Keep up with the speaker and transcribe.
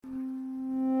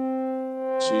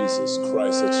Jesus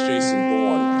Christ, that's Jason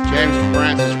Bourne. James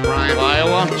Francis Bryan,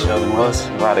 Iowa. Sheldon Willis,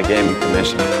 Nevada Gaming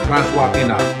Commission. Francois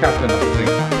Pienaar, captain of the fleet.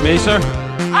 Me, sir?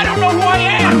 I don't know who I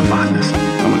am! I'm a botanist.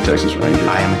 I'm a Texas Ranger.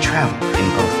 I am a traveler in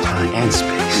both time and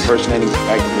space. Impersonating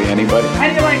practically anybody. How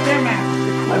do you like their man?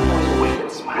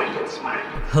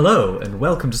 Hello, and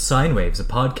welcome to Sine Waves, a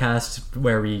podcast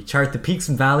where we chart the peaks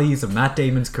and valleys of Matt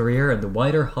Damon's career and the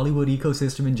wider Hollywood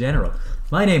ecosystem in general.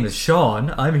 My name is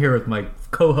Sean. I'm here with my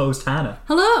co-host Hannah.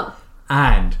 Hello.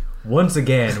 And once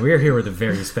again, we're here with a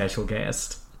very special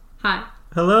guest. Hi.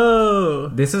 Hello.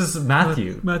 This is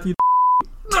Matthew. Matthew.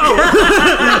 We'll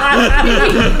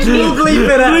bleep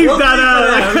it out. Bleep that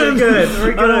out. We're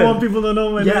good. I don't want people to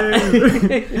know my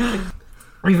name.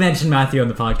 We mentioned Matthew on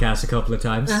the podcast a couple of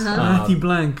times. Matthew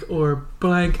blank or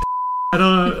blank. I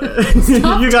don't know.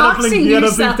 Stop you gotta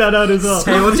bleep that out as well.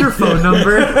 Hey, what's your phone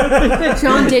number?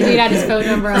 Sean did read out his phone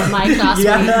number on mic last week.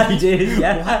 Yeah, I did.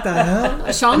 Yeah. What the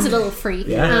hell? Sean's a little freak.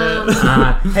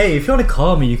 Yeah. Hey, if you want to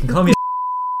call me, you can call me.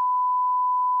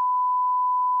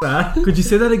 Could you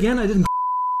say that again? I didn't.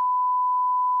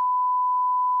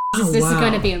 This is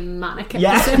going to be a manic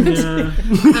episode. Yeah.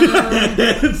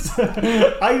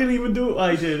 I didn't even do it.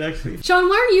 I did actually. Sean,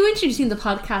 why are you introducing the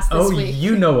podcast this week?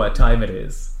 You know what time it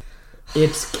is.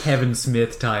 It's Kevin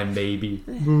Smith time, baby.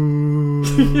 Sean,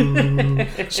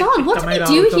 what do we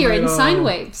do here in Sine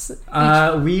Waves?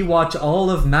 We watch all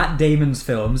of Matt Damon's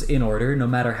films in order, no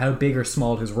matter how big or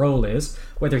small his role is,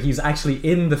 whether he's actually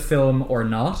in the film or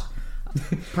not.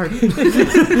 Pardon?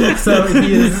 So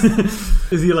he is.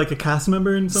 Is he like a cast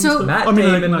member in some stuff? Matt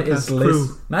Damon is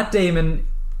Matt Damon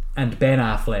and Ben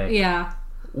Affleck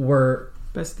were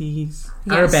besties.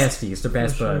 Our besties, they're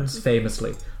best buds,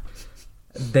 famously.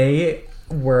 They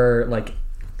were like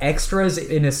extras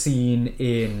in a scene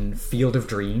in Field of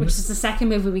Dreams, Which is the second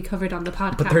movie we covered on the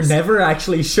podcast. but they're never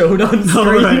actually shown on screen.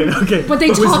 Oh, right, okay. But they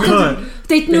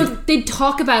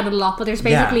talk about it a lot, but there's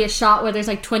basically a shot where there's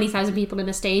like 20,000 people in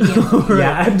a stadium.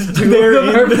 Yeah, and two of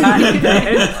them are Matt and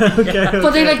Ben.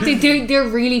 But they're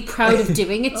really proud of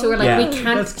doing it, so we're like,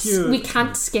 we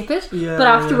can't skip it. Yeah, but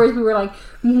afterwards we were like,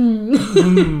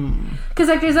 because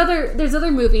like there's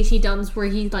other movies he does where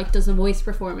he like does a voice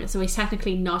performance, so he's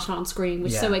technically not on screen,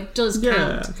 which so it does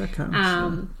count. Yeah, that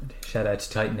counts. Shout out to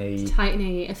Titan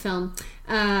AE. A film.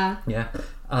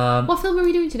 What film are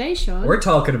we doing today, Sean? We're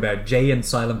talking about Jay and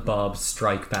Silent Bob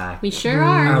Strike Back. We sure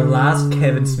are. Our last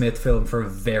Kevin Smith film for a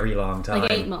very long time.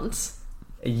 Like 8 months.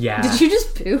 Yeah. Did you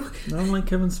just poo? I don't like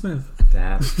Kevin Smith.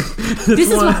 Damn.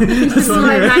 This is why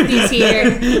Matthew's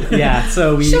here. Yeah,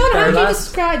 so we... Sean, how do you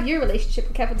describe your relationship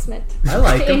with Kevin Smith? I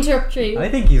like him. Interrupt you. I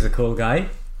think he's a cool guy.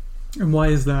 And why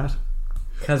is that?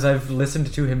 Because I've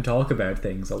listened to him talk about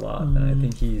things a lot, and I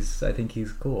think he's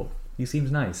cool. He seems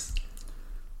nice.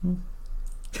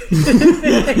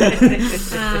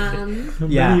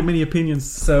 Many opinions.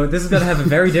 So this is going to have a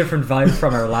very different vibe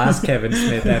from our last Kevin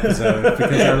Smith episode,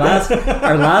 because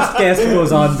our last guest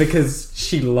goes on because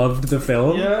she loved the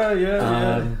film.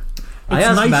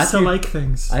 It's nice to like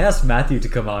things. I asked Matthew to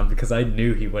come on because I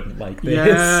knew he wouldn't like this.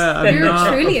 Yeah, You're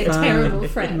truly a terrible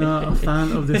friend. Not a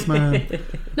fan of this man.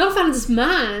 Not a fan of this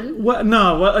man? What?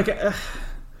 No, what? Like,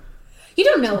 you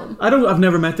don't know him. I've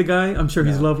never met the guy. I'm sure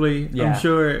he's lovely. Yeah. I'm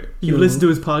sure you listen to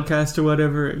his podcast or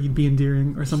whatever, he'd be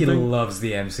endearing or something. He loves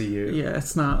the MCU. Yeah,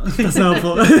 that's not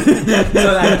helpful. So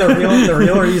the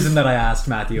real reason that I asked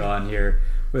Matthew on here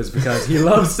was because he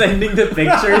loves sending the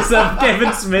pictures of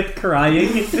Kevin Smith crying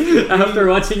after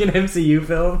watching an MCU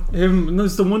film. No,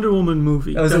 it's the Wonder Woman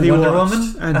movie. That was that a he Wonder watched,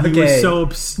 Woman? and he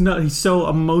was he's so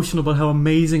emotional about how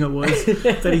amazing it was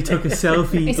that he took a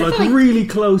selfie really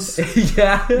close.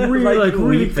 Yeah,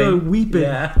 really close, weeping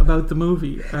Yeah. about the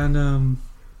movie. And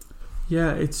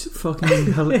it's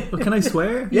fucking can I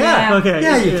swear? Yeah. Okay.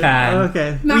 Yeah, you can.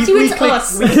 Okay. Matthew, it's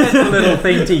us. We sent a little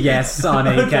thing to yes on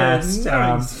Acast.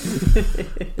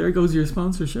 There goes your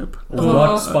sponsorship.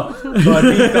 But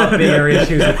we've got bigger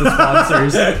issues with the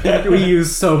sponsors. We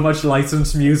use so much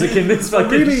licensed music in this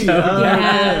fucking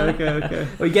show. Okay.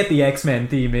 We get the X-Men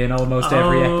theme in almost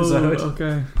every episode.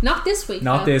 Okay. Not this week.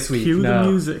 Not this week. Cue no. the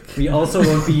music. We also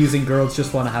won't be using Girls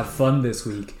Just Want to Have Fun this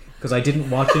week, because I didn't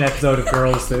watch an episode of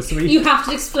Girls this week. You have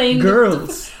to explain.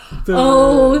 Girls. The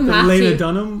Matthew. Lena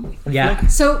Dunham. Yeah.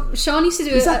 So Sean used to do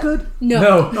it. Is that good?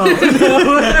 No. I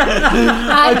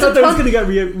thought that was going to get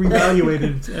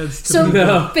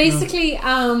reevaluated. Basically,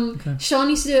 Sean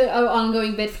used to do an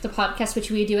ongoing bit for the podcast,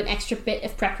 which we do an extra bit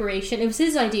of preparation. It was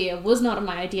his idea. It was not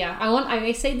my idea.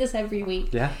 I say this every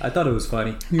week. Yeah, I thought it was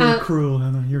funny. You're cruel,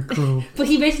 Hannah. You're cruel. But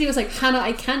he basically was like, Hannah,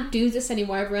 I can't do this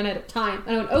anymore. I've run out of time.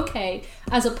 And I went, okay.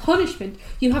 As a punishment,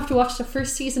 you have to watch the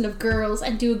first season of Girls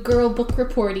and do a girl book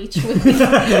report each week.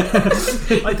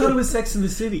 I thought it was Sex in the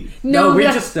City. No, we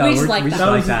we just like we that.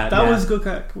 just like that. That yeah. was good.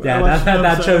 Crack. Yeah, I watched that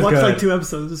episode. show's I watched good. like 2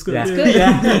 episodes. It's good. Yeah. It's good.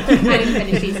 I didn't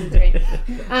finish season 3.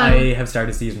 I have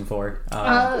started season 4.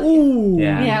 Ooh.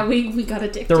 Yeah. We got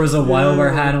addicted. There was a while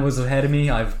where Hannah was ahead of me.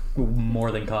 I've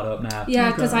more than caught up now.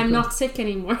 Yeah, because I'm not sick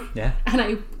anymore. Yeah. And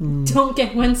I don't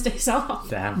get Wednesdays off.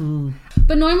 Damn.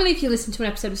 But normally if you listen to an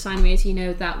episode of Sine Waves, you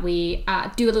know that we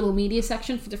do a little media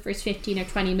section for the first 15 or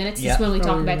 20 minutes. This is when we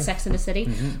talk about Sex and the City.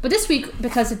 But this week,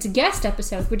 because it's a guest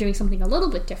episode, we're doing something a little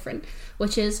bit different,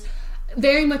 which is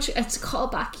very much, it's a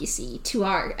callback, you see, to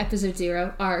our episode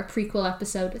 0, our prequel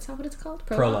episode. Is that what it's called?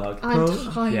 Prologue. I'm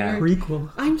tired. Yeah. Prequel.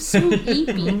 I'm so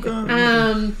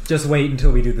eepy. Just wait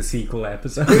until we do the sequel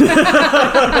episode.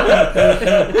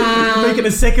 Making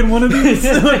a second one of these.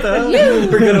 What the hell?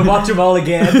 We're gonna watch them all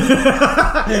again.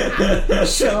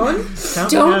 Sean,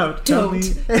 Count don't.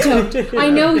 I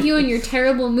know you and your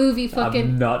terrible movie fucking.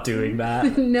 I'm not doing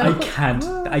that. No.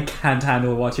 I can't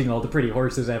handle watching all the pretty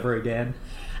horses ever again.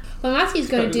 Well, Matthew's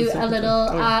going to do a little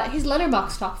his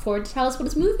letterbox top 4 to tell us what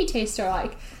his movie tastes are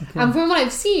like. And from what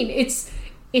I've seen, it's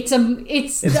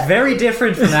very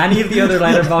different from any of the other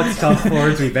letterbox top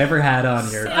 4s we've ever had on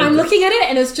here. I'm looking at it,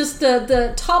 and it's just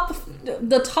the top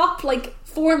like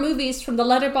 4 movies from the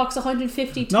Letterboxd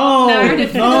 150 top narrative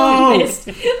film list.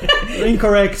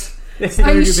 Incorrect.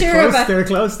 I'm sure about. They're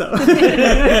close though.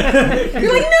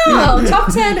 You're like, no,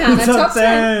 top 10, Hannah. Top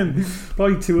 10.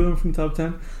 Probably 2 of them from top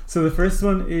 10. So the first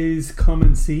one is Come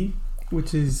and See,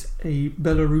 which is a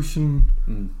Belarusian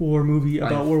war movie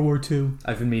about World War II.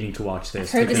 I've been meaning to watch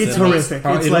this. I've heard It's horrific.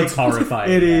 It's it like looks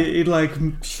horrifying. It like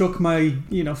shook my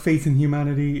faith in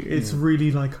humanity. It's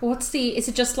really like is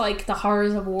it just like the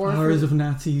horrors of war? horrors of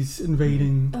Nazis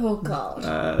invading Oh god.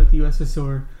 the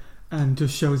USSR, and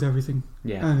just shows everything.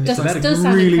 Yeah. And Does it's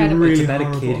sound incredible. It's really about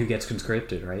horrible. a kid who gets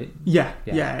conscripted, right? Yeah.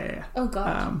 Oh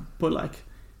god. But like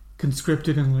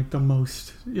conscripted in like the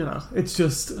most, it's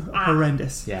just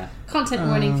horrendous. Yeah. Content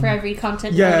warning for every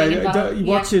content Yeah, warning involved. you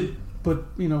watch it, but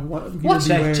Watch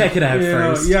it. Check it out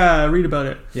first. Yeah, read about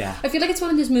it. Yeah. I feel like it's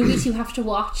one of those movies you have to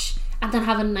watch and then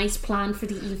have a nice plan for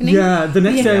the evening. Yeah, the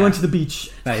next day I Yeah. went to the beach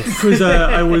Nice. because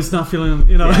I was not feeling,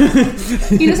 You know,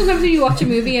 sometimes when you watch a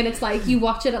movie and it's like you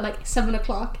watch it at like 7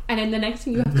 o'clock, and then the next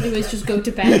thing you have to do is just go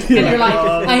to bed, and you're like,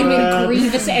 I'm in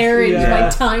grievous error in my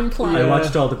time plan. I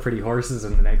watched all the pretty horses,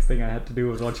 and the next thing I had to do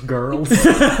was watch Girls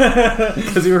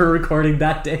because we were recording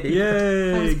that day.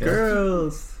 Yay,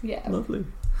 girls. Yeah, Lovely.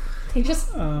 they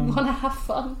just want to have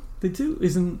fun. They do,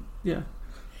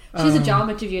 She's a job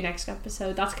interview next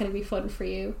episode. That's going to be fun for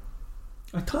you.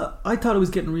 I thought it was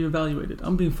getting reevaluated.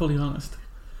 I'm being fully honest.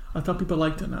 I thought people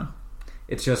liked it now.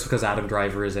 It's just because Adam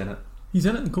Driver is in it. He's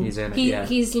in it. Cool. He's in it.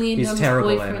 He's Liam He's Dunn's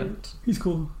terrible in boyfriend. He's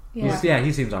cool. Yeah.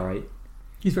 He seems alright.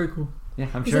 He's very cool. Yeah,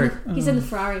 I'm He's sure. he's in the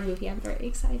Ferrari movie. I'm very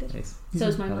excited. Nice. So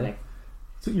is my mother.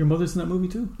 So your mother's in that movie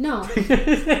too? No,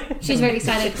 she's very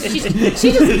excited. She just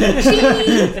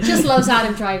loves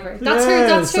Adam Driver.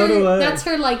 That's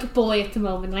her like boy at the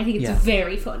moment. And I think it's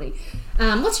very funny.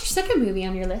 What's your second movie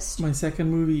on your list? My second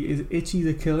movie is Itchy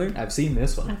the Killer. I've seen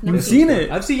this one. I've never You've seen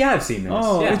it? I've seen this.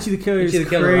 Oh, yeah. Itchy the Killer Itchy is the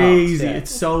Killer crazy. rocks, yeah. It's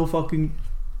so fucking.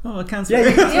 Oh, I can't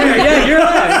say. Yeah, you're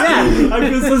right. Yeah. I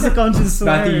feel so subconscious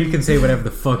swearing. Matthew, you can say whatever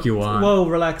the fuck you want. Whoa,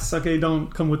 relax. Okay,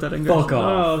 don't come with that English. Fuck off.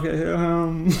 Oh, okay.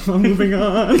 I'm moving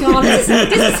on. God, this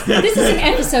is an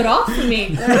episode off for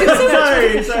me.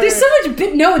 Sorry. There's so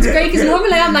much. No, it's great because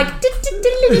normally I'm like,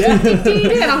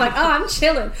 and I'm like, I'm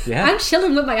chilling. Yeah. I'm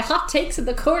chilling with my hot takes in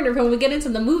the corner when we get into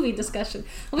the movie discussion.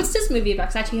 What's this movie about?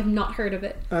 'Cause I actually have not heard of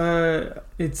it.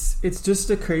 It's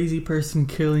just a crazy person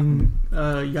killing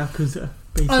Yakuza.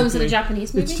 Basically. Oh, is it a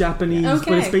Japanese movie? It's Japanese, Okay.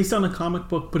 but it's based on a comic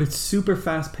book. But it's super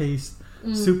fast paced,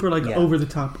 super like over the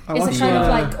top. Is it kind of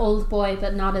like Old Boy,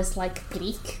 but not as like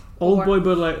bleak? Old Boy,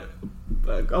 but like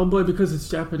Old Boy because it's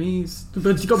Japanese.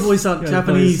 But you got voice out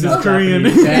Japanese, it's Korean.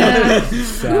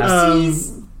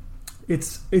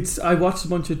 It's I watched a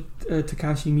bunch of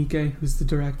Takashi Miike, who's the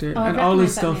director, and all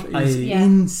his stuff is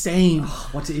insane.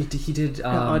 What he did?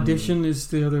 Audition is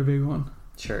the other big one.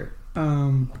 Sure.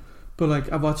 But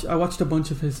like I watched a bunch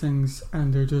of his things,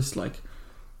 and they're just like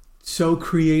so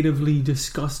creatively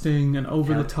disgusting and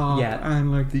over the top,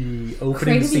 and like the opening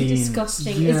creatively scene.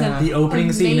 disgusting. The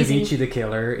opening scene of amazing. Ichi the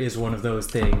Killer is one of those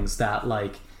things that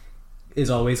like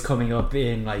is always coming up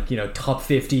in like top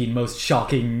 15 most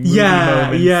shocking movie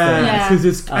moments. Because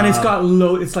it's got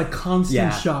it's like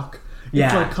constant shock.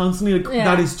 It's like constantly like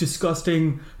that is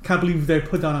disgusting. Can't believe they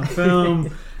put that on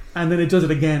film. And then it does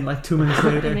it again like 2 minutes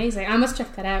later. Amazing. I must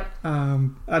check that out.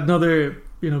 Another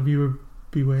viewer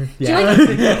beware. Do you like,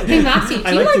 hey Matthew,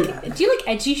 I like do you like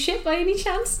edgy shit by any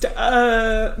chance?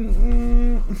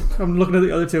 I'm looking at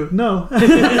the other two. No.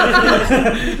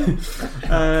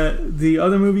 The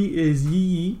other movie is Yi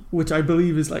Yi, which I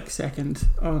believe is like second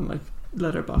on like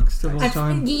Letterboxd of all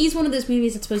time. Yi's one of those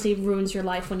movies that supposedly ruins your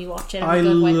life when you watch it. I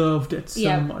loved it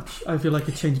so much. I feel like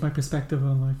it changed my perspective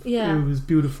on life. Yeah. It was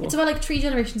beautiful. It's about like 3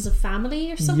 generations of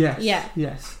family or something.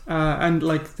 Yes. And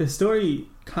like the story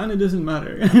kind of doesn't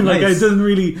matter. Like it doesn't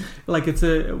really like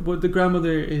the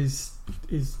grandmother is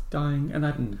dying, and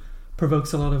that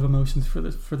provokes a lot of emotions for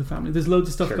the family. There's loads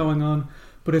of stuff going on,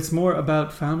 but it's more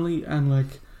about family and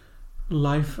like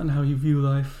life and how you view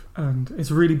life, and it's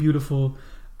really beautiful.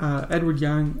 Edward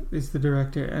Yang is the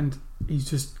director, and he's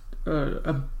just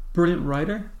a brilliant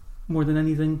writer more than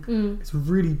anything. It's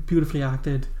really beautifully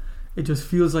acted. It just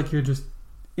feels like you're just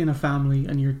in a family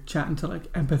and you're chatting to like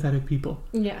empathetic people,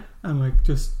 and like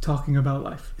just talking about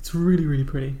life. It's really, really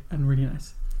pretty and really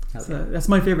nice. So that's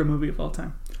my favorite movie of all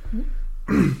time.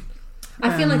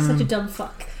 I feel like such a dumb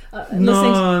fuck.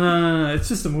 No, it's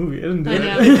just a movie. I didn't do it.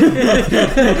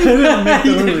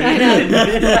 I know.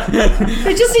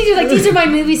 It just seems like these are my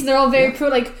movies, and they're all very pro.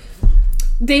 Like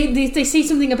they say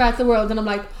something about the world, and I'm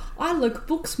like, I like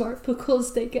Booksmart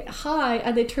because they get high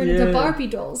and they turn into Barbie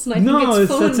dolls, and I think it's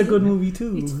fun. That's a good movie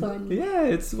too. It's fun. Yeah,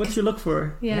 it's what you look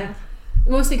for. Yeah.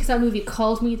 Mostly because that movie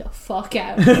called me the fuck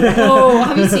out. Oh,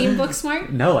 have you seen Booksmart?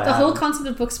 No, The whole concept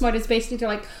of Booksmart is basically they're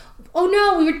like, oh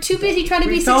no, we were too busy trying to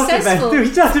be successful.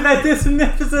 We talked about this in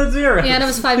episode 0. Yeah, that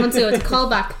was 5 months ago. It's a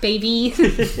callback, baby.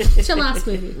 What's your last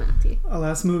movie, Matthew? Our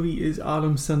last movie is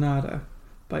Autumn Sonata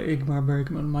by Ingmar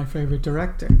Bergman, my favourite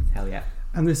director. Hell yeah.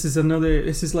 And this is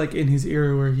like in his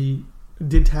era where he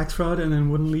did tax fraud and then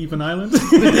wouldn't leave an island. I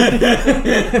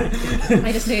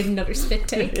just made another spit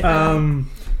take.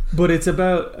 But it's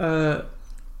about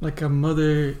like a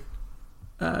mother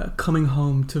coming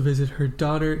home to visit her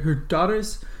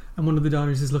daughters, and one of the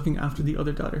daughters is looking after the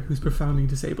other daughter who's profoundly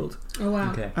disabled. Oh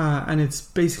wow. Okay. And it's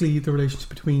basically the relationship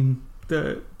between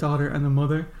the daughter and the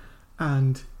mother,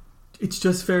 and it's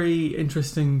just very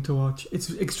interesting to watch. It's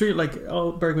extreme, like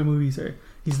all Bergman movies are.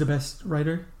 He's the best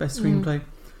writer, best screenplay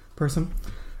person,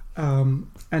 and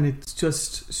it's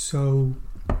just so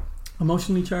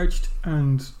emotionally charged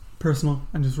and personal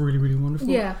and just really, really wonderful.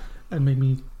 Yeah. And made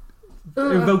me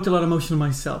evoked a lot of emotion in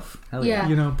myself. Hell yeah.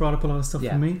 You know, brought up a lot of stuff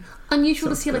for me. Unusual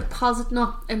to see like positive,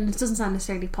 not, and it doesn't sound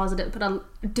necessarily positive, but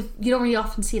you don't really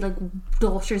often see like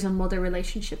daughters and mother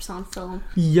relationships on film.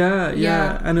 Yeah.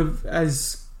 And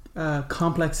as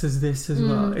complex as this as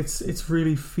well, it's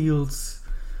really feels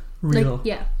real.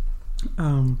 Like,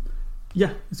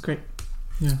 yeah. It's great.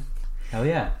 Yeah. Hell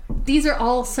yeah. These are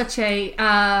all such a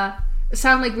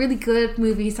sound like really good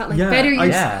movies that like better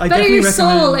your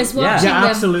soul is watching them.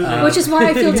 Absolutely. Which is why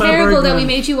I feel terrible that we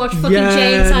made you watch fucking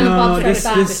Jane Silent Bob Strike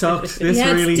Back. This sucked. This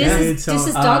really did suck. This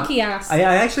is donkey ass. I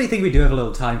actually think we do have a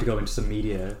little time to go into some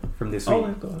media from this week. Oh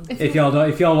my god. If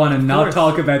y'all want to not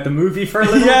talk about the movie for a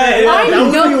little bit.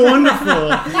 That would be wonderful.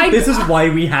 This is why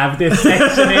we have this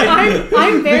section in.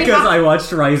 I'm very because I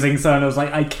watched Rising Sun. I was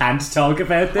like, I can't talk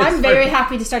about this. I'm very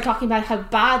happy to start talking about how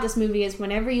bad this movie is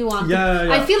whenever you want.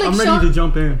 I feel like I'm ready to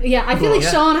jump in. Yeah, I feel like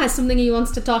Sean has something he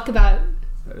wants to talk about.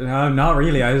 No, not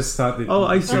really. I just thought that. Oh,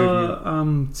 I saw.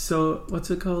 So what's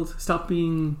it called? Stop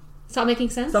Making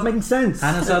Sense.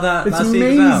 Hannah saw that. It's last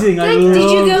amazing.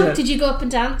 Did you go up and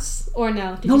dance or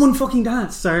no? No one fucking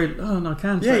danced. Sorry. Oh no, I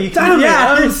can't. Yeah, you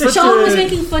can. Sean was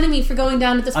making fun of me for going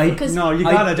down at this because no, you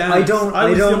gotta dance. I don't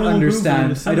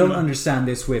understand. I don't understand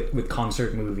this with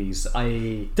concert movies.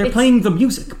 They're playing the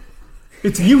music.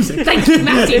 It's music. Thank you,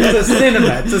 Matthew. It's a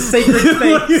cinema. It's a sacred space.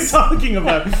 What are you talking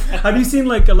about? Have you seen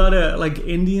like a lot of like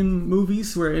Indian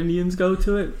movies where Indians go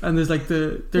to it and there's like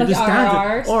they're like just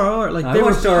dancing RRRs? like I they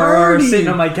were watched RRR sitting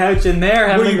on my couch in there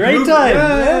having a great time.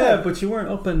 Yeah, but you weren't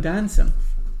up and dancing.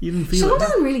 You didn't feel Sean it.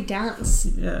 doesn't really dance.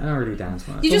 Yeah, I don't really dance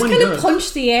much. You just kind of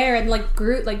punch the air and like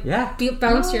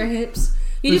bounce your hips.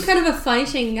 You do kind of a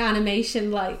fighting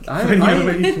animation like.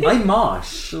 I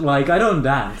mosh. Like I don't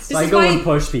dance. I go and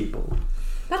push people.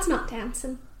 That's not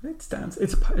dancing. It's dance.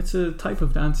 It's a type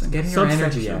of dancing. Getting your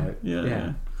energy out.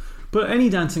 Yeah. But any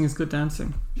dancing is good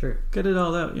dancing. Sure. Get it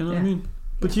all out. You know what I mean?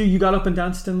 But you got up and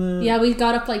danced in the. Yeah, we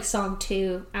got up like song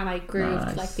 2 and I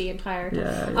grooved like the entire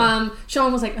time. Yeah.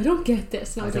 Sean was like, I don't get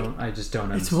this, and I was I just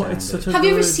don't understand. It's such have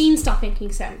you ever seen Stop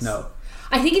Making Sense? No.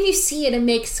 I think if you see it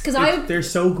makes they're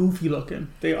so goofy looking.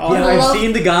 They all. Yeah, I've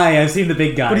seen the guy. I've seen the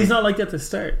big guy. But he's not like that to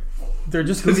start. they're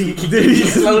just Does he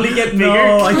slowly get bigger?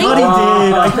 No, I thought he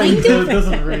did. I think Kind of. it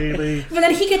doesn't really. But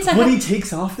then he gets like When he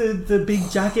takes off the big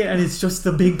jacket and it's just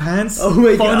the big pants. Oh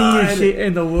my funniest God. shit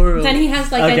in the world. then he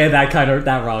has like Okay, a,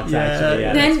 that rocks Yeah. actually.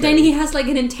 Yeah, then he has like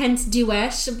an intense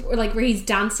duet, like where he's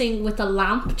dancing with a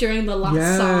lamp during the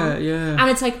last song, yeah. and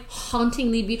it's like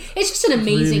hauntingly beautiful. It's just an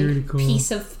amazing really cool.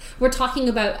 piece of. We're talking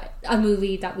about a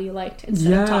movie that we liked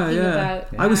instead of talking about.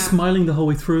 I was smiling the whole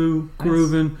way through,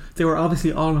 grooving. They were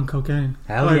obviously all on cocaine.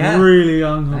 Hell like, yeah. really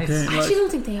on Nice. cocaine. I actually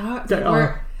don't think they are. They They are.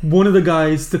 were. One of the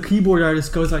guys, the keyboard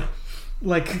artist, goes like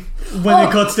when Oh.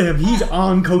 it cuts to him, he's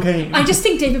on cocaine. I just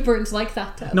think David Byrne's like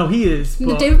that. Though. No, he is. No,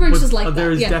 but- David Byrne's but is like that,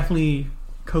 There is yeah. definitely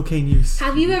cocaine use.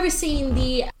 Have you ever seen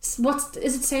the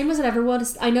is it Same As It Ever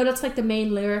Was? I know that's like the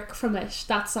main lyric from it.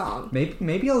 That song.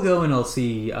 Maybe I'll go and I'll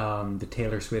see the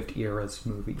Taylor Swift Eras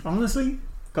movie. Honestly,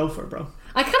 go for it, bro.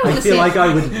 I kind of want I to see. feel like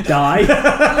I would die.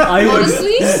 I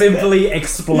Honestly? would simply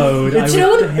explode. I Do you know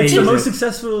would what- hate It's the it. most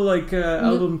successful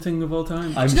album thing of all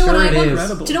time. I'm Do you know sure what it I want? is.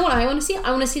 Incredible. Do you know what I want to see? I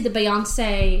want to see the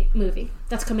Beyonce movie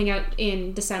that's coming out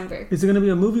in December. Is it going to be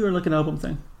a movie or like an album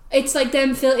thing? It's like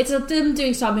them it's them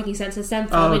doing Stop Making Sense. It's them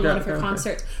filming okay, one of her okay.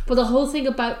 concerts. But the whole thing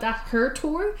about her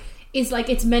tour is like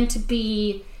it's meant to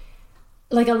be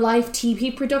like a live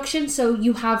TV production. So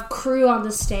you have crew on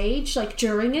the stage like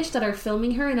during it that are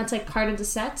filming her, and that's like part of the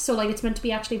set. So like it's meant to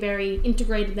be actually very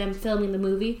integrated. Them filming the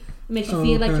movie. It makes you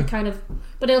feel like okay. you're kind of.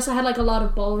 But they also had like a lot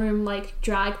of ballroom like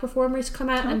drag performers come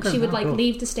out, and Okay, she would like cool.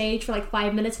 leave the stage for like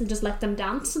 5 minutes and just let them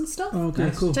dance and stuff. Okay,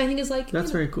 Nice. cool. Which I think is like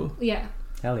That's very cool. yeah.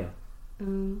 Hell yeah.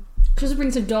 She also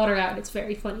brings her daughter out. It's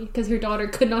very funny because her daughter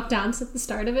could not dance at the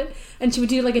start of it, and she would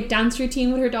do like a dance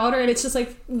routine with her daughter, and it's just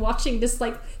like watching this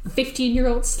like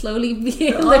 15-year-old slowly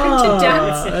be learn to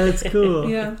dance. That's cool.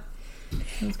 Yeah.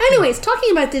 Anyways,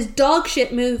 talking about this dog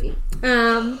shit movie.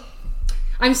 I'm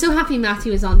so happy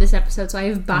Matthew is on this episode, so I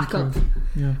have backup.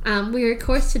 Yeah. We're of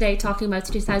course today talking about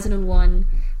 2001.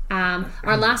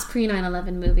 Our last pre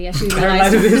 9/11 movie. As we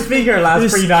realized, Speaking of our last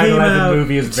This pre came 9/11 out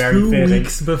movie is very 2 fitting.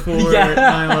 weeks before Yeah.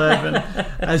 9/11.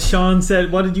 As Sean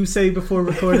said, what did you say before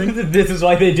recording? This is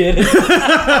why they did it.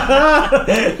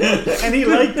 And he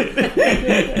liked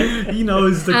it. He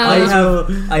knows the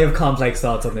I have complex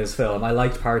thoughts on this film. I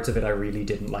liked parts of it. I really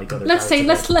didn't like other let's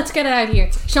parts of it. get it out of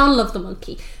here. Sean loved the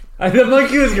monkey. The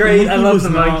monkey was great. I love was the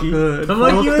not monkey. good. The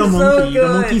monkey Fuck was the so monkey. good.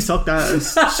 The monkey sucked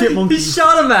ass. Shit monkey. He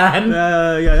shot a man.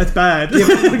 Yeah, that's bad. Give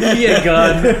me a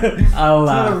gun. I'll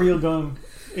Not a laugh. real gun.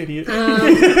 Idiot. He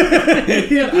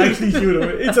didn't actually shoot him.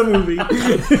 It's a movie.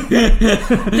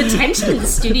 The tension in the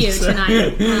studio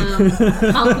tonight.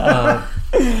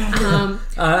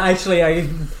 Actually,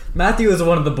 Matthew is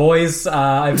one of the boys.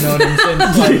 I've known him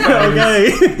since. Like,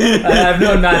 Okay. I've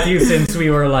known Matthew since we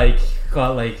were like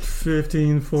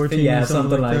 15, 14. Yeah, or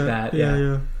something like that,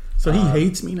 yeah. So he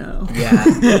hates me now. yeah.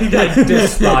 I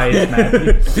despise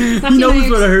Matthew. He knows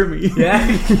what hurt me. Yeah,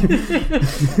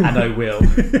 and I will.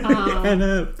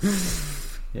 And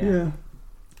Yeah.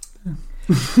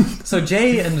 yeah. So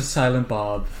Jay and Silent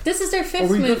Bob. This is their Are fifth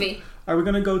we go- movie. Are we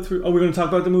going to go through? Oh, we're going to talk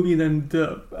about the movie and then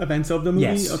the events of the movie?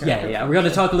 Yes. Okay, yeah. okay. Yeah. We're going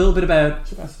to talk a little bit about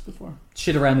Should have asked this before.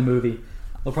 shit around the movie.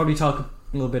 We'll probably talk a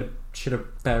little bit of shit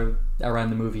about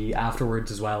around the movie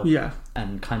afterwards as well. Yeah.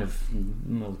 And kind of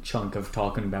a little chunk of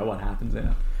talking about what happens in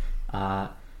it.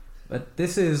 But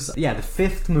this is the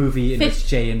fifth movie in which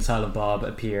Jay and Silent Bob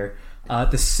appear.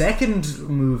 The second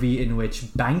movie in which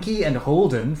Banky and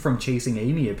Holden from Chasing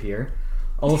Amy appear.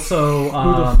 Also,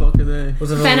 Who the fuck are they?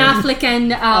 was it Ben Holden? Affleck and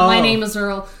My Name Is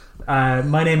Earl.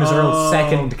 My Name is Earl's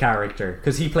second character,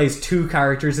 because he plays 2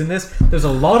 characters in this. There's a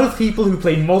lot of people who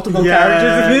play multiple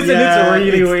characters in this, and it's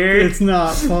really weird. It's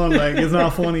not fun. Like, it's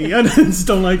not funny. I just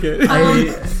don't like it.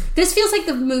 This feels like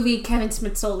the movie Kevin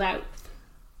Smith sold out.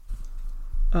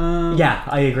 Yeah,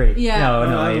 I agree. Yeah.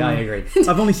 No, I agree.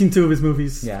 I've only seen 2 of his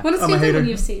movies. Yeah. What is I'm the a other hater. one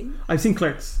you've seen? I've seen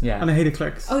Clerks. Yeah. And I hated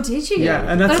Clerks. Oh, did you? Yeah,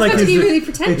 and that's but like I thought his- to be really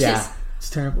pretentious. Yeah. It's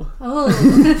terrible. Oh,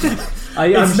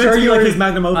 I'm It's meant sure to be you like were. his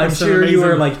magnum opus I'm and sure you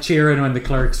were amazing. like cheering when the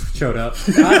Clerks showed up.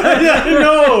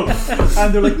 No!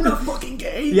 And they're like, we're not fucking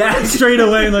gay. Yeah. Straight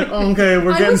away, like, okay,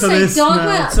 we're I getting would to say this Dogma.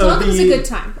 now. Dogma was a good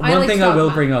time. One thing I will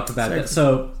bring up about Sorry. that.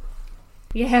 So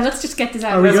Yeah, let's just get this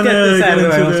out. Are we let's get gonna this out of the get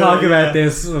way. into We'll the- talk about yeah.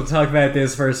 this. We'll talk about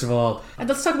this first of all. And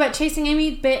let's talk about Chasing Amy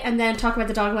a bit, and then talk about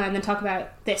the Dogma, and then talk about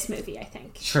this movie. I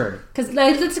think Sure. because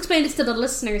let's explain this to the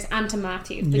listeners and to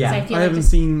Matthew. Because Yeah, I feel I like haven't it's-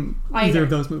 seen either Either. of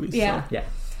those movies. Yeah. So. Yeah.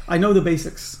 I know the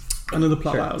basics. Another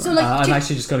plot outline. So, like, I'm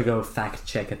actually just going to go fact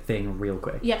check a thing real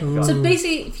quick. Yeah. So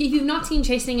basically, if you've not seen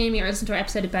Chasing Amy or listened to our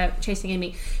episode about Chasing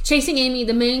Amy,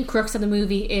 the main crux of the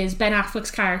movie is Ben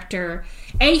Affleck's character.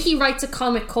 He writes a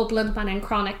comic called Limp and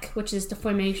Chronic, which is the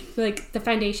foundation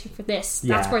for this.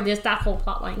 That's where that whole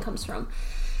plot line comes from.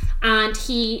 And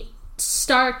he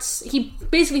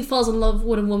basically falls in love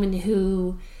with a woman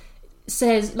who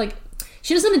says, like,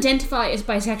 she doesn't identify as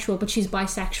bisexual, but she's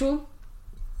bisexual.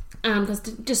 Because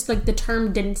just like the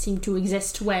term didn't seem to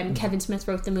exist when Kevin Smith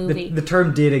wrote the movie. The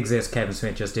term did exist. Kevin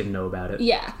Smith just didn't know about it.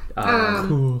 Yeah.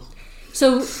 Cool.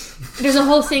 So there's a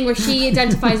whole thing where she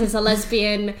identifies as a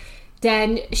lesbian.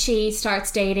 Then she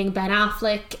starts dating Ben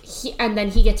Affleck, and then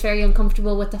he gets very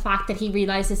uncomfortable with the fact that he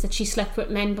realizes that she slept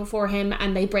with men before him,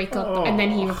 and they break up, and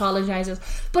then he apologizes.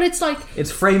 But it's like,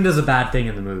 it's framed as a bad thing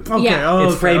in the movie. Okay, yeah.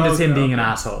 It's framed as him being an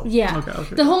asshole. Yeah.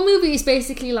 Okay. The whole movie is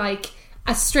basically like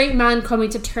a straight man coming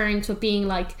to terms with being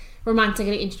like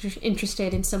romantically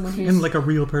interested in someone who's In like a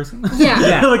real person.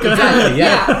 yeah, Exactly.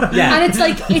 Yeah. And it's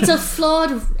like it's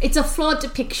a flawed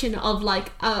depiction of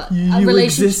like a You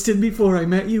relationship. existed before I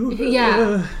met you.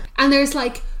 Yeah, and there's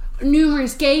like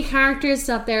numerous gay characters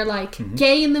that they're like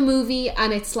gay in the movie,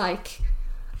 and it's like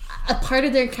a part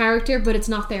of their character, but it's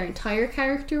not their entire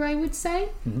character, I would say.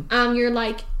 You're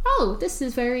like, oh, this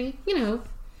is very,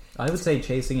 I would say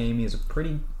Chasing Amy is a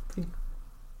pretty.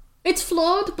 It's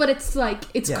flawed, but it's like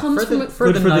Yeah, comes from Good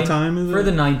for the time, is it? For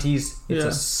the 90s, it's Yeah.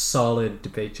 a solid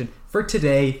depiction. For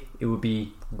today, it would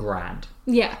be grand.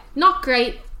 yeah, not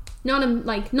great, not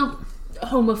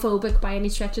homophobic by any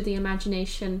stretch of the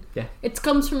imagination. Yeah. It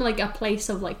comes from like a place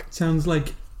of like Sounds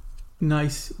like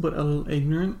nice but a little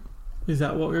ignorant. Is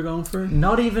that what we're going for?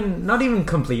 Not even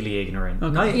completely ignorant.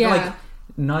 Okay. Yeah.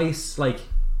 Nice. Like,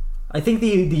 I think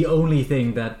the only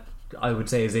thing that I would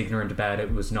say is ignorant about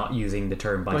it was not using the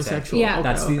term bisexual. Yeah.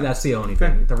 Okay. That's the only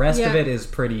Fair. thing. The rest of Yeah. it is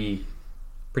pretty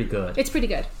good. it's pretty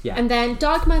good. Yeah. And then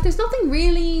Dogma, there's nothing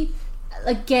really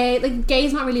like gay. Like gay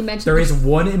is not really mentioned. There is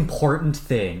one important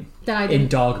thing That I in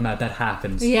didn't- Dogma that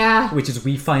happens. Yeah. Which is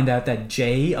we find out that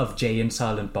Jay of Jay and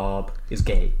Silent Bob is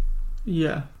gay.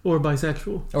 Yeah. Or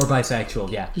bisexual. Or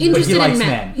bisexual, yeah. Interested but he likes in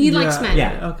men. He likes men.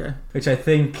 Yeah. Okay. Which I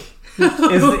think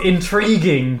is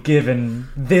intriguing given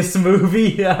this movie.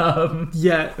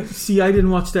 Yeah. See, I didn't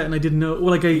watch that and I didn't know.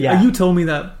 Well, like, Yeah. you told me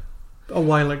that a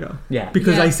while ago. Yeah.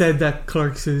 Because Yeah. I said that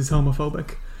Clerks is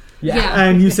homophobic. Yeah.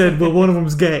 And you said, well, one of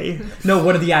them's gay. No,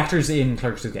 one of the actors in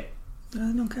Clerks is gay.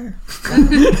 I don't care.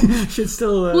 Should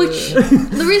still. Which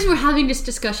the reason we're having this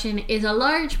discussion is a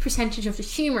large percentage of the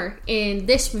humor in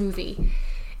this movie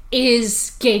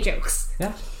is gay jokes.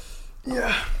 Yeah.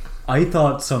 Yeah. I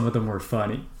thought some of them were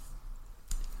funny.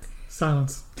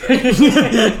 Silence.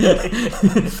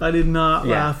 I did not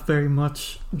Yeah. laugh very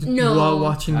much No. while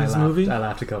watching this movie. I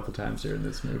laughed a couple times during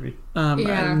this movie.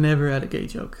 Yeah. I never had a gay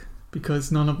joke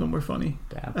because none of them were funny.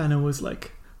 Damn. And it was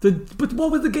like. But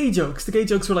what were the gay jokes? The gay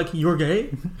jokes were like, you're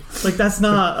gay? Like, that's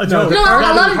not a No, joke. the No, part-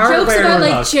 a lot of part jokes where about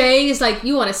like like- Jay is like,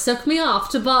 you want to suck me off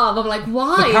to Bob. I'm like,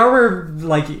 why? The part where,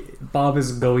 like, Bob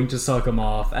is going to suck him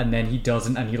off and then he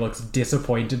doesn't and he looks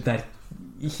disappointed that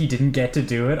he didn't get to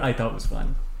do it, I thought was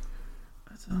fun.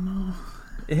 I don't know.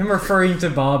 Him referring to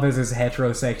Bob as his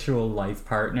heterosexual life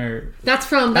partner. That's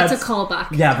a callback.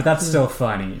 Yeah, but that's still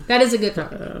funny. That is a good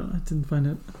one. I didn't find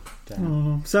it.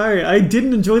 Damn. Oh, sorry, I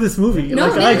didn't enjoy this movie. No,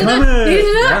 like, neither I did kind I. Neither did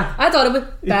I. yeah. I thought it was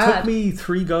It bad. took me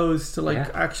 3 goes to Yeah.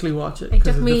 actually watch it It took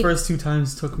because me- the first 2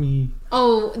 times took me.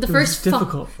 Oh, It was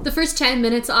difficult. the first 10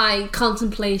 minutes I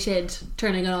contemplated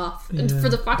turning it off. And Yeah. for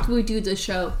the fact we do the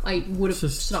show, I would have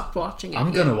Just- stopped watching it.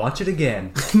 I'm gonna watch it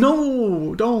again.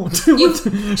 No, don't.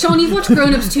 Sean, you've watched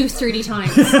Grown Ups 2 30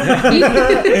 times.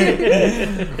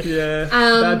 Yeah,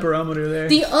 Um, bad barometer there.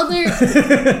 The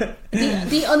other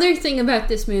the other thing about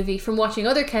this movie from watching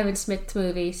other Kevin Smith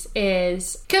movies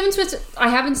is Kevin Smith, I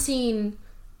haven't seen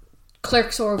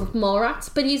Clerks or with Mallrats,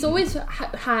 but he's always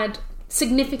had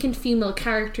significant female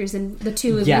characters in the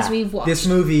 2 movies we've watched. This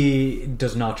movie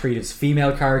does not treat its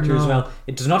female characters No. well.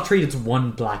 It does not treat its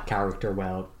one black character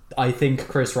well. I think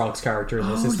Chris Rock's character in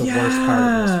this is the worst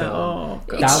part of this film. Oh,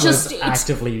 God. It's That just- was it's-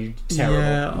 actively terrible.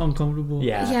 Yeah, uncomfortable.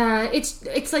 Yeah,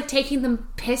 it's like taking the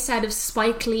piss out of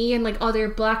Spike Lee and like other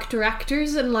black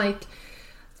directors, and like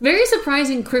very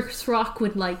surprising Chris Rock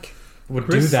would like. Would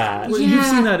do that. Well, Yeah. You've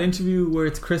seen that interview where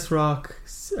it's Chris Rock,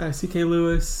 C.K.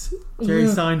 Lewis, Jerry Yeah.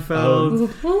 Seinfeld,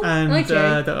 Oh. and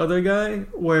Okay. the other guy,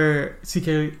 where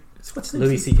C.K. What's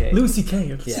Louis C.K. Louis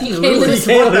C.K. Yeah. Lewis.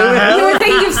 What the hell? You were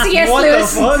thinking of C.S. What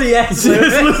Lewis. the fuck? yes.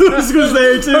 C.S. Lewis was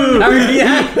there too.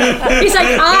 He's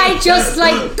like, I just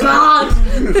like God.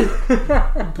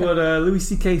 But Louis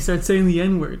C.K. started saying the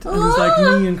N-word, and he's like,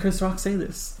 me and Chris Rock say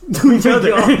this to each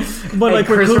other. But like,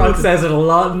 we're Chris cool Rock with it. says it a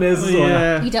lot in this one.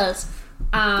 Yeah. He does.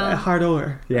 Hard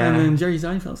over. Yeah. And then Jerry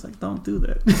Seinfeld's like, don't do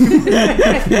that.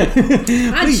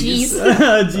 Jeez.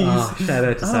 Jeez. Oh, shout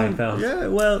out to Seinfeld. Yeah,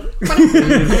 well.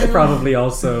 He's probably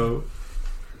also.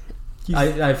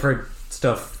 I've heard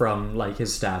stuff from like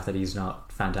his staff that he's not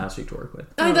fantastic to work with.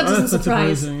 I think that doesn't that's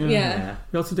surprise. surprising, Yeah.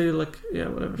 He also dated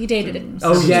whatever. He dated it.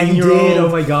 Oh yeah, he did. 17-year-old. Oh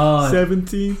my god.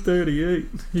 1738.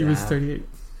 He was 38.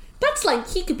 That's like,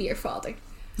 he could be your father.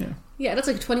 Yeah. Yeah, that's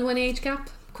like a 21 age gap.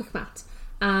 Quick maths.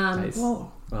 Nice.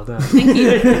 Whoa. Well done. Thank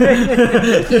you.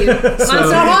 Thank you. Man's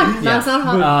not hot. Man's not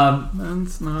hot.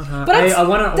 Man's not hot. But I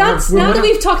wanna. now that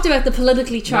we've talked about the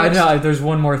politically charged. No, there's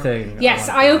one more thing. Yes,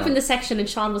 I opened the section and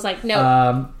Sean was like,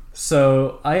 no.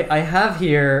 So I have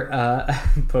here a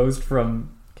post from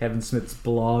Kevin Smith's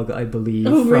blog, I believe,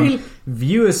 Oh, really? from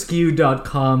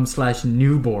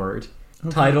viewaskew.com/newboard,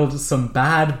 titled "Some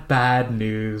Bad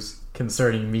News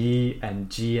Concerning Me and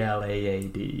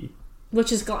GLAAD."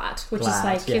 Which is GLAAD, which GLAAD, is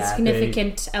like yeah, a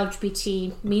significant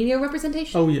LGBT media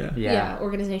representation. Oh, yeah. Yeah,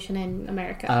 organization in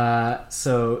America.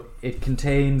 So it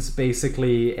contains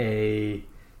basically a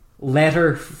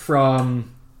letter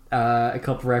from a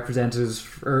couple of representatives,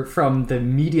 or from the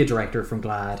media director from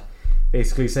GLAAD,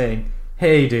 basically saying,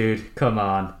 "Hey, dude, come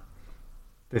on.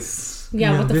 This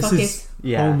what the this fuck is...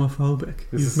 Yeah. homophobic.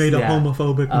 This You've is- made a yeah.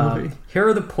 homophobic movie. Here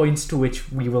are the points to which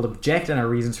we will object and our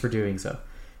reasons for doing so.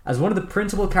 As one of the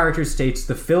principal characters states,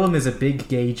 the film is a big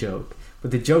gay joke, but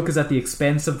the joke is at the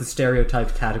expense of the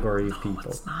stereotyped category of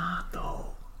people. It's not, though.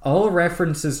 All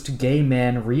references to gay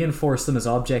men reinforce them as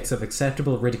objects of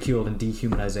acceptable ridicule and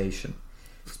dehumanization.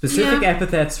 Specific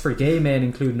epithets for gay men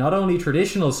include not only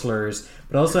traditional slurs,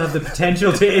 but also have the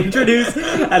potential to introduce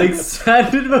an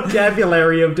expanded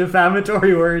vocabulary of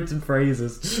defamatory words and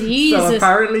phrases. Jesus. So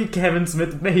apparently Kevin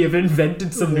Smith may have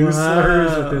invented some new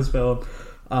slurs with this film.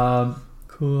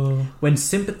 Cool. When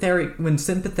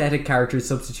sympathetic characters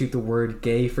substitute the word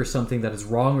gay for something that is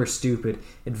wrong or stupid,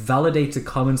 it validates a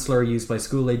common slur used by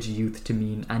school-age youth to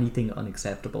mean anything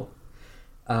unacceptable.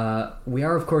 We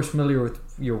are, of course, familiar with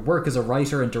your work as a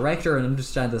writer and director and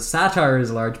understand that satire is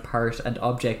a large part and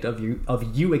object of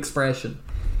you expression.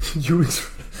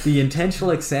 The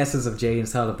intentional excesses of Jay and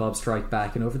Silent Bob Strike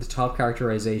Back and over-the-top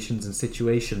characterizations and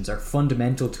situations are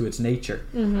fundamental to its nature.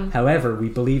 However, we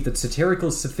believe that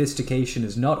satirical sophistication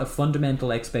is not a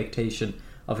fundamental expectation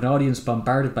of an audience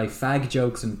bombarded by fag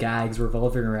jokes and gags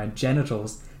revolving around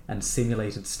genitals and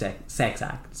simulated sex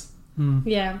acts.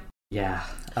 Yeah. Yeah.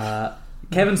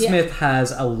 Kevin Smith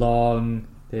has a long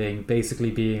thing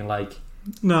basically being like...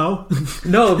 No.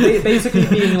 No, basically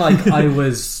being like, I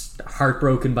was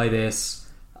heartbroken by this.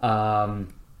 But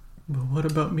what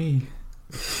about me?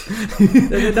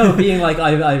 No, being like,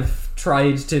 I've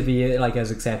tried to be like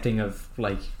as accepting of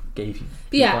like gay people.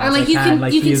 Yeah, and as like I you can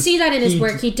Like, you he can is- see that in his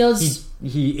work. He does.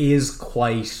 He is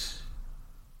quite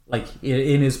like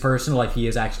in his personal life. He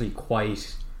is actually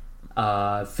quite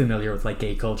familiar with like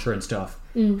gay culture and stuff.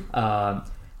 And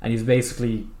he's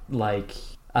basically like,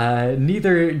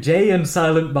 neither Jay and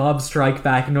Silent Bob Strike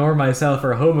Back nor myself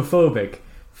are homophobic.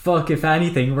 Fuck, if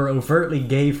anything, we're overtly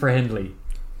gay friendly.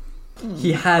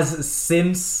 He has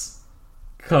since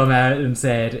come out and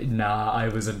said, "Nah, I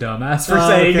was a dumbass for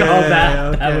saying all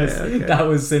that. That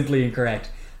was simply incorrect."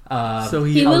 So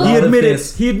He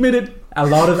admitted. a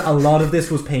lot of this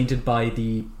was painted by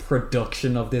the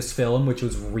production of this film, which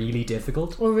was really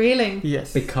difficult. Oh, really?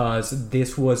 Yes. Because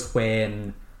this was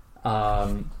when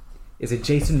is it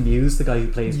Jason Mewes, the guy who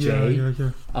plays Jay?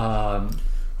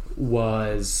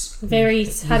 Was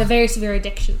had a very severe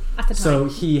addiction at the time. so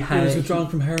he He was withdrawn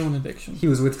from heroin addiction. He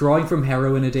was withdrawing from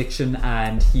heroin addiction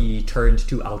and he turned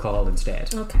to alcohol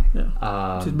instead. Okay.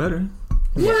 Which is better.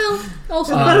 Well,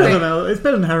 also It's not better great. than it's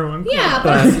better than heroin. Yeah,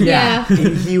 but yeah.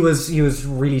 he was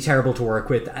really terrible to work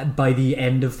with. By the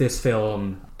end of this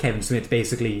film, Kevin Smith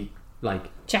basically like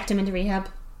Checked him into rehab.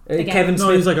 Again. Kevin No,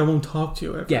 Smith. he's like, I won't talk to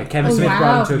you ever. Yeah, Kevin Oh, Smith wow.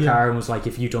 brought him to a car and was like,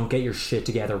 "If you don't get your shit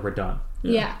together, we're done."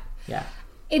 Yeah. Yeah.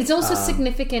 It's also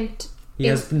significant. He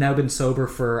has now been sober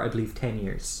for, I believe, 10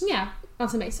 years. Yeah,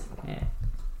 that's amazing. Yeah.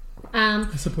 I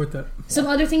support that. Some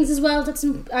other things as well.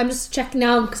 I'm just checking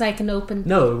now because I can open.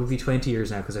 No, it would be 20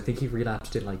 years now because I think he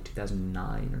relapsed in like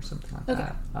 2009 or something like Okay.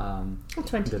 that.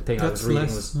 20. The thing That's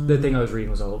the thing I was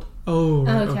reading was old. Oh,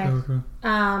 right. Okay.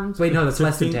 Okay. Wait, no, that's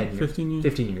less than 15 10 years. 15 years.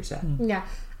 15 years, yeah.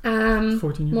 Yeah.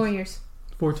 14 years. More years.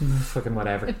 14 years. fucking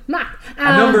whatever. Matt.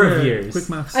 A number of years. Quick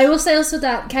maths. I will say also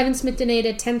that Kevin Smith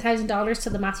donated $10,000 to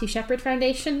the Matthew Shepard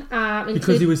Foundation.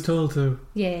 Because he was told to.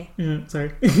 Yeah.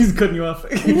 Sorry. He's cutting you off.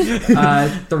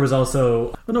 There was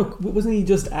also... Oh no, wasn't he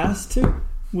just asked to?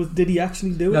 Did he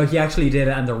actually do it? No, he actually did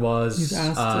it, and there was... He's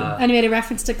asked to. And he made a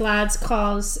reference to Glad's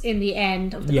cause in the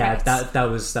end of the credits.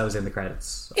 that was in the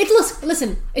credits.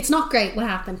 Listen, it's not great what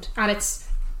happened, and it's...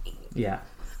 Yeah.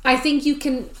 I think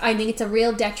it's a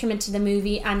real detriment to the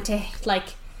movie and to, like...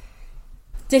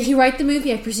 Did he write the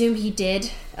movie? I presume he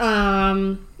did.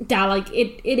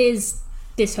 It is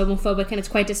this homophobic, and it's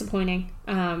quite disappointing.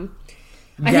 I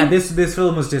think this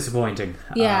film was disappointing.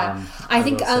 Yeah, I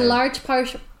think a will say. large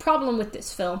problem with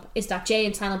this film is that Jay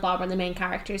and Silent Bob are the main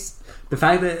characters. The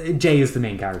fact that Jay is the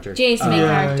main character. Jay is the main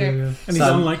character. Yeah. And he's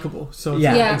So- unlikable. So it's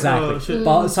Yeah, Yeah. exactly.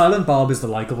 Oh, shit. Silent Bob is the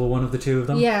likable one of the two of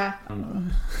them. Yeah,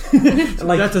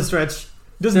 Like, that's a stretch.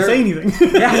 Doesn't There- say anything.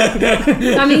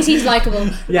 that means he's likable.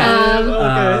 yeah.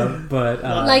 Okay. But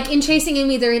Like in Chasing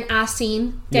Amy, they're in a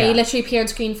scene. They Yeah. literally appear on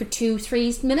screen for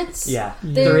 2-3 minutes. yeah,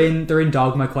 They're- they're in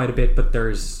Dogma quite a bit, but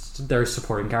they're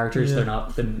supporting characters. Yeah. They're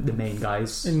not the main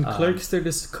guys. In Clerks, they're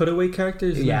just cutaway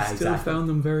characters. And Yeah, I still exactly. found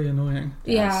them very annoying.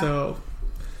 Yeah. So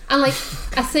And like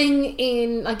a thing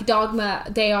in like Dogma,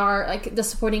 they are like the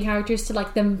supporting characters to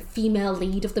like the female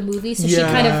lead of the movie. So she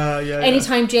kind of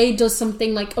anytime Jay does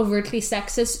something like overtly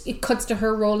sexist, it cuts to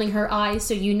her rolling her eyes,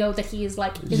 so you know that he is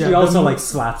like. Yeah. He also like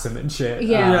slaps him and shit.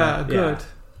 Yeah. Yeah, good.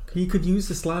 He could use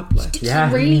the slap. Like. Yeah,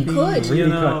 He really he could. Really You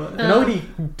know, could. You know what he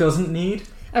doesn't need?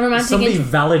 A romantic. Somebody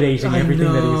validating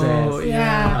everything that he says.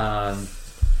 Yeah. Um,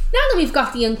 Now that we've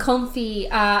got the uncomfy,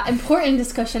 important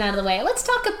discussion out of the way, let's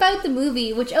talk about the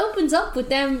movie, which opens up with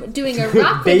them doing a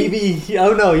rap. baby.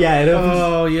 Oh no, yeah. It opens,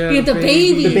 Oh yeah. Yeah, the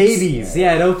baby. the babies.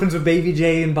 Yeah, it opens with Baby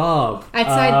Jay and Bob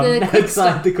Outside the Quick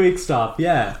Stop. the Quick Stop.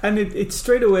 Yeah. And it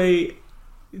straight away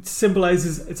it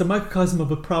symbolizes it's a microcosm of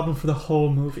a problem for the whole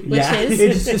movie. Which Yeah. is?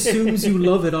 It just assumes you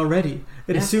love it already.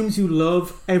 It Yeah. assumes you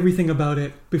love everything about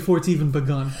it before it's even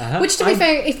begun. Which, to be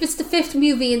fair, if it's the 5th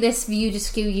movie in this View to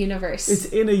Skew universe, It's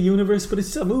in a universe, but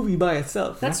it's a movie by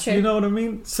itself. That's true. You know what I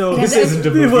mean? So This isn't a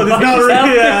movie Well, it's by not itself.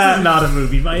 really- yeah. This is not a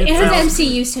movie by it itself. has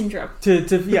MCU syndrome.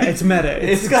 Yeah, it's meta.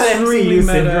 It's got extremely MCU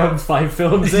meta, syndrome. 5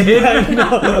 films in.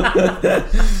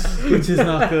 which is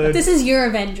not good. This is your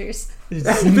Avengers.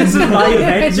 This is my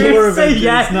Avengers. Your Avengers,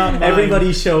 yeah. not mine.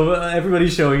 Everybody's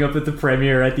showing up at the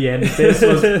premiere at the end of this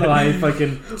was my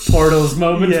fucking Portals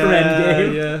moment for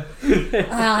Endgame.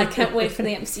 Yeah. I can't wait for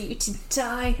the MCU to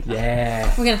die. Yeah.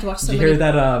 We're gonna have to watch Did so you many. hear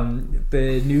that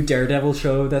the new Daredevil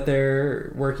show that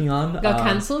they're working on Got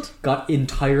cancelled. got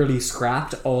entirely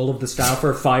scrapped? All of the staff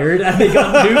were fired and they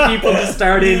got new people to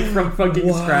start in from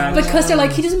fucking scratch. Because they're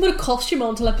like, he doesn't put a costume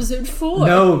on until episode 4.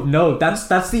 No, that's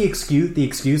the excuse. The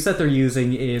excuse that they're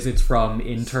using is it's from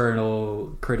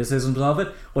internal criticisms of it.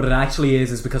 What it actually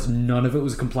is because none of it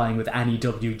was complying with any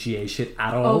WGA shit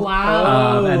at all. Oh,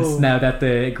 wow. And now that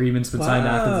the agreement's been signed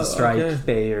after the strike, okay.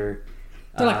 they're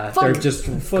like, fuck. just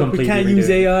Fuck, completely we can't redoing use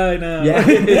it. AI now. Yeah.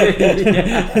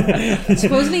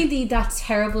 Supposedly that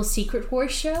terrible Secret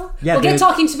Wars show. Yeah, we'll get the-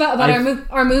 talking about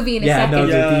our movie in a Yeah, second.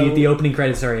 no, the opening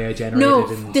credits are AI generated. No,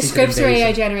 in the Secret scripts are AI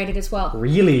Invasion. generated as well.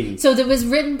 Really? So it was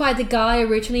written by the guy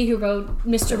originally who wrote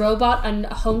Mr. Robot and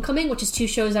Homecoming, which is 2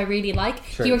 shows I really like.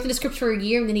 Sure. He worked on the script for a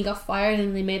year and then he got fired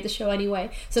and they made the show anyway.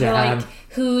 So Damn. they're like,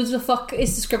 who the fuck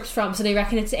is the script from? So they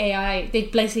reckon it's AI. They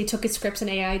basically took his scripts and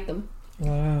AI'd them,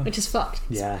 Wow. which is fucked.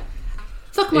 Yeah.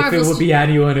 Fuck If Marvel. it would be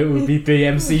anyone, it would be the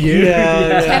MCU.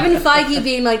 Yeah. Kevin Feige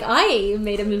being like, I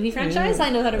made a movie franchise. I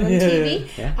know how to run TV.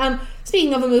 Yeah.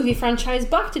 Speaking of a movie franchise,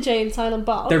 back to Jay and Silent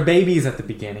Bob. They're babies at the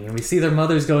beginning, and we see their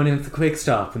mothers going into the Quick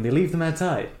Stop, and they leave them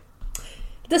outside.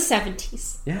 The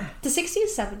 70s. Yeah. The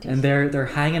 60s, 70s. And they're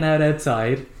hanging out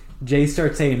outside. Jay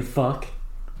starts saying fuck,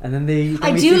 and then they. I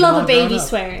we do see them love all a baby grown up.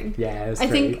 swearing. Yeah, it was I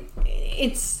great. think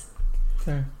it's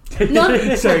Sorry.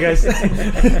 not Sorry, guys.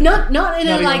 not in a Not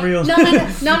even like real. not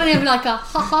in a like a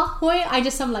haha way. I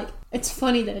just am like, it's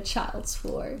funny that a child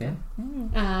swore. Yeah.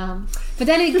 But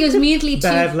then it goes immediately to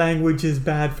Bad language is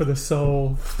bad for the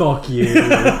soul. Fuck you.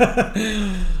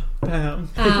 Damn.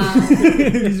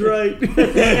 He's right.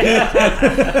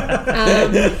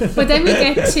 but then we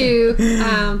get to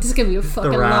this is gonna be a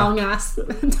fucking rap. long ass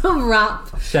the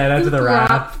rap. Shout out to the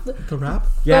rap. The rap?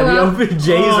 Yeah, The the rap. open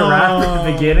Jay's a rap at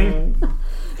the beginning.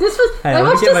 This was Hey, I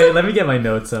watched this. let me get my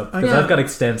notes up because Yeah. I've got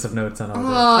extensive notes on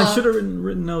all this. I should have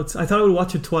written notes. I thought I would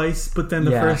watch it twice, but then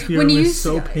the Yeah. first When viewing you was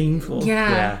so painful.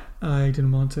 Yeah. I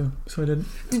didn't want to, so I didn't.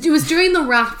 It was during the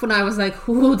rap when I was like,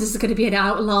 "Ooh, this is going to be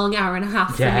long hour and a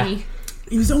half for Yeah. me."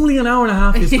 It was only an hour and a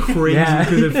half. Is crazy Yeah.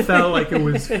 because it felt like it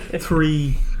was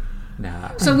 3.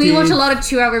 Nah. So we watch a lot of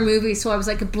 2-hour movies, so I was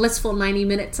like a blissful 90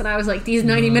 minutes, and I was like, these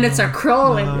 90 minutes are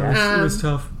crawling. It was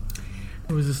tough.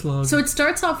 It was a slog. So it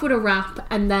starts off with a rap,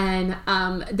 and then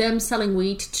them selling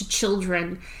weed to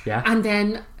children. Yeah. And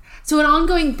then, so an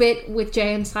ongoing bit with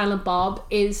Jay and Silent Bob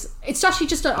is, it's actually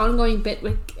just an ongoing bit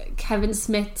with Kevin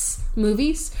Smith's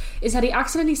movies, is that he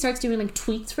accidentally starts doing like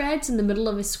tweet threads in the middle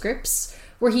of his scripts,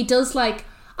 where he does like,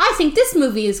 I think this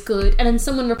movie is good, and then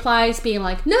someone replies being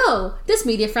like, no, this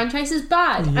media franchise is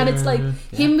bad. And it's like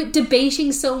him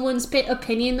debating someone's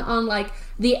opinion on like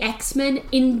the X-Men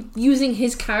in using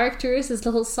his characters as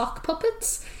little sock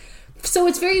puppets. So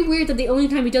it's very weird that the only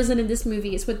time he does it in this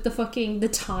movie is with the Time. The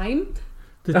Time!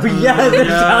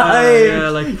 Yeah,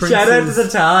 like shout out to The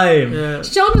Time! Yeah.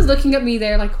 Sean was looking at me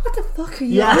there like, what the fuck are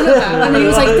you on about? And he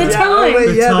was like, The Time!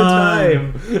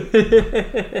 The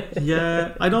Time!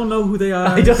 Yeah, I don't know who they are.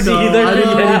 I don't either. I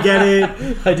didn't really get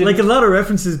it. I didn't. Like, a lot of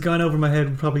references going over my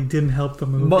head probably didn't help the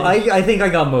movie. But I think I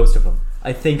got most of them. I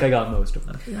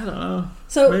don't know.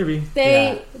 So maybe.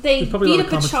 they probably a lot beat of up a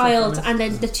comic child, stuff and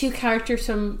then the two characters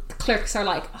from Clerks are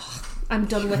like, oh, I'm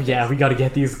done with Yeah, this. we gotta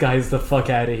get these guys the fuck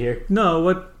out of here. No,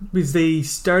 what was they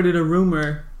started a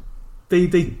rumor?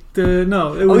 It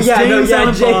was Jane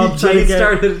Bob trying to get-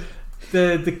 started.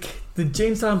 The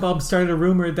Jane Silent Bob started a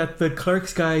rumor that the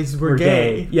Clerks guys were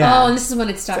gay. Yeah. Oh, and this is when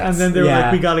it starts. And then they were Yeah.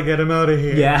 like, we gotta get him out of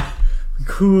here. Yeah.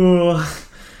 Cool.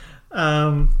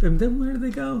 And then where do they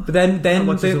go? But then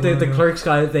much is the the Clerks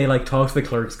guys, they like talk to the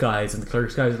Clerks guys, and the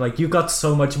Clerks guys are like, you've got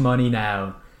so much money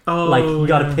now. Oh, Like, you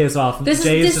gotta piss off. This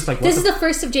Jay's is just like, what this the is the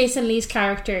first of Jason Lee's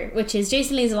character, which is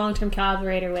Jason Lee's a long-term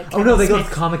collaborator with. Oh no, they go to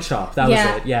Smith. the comic shop. That was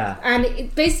it. Yeah. And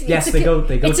it basically, Yes, it's a they go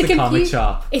to it's a the comic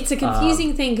shop. It's a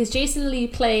confusing thing because Jason Lee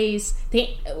plays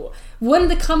one of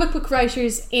the comic book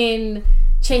writers in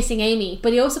Chasing Amy,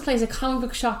 but he also plays a comic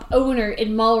book shop owner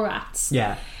in Mallrats.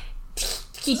 Yeah.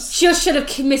 He just should have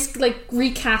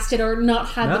recast it or not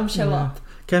had them show up.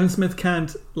 Kevin Smith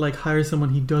can't like hire someone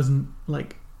he doesn't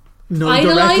like know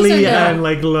Idolize directly or no? and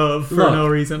like love for Look. no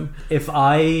reason. If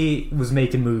I was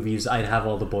making movies, I'd have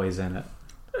all the boys in it.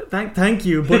 Thank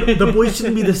you, but the boys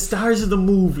shouldn't be the stars of the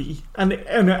movie and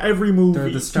every movie. They're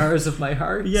the stars of my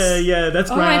heart. Yeah, that's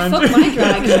Alright, grand. fuck my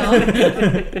drag,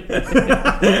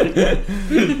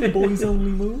 Sean. Boys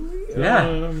only movie.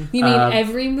 Yeah. You mean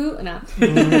every movie? No.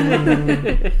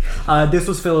 This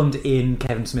was filmed in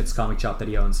Kevin Smith's comic shop that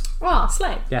he owns. Oh,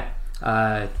 slay. Yeah.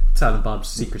 Silent Bob's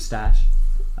Secret Stash.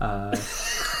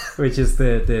 Which is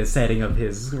the setting of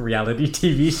his reality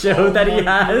TV show that he has.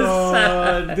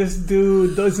 God, this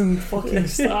dude doesn't fucking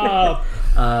stop.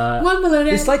 1 million.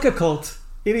 It's like a cult.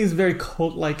 It is very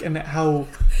cult-like, and how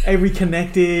every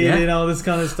connected and all this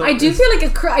kind of stuff. I do feel like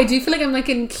I'm like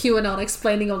in QAnon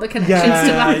explaining all the connections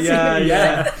to vaccines.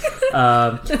 Yeah.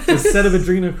 Instead of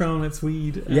adrenochrome, it's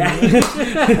weed. Yeah.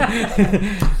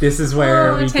 This is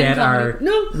where we get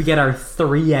our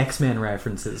 3 X-Men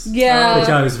references. Yeah. Which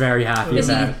I was very happy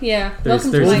about. Yeah. There's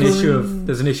Welcome to an life.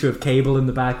 there's an issue of Cable in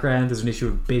the background. There's an issue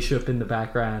of Bishop in the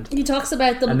background. He talks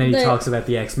about And then he talks about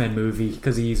the X-Men movie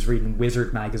because he's reading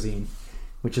Wizard magazine,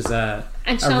 which is a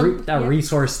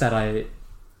resource that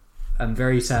I'm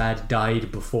very sad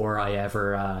died before I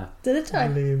ever. Did it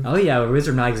die? Oh yeah,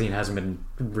 Wizard magazine hasn't been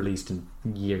released in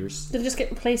years. Did it just get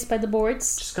replaced by the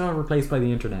boards? Just got replaced by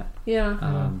the internet.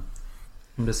 Yeah.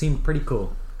 And it seemed pretty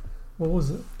cool. What was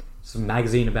it? It's a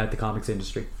magazine about the comics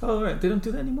industry. Oh right, they don't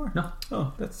do that anymore. No.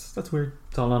 Oh, that's weird.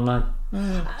 It's all online.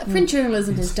 Print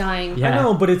journalism is dying. Yeah. I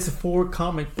know, but it's for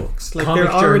comic books. Like Comic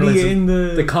they're already journalism.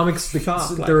 in The comics.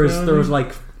 shop, like, there was you know there what was I mean?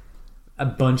 like a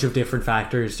bunch of different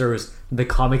factors. There was the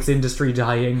comics industry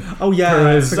dying. Oh yeah, There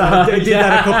I was, forgot. They did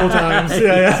that a couple times.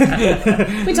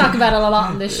 Yeah. We talk about it a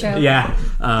lot on this show. Yeah,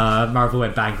 Marvel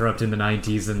went bankrupt in the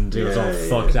 90s, and it was all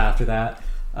fucked after that.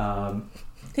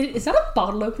 Is that a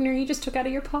bottle opener you just took out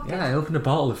of your pocket? Yeah, I opened a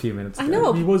bottle a few minutes ago. I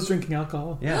know. He was drinking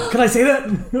alcohol. Yeah. Can I say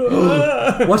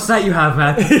that? What's that you have,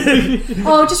 Matt?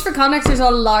 Oh, just for context, there's a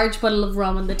large bottle of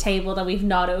rum on the table that we've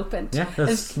not opened. Yeah,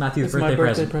 that's Matthew's It's my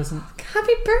birthday birthday present. present.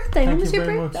 Happy birthday! When Thank was you your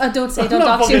very birthday? much. Oh, don't say, don't I'm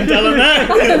not dox you. fucking telling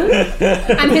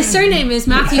that. And his surname is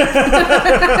Matthew.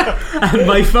 And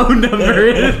my phone number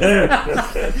is...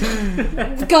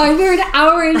 Guy, we're an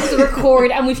hour into the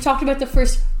record, and we've talked about the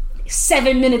first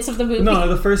 7 minutes of the movie. No,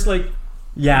 the first like.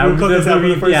 Yeah, We'll cut this out for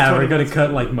the first yeah, 20 we're going to minutes.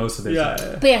 cut like most of this.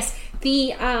 Yeah. But yes,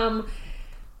 they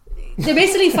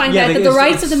basically find out that the it's-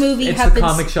 rights of the movie it's have the been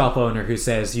comic shop owner who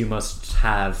says you must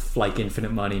have like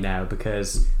infinite money now,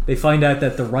 because they find out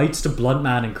that the rights to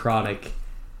Bloodman and Chronic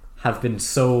have been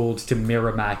sold to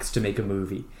Miramax to make a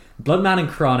movie. Bloodman and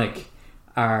Chronic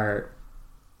are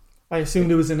I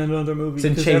assumed it was in another movie It's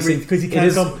in Chasing because he can't it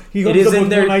is, come. He it comes is up in with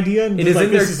their, one idea and it he's is like,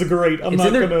 in their, "This is great." It's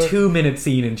in their 2-minute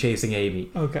scene in Chasing Amy,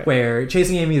 Okay. where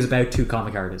Chasing Amy is about two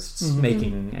comic artists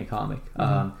making a comic.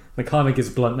 The comic is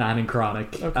Blunt Man and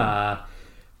Chronic,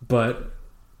 but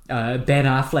Ben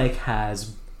Affleck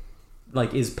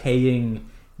is paying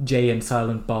Jay and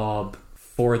Silent Bob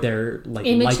for their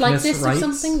image likeness rights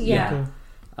or something. Yeah.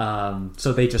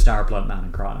 So they just are Blunt Man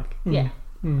and Chronic. Yeah.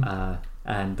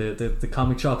 And the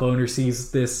comic shop owner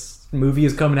sees this movie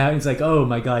is coming out and he's like, oh,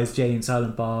 my guys Jay and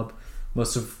Silent Bob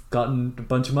must have gotten a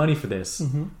bunch of money for this.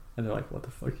 And they're like, what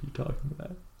the fuck are you talking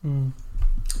about?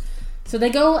 So they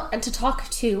go to talk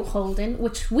to Holden,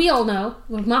 which we all know,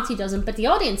 well, Matty doesn't, but the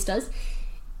audience does,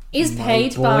 is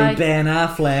paid by Ben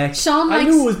Affleck. Sean I likes,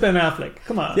 knew it was Ben Affleck.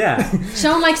 Come on. Yeah.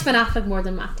 Sean likes Ben Affleck more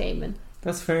than Matt Damon.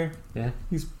 That's fair. Yeah.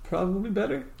 He's probably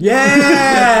better.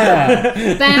 Yeah!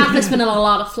 Ben Affleck's been in a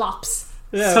lot of flops.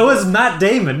 Yeah. So is Matt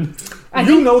Damon.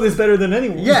 You know this better than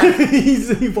anyone. Yeah.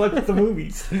 He watched the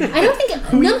movies. I don't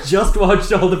think... We just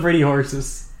watched All the Pretty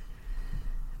Horses.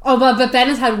 Oh, but Ben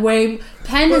has had way...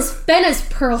 Ben has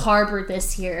Pearl Harbor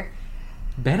this year.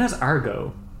 Ben has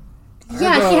Argo.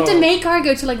 Yeah, he had to make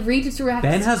Argo to read it through.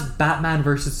 Ben has Batman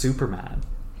versus Superman.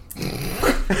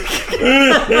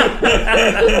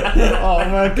 Oh,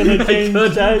 I'm not gonna change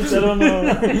that. I don't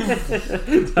know.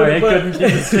 Sorry, I couldn't keep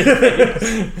it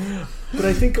straight. But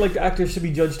I think actors should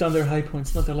be judged on their high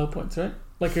points, not their low points, right?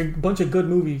 Like a bunch of good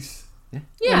movies. Yeah.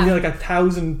 And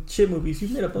 1,000 shit movies.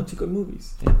 You've made a bunch of good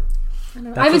movies. I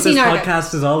That's haven't what seen this Argo.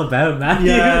 podcast is all about, man.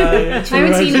 Yeah, I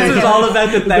haven't seen This is Argo. all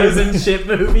about the 1,000 shit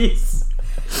movies.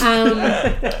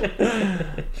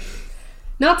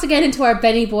 Not to get into our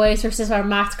Benny boys versus our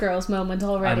Matt girls moment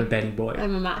already. I'm a Benny boy.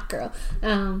 I'm a Matt girl.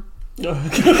 We're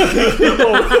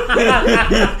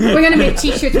going to make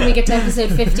t-shirts when we get to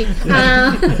episode 50.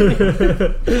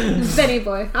 Benny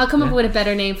boy. I'll come up with a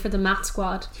better name for the Matt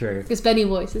squad. Sure. Because Benny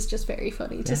boys is just very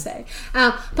funny to say.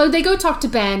 But they go talk to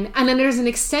Ben, and then there's an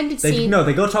extended scene.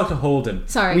 They go talk to Holden.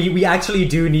 Sorry. We actually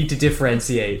do need to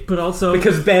differentiate. But also...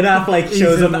 Because Ben Affleck He's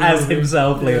shows in up the as movie.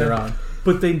 himself later Yeah. on.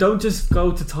 But they don't just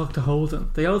go to talk to Holden.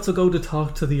 They also go to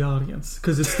talk to the audience.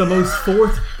 Because it's the most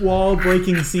fourth wall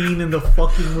breaking scene in the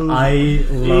fucking movie. I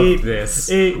love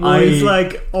this. It was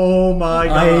oh my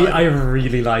god. I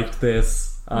really liked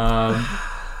this.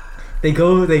 They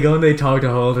go and they talk to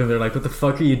Holden. They're like, "What the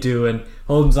fuck are you doing?"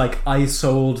 Holden's like, "I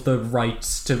sold the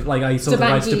rights to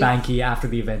Banky after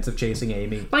the events of Chasing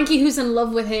Amy." Banky, who's in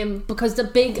love with him, because the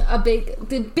big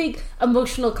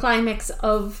emotional climax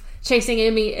of Chasing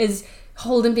Amy is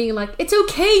Holden being like, "It's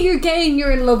okay, you're gay and you're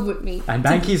in love with me." And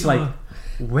Banky's like,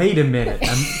 "Wait a minute,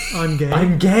 I'm gay.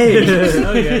 I'm gay."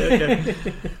 Okay.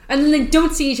 And then they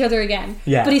don't see each other again.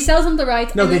 Yeah. But he sells them the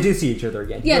rights. No, and they then- do see each other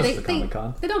again. Yeah, He goes they to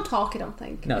Comic-Con. they don't talk, I don't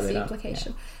think. No, is they the don't.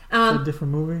 implication. A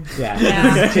different movie. Yeah,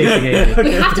 Yeah. Chasing Amy.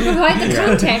 We have to provide the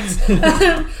context.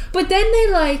 But then they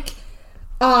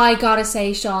I gotta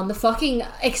say, Sean, the fucking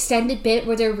extended bit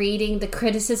where they're reading the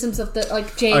criticisms of the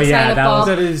Jay and Silent Bob.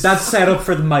 That's set up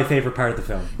for my favourite part of the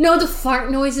film. No, the fart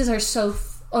noises are so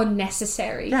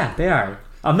unnecessary. Yeah, they are.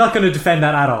 I'm not going to defend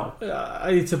that at all.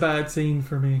 It's a bad scene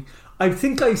for me. I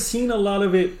think I've seen a lot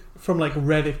of it from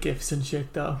Reddit gifs and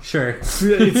shit though. Sure.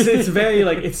 It's very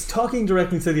it's talking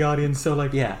directly to the audience, so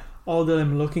yeah. all of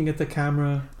them looking at the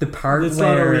camera. The part There's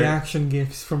where a lot of reaction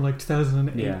gifs from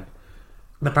 2008. Yeah.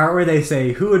 The part where they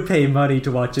say, "Who would pay money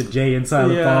to watch a Jay and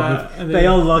Silent Bob?" and They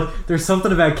all look. There's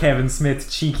something about Kevin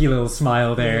Smith's cheeky little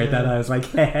smile there that I was like,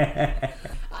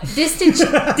 This scene did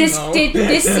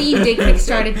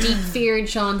kickstart a deep fear in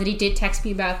Sean that he did text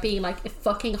me about, being like, if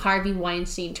fucking Harvey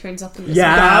Weinstein turns up in this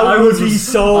yeah, That I would be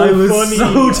so I was funny. so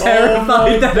Oh my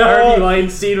terrified that God. Harvey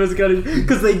Weinstein was gonna,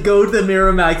 because they go to the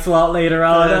Miramax lot later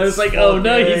on. I was like, oh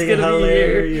no, he's gonna be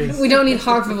here. We don't need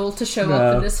Harveyville to show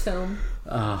up in this film.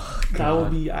 Oh, that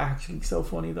would be actually so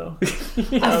funny though.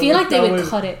 I feel like they would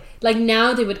cut it.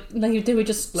 Now they would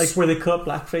just where they cut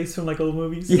blackface from old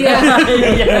movies. Yeah.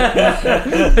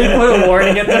 They put a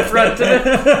warning at the front of it.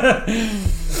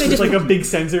 There's a big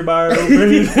sensor bar over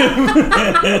him.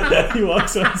 He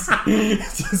walks on.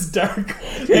 It's just dark.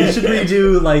 They should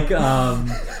redo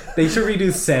they should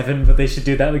redo 7, but they should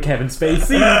do that with Kevin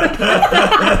Spacey.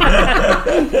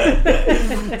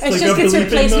 It just gets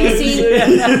replaced with the scene.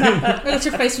 It's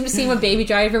replaced with the scene with Baby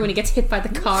Driver when he gets hit by the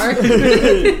car.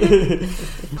 You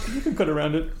can cut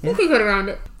around it. You can cut around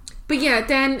it. But yeah,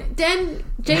 then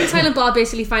Jay and Silent Bob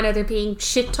basically find out they're being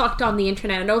shit talked on the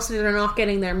internet, and also they're not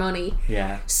getting their money.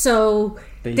 Yeah. So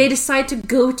they decide to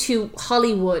go to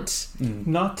Hollywood,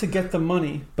 Not to get the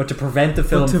money, but to prevent the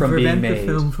film from being made. the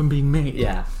film from being made.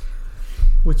 Yeah.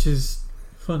 Which is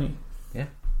funny. Yeah.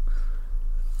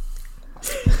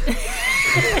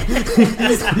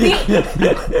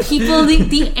 People,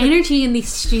 the energy in the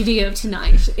studio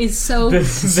tonight is so. The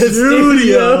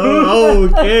studio.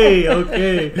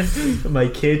 Okay. My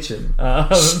kitchen.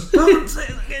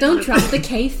 Don't drop the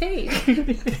kayfabe.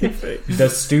 The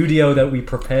studio that we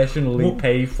professionally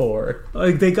pay for.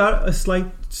 Like they got a slight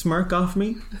smirk off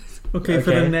me. Okay,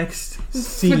 for the next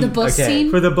scene. For the bus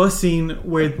scene? For the bus scene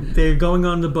where they're going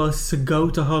on the bus to go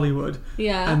to Hollywood.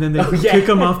 Yeah. And then they kick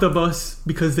them off the bus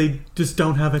because they just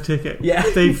don't have a ticket. Yeah.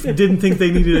 They didn't think they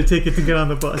needed a ticket to get on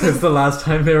the bus. Because the last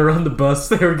time they were on the bus,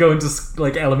 they were going to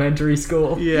like elementary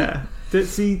school. Yeah.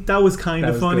 See, that was kind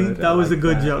of funny. Good. That was a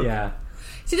good that. joke. Yeah.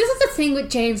 See, this is the thing with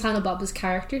Jay and Silent Bob's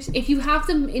characters. If you have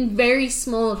them in very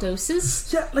small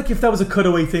doses... Yeah, like if that was a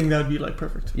cutaway thing, that would be like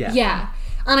perfect. Yeah.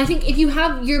 And I think if you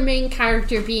have your main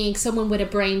character being someone with a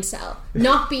brain cell,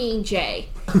 not being Jay.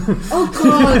 Oh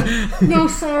God, no,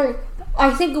 sorry.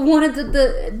 I think one of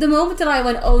the moment that I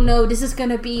went, oh no, this is going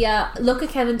to be look at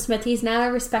Kevin Smith. He's now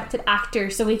a respected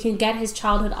actor, so he can get his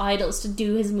childhood idols to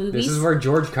do his movies. This is where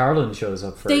George Carlin shows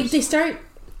up first. They start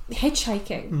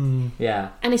hitchhiking. Yeah.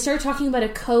 And they start talking about a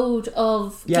code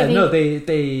of Yeah, giving... no,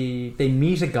 they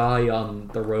meet a guy on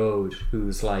the road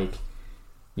who's like,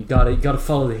 you gotta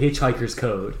follow the hitchhiker's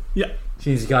code. Yeah. Which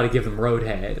means you gotta give them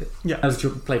roadhead. Yeah. That was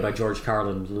played by George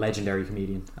Carlin, legendary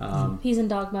comedian. He's in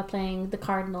Dogma playing the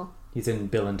Cardinal. He's in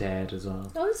Bill and Ted as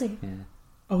well. Oh, is he? Yeah.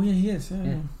 Oh yeah, he is.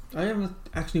 Yeah. I haven't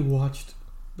actually watched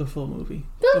the full movie.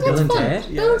 Bill and Ted's and fun.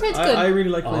 Ted? Bill and Ted's good. I really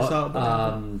like what I saw.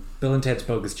 Bill and Ted's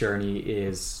Bogus Journey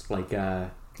is like Is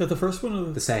that the first one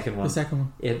or the second one. The second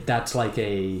one. That's like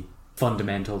a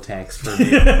fundamental text for me.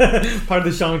 Part of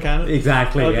the Sean canon.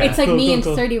 Exactly. Okay. Yeah. It's like Cool, me cool, and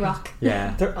cool. 30 Rock.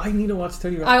 Yeah. I need to watch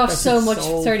 30 Rock. I watched That's so much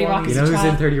so 30 Rock. funny. You know who's in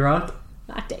child. 30 Rock?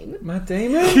 Matt Damon. Matt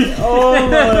Damon? Oh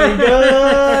my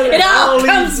god! It all Holy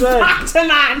comes shit. back to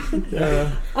man.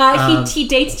 Yeah. He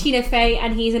dates Tina Fey,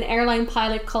 and he's an airline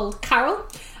pilot called Carol.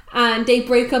 And they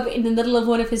break up in the middle of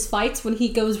one of his fights when he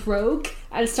goes rogue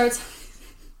and starts.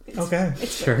 Okay.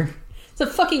 Sure. It's a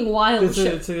fucking wild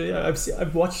show.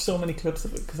 I've watched so many clips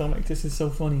of it because I'm like, this is so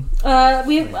funny.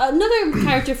 We have another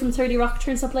character from 30 Rock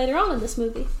turns up later on in this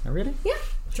movie. Oh, really? Yeah,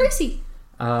 Tracy.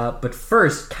 But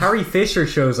first, Carrie Fisher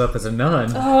shows up as a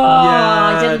nun. Oh,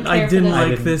 I didn't care for this.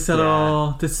 like this at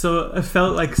all. It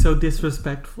felt like so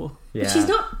disrespectful. Yeah. But she's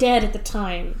not dead at the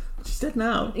time. She's dead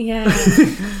now. Yeah.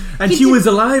 And she was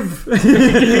alive. And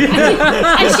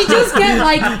she does get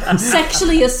like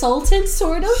sexually assaulted,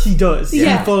 sort of. She does.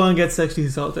 Yeah. She full on gets sexually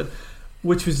assaulted.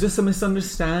 Which was just a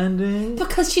misunderstanding.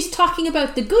 Because she's talking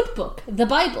about the good book, the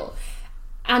Bible.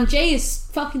 And Jay is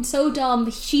fucking so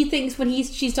dumb. She thinks when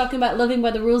she's talking about living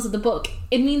by the rules of the book,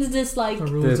 it means this like The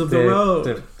rules of the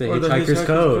road. The Or Hitchhiker's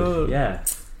Code. Yeah.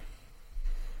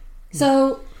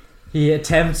 So He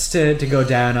attempts to go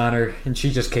down on her, and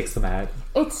she just kicks them out.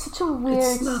 it's such a weird.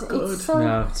 It's not good.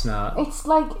 No, it's not. It's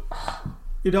like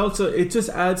It just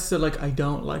adds to like, I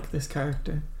don't like this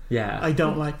character. Yeah. I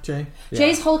don't like Jay.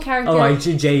 Jay's whole character. Oh,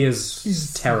 Jay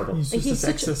is terrible. He's just He's a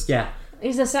such a- sexist. Yeah.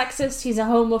 He's a sexist. He's a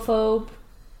homophobe.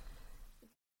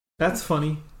 That's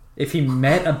funny. If he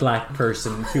met a black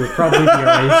person, he would probably be a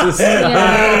racist.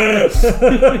 Yeah.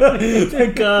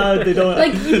 Thank God they don't.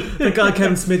 Like- Thank God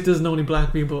Kevin Smith doesn't know any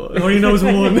black people. He only knows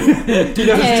one. He knows Yeah. two.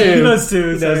 He knows two.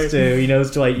 He knows two. He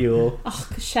knows Dwight Ewell. Oh,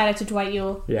 shout out to Dwight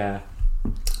Ewell. Yeah.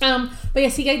 But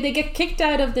yes, they get kicked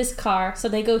out of this car, so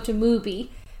they go to Mubi,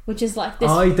 which is like this.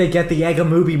 Oh, they get the Egg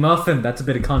Movie muffin. That's a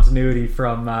bit of continuity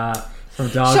from Dogma.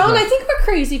 Sean, I think we're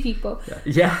crazy people.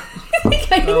 Yeah.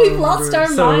 I think we've lost our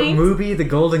So minds. Mubi, the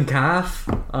golden calf.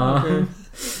 Okay.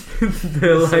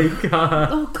 The like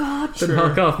Oh God. the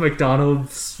knockoff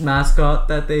McDonald's mascot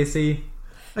that they see.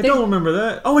 I don't remember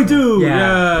that. Oh, I do.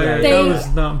 Yeah. Yeah. They- That was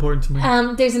not important to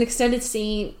me. There's an extended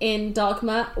scene in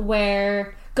Dogma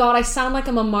where, God, I sound like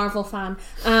I'm a Marvel fan.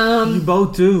 You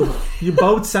both do. You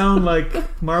both sound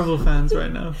like Marvel fans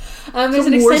right now. There's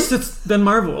an It's worse extended. than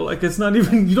Marvel. Like it's not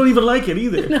even. You don't even like it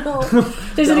either. No,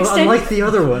 there's an extended. Unlike the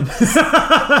other one.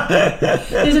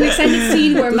 There's an extended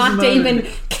scene where Matt matter. Damon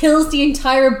kills the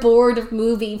entire board of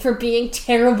Movie for being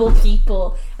terrible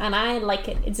people, and I like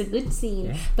it. It's a good scene.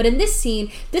 Yeah. But in this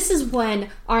scene, this is when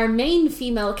our main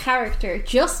female character,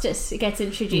 Justice, gets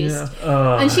introduced.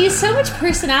 Yeah. And she has so much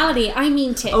personality. I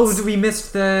mean, tits. Oh, we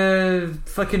missed the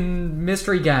fucking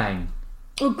mystery gang.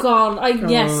 Oh, God.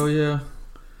 Yes. Oh yeah.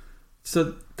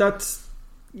 So that's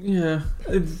yeah.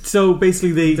 So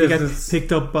basically, they get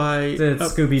picked up by The a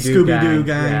Scooby-Doo gang.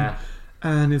 gang,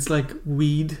 and it's like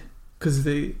weed because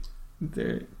they're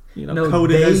No,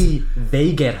 coded as.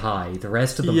 they get high. The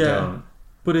rest of them Yeah. don't.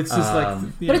 But it's just like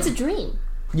But it's a dream.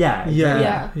 Yeah,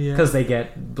 Yeah. because they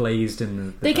get blazed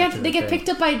in. They get picked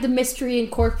up by the Mystery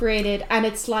Incorporated, and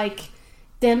it's like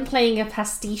them playing a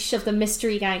pastiche of the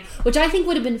Mystery Gang, which I think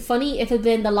would have been funny if it had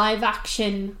been the live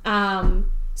action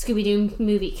Scooby-Doo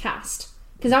movie cast.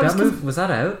 Because was that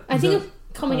out? I think it was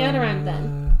coming out around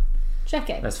then. Check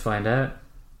it. Let's find out.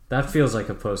 That feels like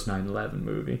a post 9/11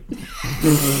 movie.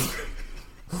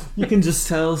 You can just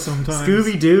tell sometimes.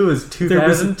 Scooby-Doo is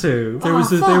 2002. There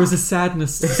was a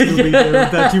sadness to Scooby-Doo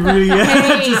that you really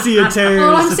had to see a terrorist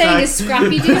All I'm attack. saying is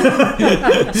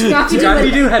Scrappy-Doo.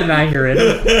 Scrappy-Doo had an anger in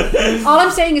it. All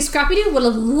I'm saying is Scrappy-Doo would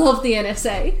have loved the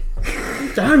NSA.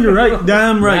 Damn, you're right.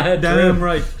 Damn right. Yeah, Damn true.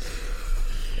 right.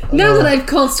 Now that I've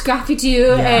called Scrappy-Doo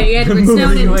Edward Moving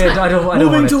Snowden. away, I don't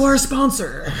Moving want to our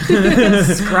sponsor.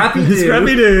 Scrappy-Doo.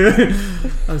 Scrappy-Doo.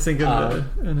 I was thinking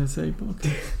of the NSA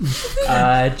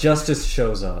book. Justice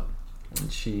shows up.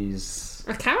 And she's...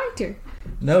 A character.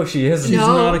 No, she isn't. She's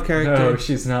No. not a character. No,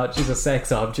 she's not. She's a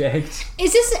sex object.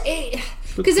 Is this...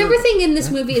 Because everything in this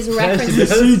movie is a reference.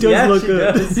 She does Yeah, look she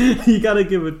good. does. You gotta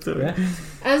give it to her. Yeah.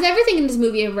 As everything in this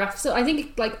movie is a reference. So I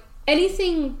think, like,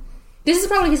 anything... This is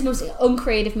probably his most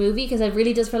uncreative movie because it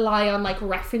really does rely on, like,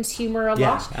 reference humour a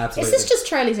Yeah, lot. absolutely. Is this just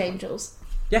Charlie's Angels?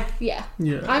 Yeah. Yeah.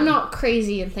 Yeah. I'm not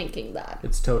crazy in thinking that.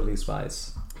 It's totally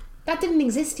Spies. That didn't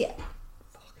exist yet.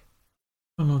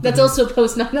 Oh, no, That's also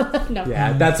post 9/11. No.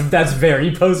 Yeah, that's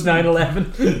very post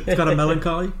 9/11. It's got a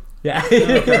melancholy. Yeah.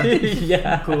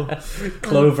 Yeah. Cool.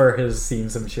 Clover has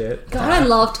seen some shit. God, I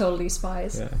love Totally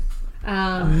Spies.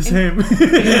 Yeah. Same.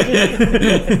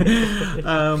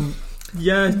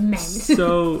 Yeah. Men.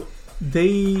 So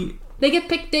they They get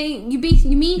picked. You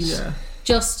meet Yeah.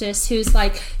 Justice, who's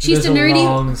like she's There's the nerdy. a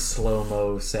long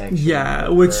slow-mo section. Yeah,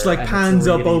 of which her, like and pans it's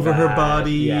up really over her bad.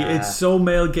 body. Yeah. It's so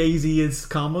male gazy, it's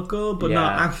comical, but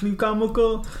not Yeah. actually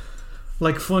comical.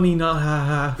 Like funny, not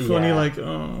haha. Funny, Yeah. like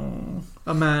oh,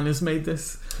 a man has made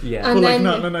this, Yeah. but And like then-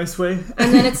 not in a nice way.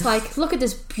 And then it's like, look at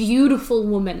this beautiful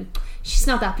woman. She's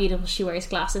not that beautiful. She wears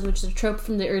glasses, which is a trope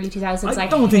from the early 2000s. I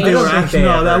don't think hate. they were don't think actually. they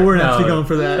No, that ever- weren't no, actually going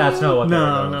for that. That's not what they were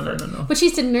No, going no, for. no, no. But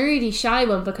she's the nerdy, shy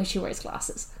one because she wears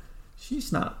glasses.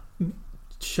 She's not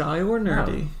shy or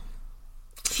nerdy.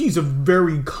 She's a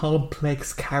very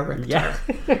complex character. Yeah.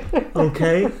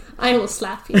 Okay. I will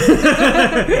slap you.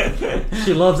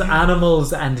 She loves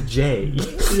animals and Jay.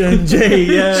 Yeah, Jay.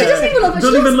 Yeah. She doesn't even love. She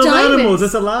Doesn't even loves love diamonds. animals.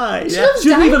 That's a lie. She loves She doesn't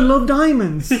diamonds. even love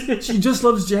diamonds. She just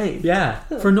loves Jay. Yeah.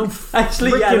 For no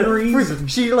Actually, freaking yeah, reason.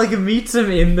 she like meets him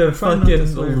in the Try not to fucking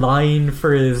swear. line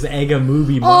for his Egga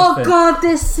movie Oh muffin. god,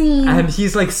 this scene. And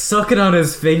he's like sucking on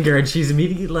his finger, and she's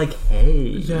immediately like, "Hey."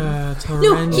 Yeah, it's No,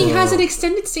 horrendous. he has an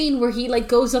extended scene where he like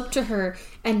goes up to her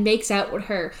and makes out with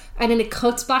her, and then it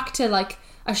cuts back to like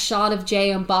a shot of Jay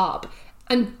and Bob,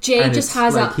 and Jay And just it's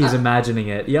has like he's a imagining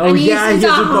it. Yeah, oh and he's- yeah, he's he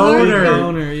has a a boner.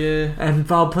 Boner, yeah. and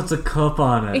Bob puts a cup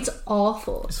on it. It's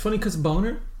awful. It's funny because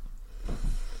boner.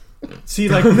 See,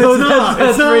 like No, it's not. that's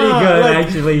It's not, pretty good, like,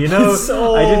 actually. You know, it's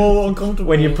so I didn't, uncomfortable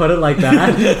when you put it like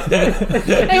that.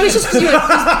 It was just because you're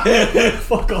like,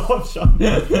 fuck off, Sean.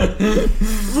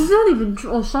 we're not even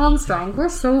Sean strong. We're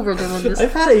sober doing this.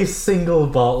 I've had a single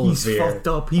bottle He's of beer. fucked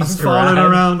up. He's I'm falling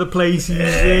grand. around the place.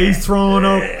 He's throwing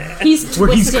up. He's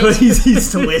Where he's twisted.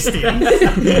 he's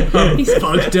twisted. He's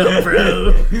fucked up,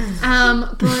 bro.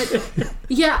 But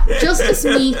yeah, Justice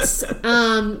meets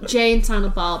Jay and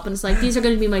Silent Bob, and it's like these are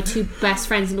going to be my two best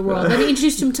friends in the world. Let me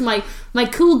introduce him to my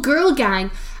cool girl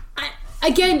gang.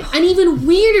 Again, an even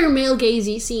weirder male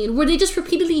gazy scene where they just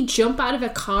repeatedly jump out of a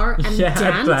car and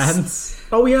dance.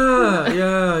 Oh yeah.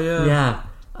 Yeah.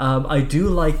 I do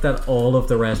like that all of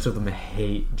the rest of them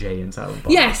hate Jay and Silent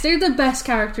Bob. Yes, they're the best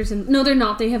characters. No, they're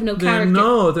not. They have no character.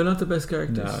 No, they're not the best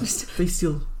characters. No. They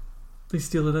steal. They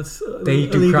steal it. That's They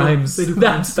do illegal. crimes. They do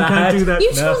That's crimes. You can't bad. do that.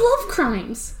 You two No. love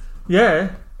crimes.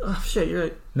 Yeah. Oh shit, you're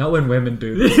right. Not when women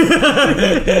do this.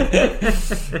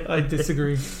 I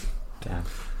disagree. Damn.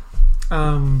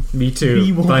 Me too,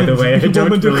 Be woman- by the way. I be don't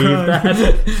woman to believe crime.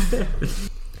 that.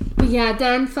 But yeah,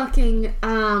 then fucking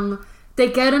they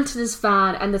get into this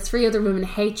van, and the three other women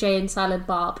hate Jay and Silent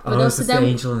Bob. But Oh, is also this the then,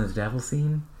 angel and the devil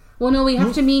scene? well, no, we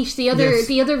have to meet the other Yes.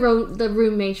 the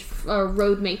roommate or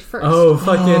roadmate first. Oh,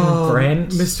 fucking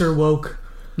Brent. Mr. Woke.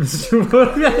 yeah,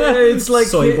 It's like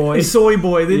Soy boy. Soy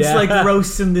boy. It's Yeah. like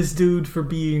roasting this dude for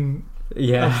being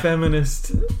a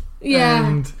feminist. yeah,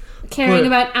 And caring but-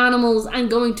 about animals and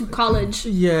going to college.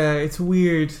 yeah, it's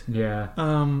weird. Yeah.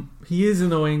 He is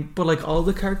annoying, but like all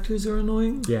the characters are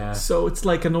annoying. Yeah. So it's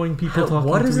like annoying people talking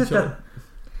What to is each it other. that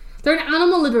They're an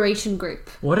animal liberation group.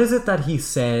 What is it that he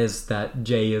says that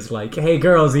Jay is like, hey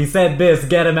girls, he said this,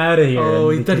 get him out of here. Oh,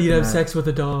 and they that kick he'd him have out. sex with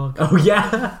a dog. Oh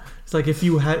yeah. It's like if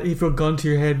you had a gun to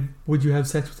your head, would you have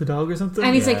sex with a dog or something?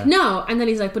 And he's like, no. And then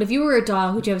he's like, but if you were a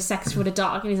dog, would you have sex with a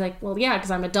dog? And he's like, well, yeah, because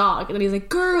I'm a dog. And then he's like,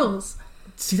 girls.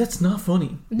 See, that's not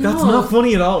funny. No. That's not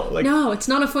funny at all. Like, no, it's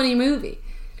not a funny movie.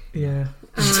 Yeah.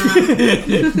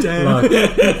 Look,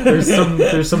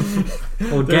 there's some.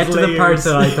 We'll get to the parts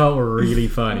that I thought were really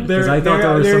funny because I thought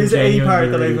there was some genuinely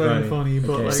part that really I found funny.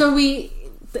 But Okay. like, So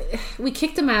we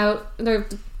kicked them out.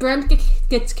 Brent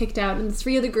gets kicked out, and the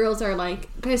three other girls are like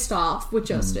pissed off with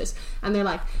Justice, and they're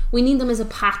like, "We need them as a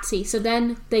patsy." So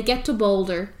then they get to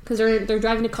Boulder because they're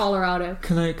driving to Colorado.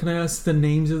 Can I ask the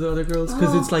names of the other girls?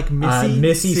 Because it's like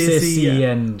Missy, Sissy,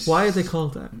 and why are they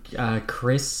called that?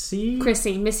 Chrissy,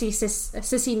 Missy,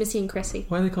 Sissy, Missy, and Chrissy.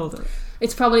 Why are they called that?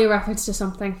 It's probably a reference to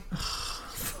something.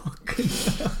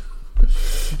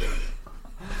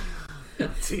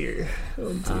 Dear.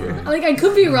 Oh dear. Like I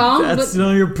could be wrong, That's but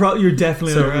no, you're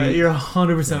definitely So right. we- You're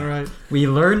 100% right. we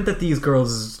learned that these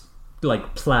girls'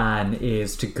 like plan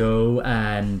is to go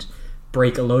and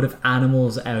break a load of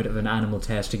animals out of an animal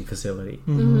testing facility.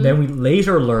 Then we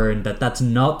later learned that that's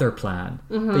not their plan.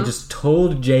 They just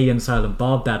told Jay and Silent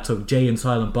Bob that, so Jay and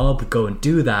Silent Bob would go and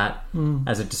do that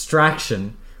as a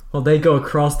distraction while they go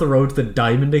across the road to the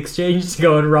diamond exchange to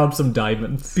go and rob some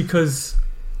diamonds. Because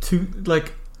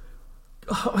it's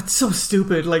so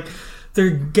stupid. Like, they're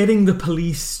getting the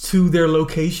police to their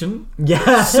location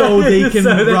Yeah, so they can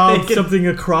So that rob they can- something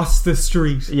across the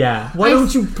street. Yeah. Why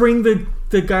don't you bring the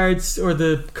guards or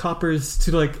the coppers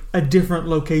to like a different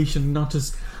location, not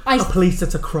just a place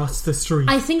that's across the street?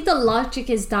 I think the logic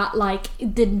is that like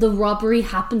the robbery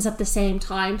happens at the same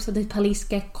time, so the police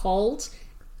get called,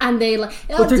 and they like.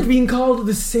 But they're being called to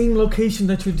the same location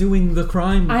that you're doing the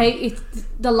crime.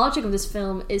 The logic of this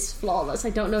film is flawless.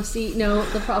 I don't know.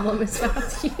 The problem is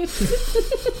Matthew.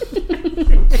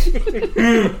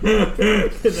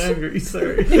 I'm angry,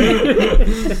 sorry.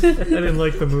 I didn't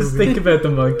like the movie. Just think about the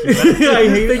monkey. I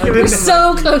hate it. We're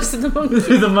so close to the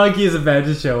monkey. The monkey is about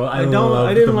to show. I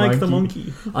didn't like the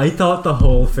monkey. I thought the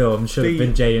whole film should have The-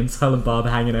 been Jay and Silent Bob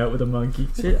hanging out with a monkey.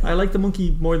 See, I like the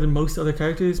monkey more than most other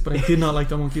characters, but I did not like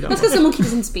the monkey that That's much. because the monkey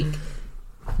doesn't speak.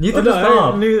 Neither Oh, does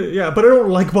Bob. yeah, but I don't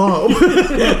like Bob.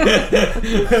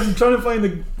 I'm trying to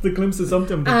find the glimpse of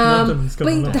something, but nothing's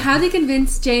coming But up. how they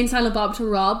convince Jay and Silent Bob to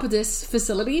rob this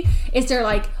facility is they're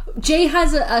like, Jay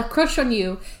has a crush on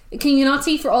you. Can you not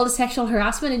see for all the sexual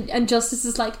harassment? And Justice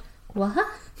is like, what?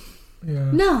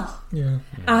 Yeah. No.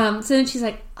 Yeah. So then she's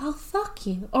like, "Oh fuck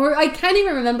you," or I can't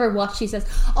even remember what she says.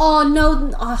 Oh no,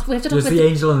 we have to talk There's about the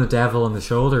angel and the devil on the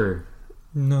shoulder.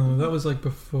 No, that was like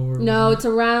before. No, it's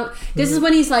around. This is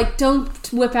when he's like,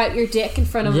 "Don't whip out your dick in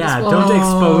front of Yeah, this woman." don't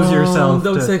expose yourself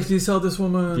Don't to- sexually assault this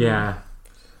woman. Yeah.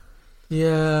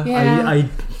 Yeah. Yeah. I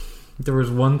there was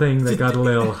one thing that got a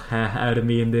little out of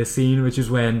me in this scene, which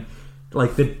is when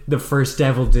like the first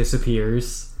devil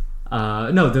disappears.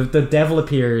 The devil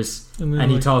appears And and, then,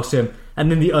 he like- talks to him, and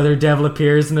then the other devil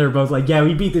appears, and they're both like, "Yeah,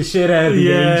 we beat the shit out of the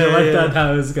Yeah, angel." I yeah. thought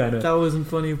that was kind of That wasn't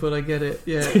funny, but I get it.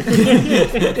 Yeah.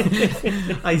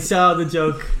 I saw the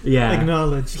joke. yeah.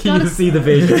 Acknowledged. You see the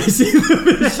vision.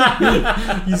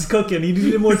 He's cooking. He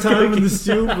needed more time in the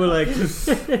stew, but like, It's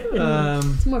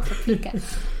more paprika.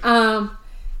 a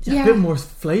bit more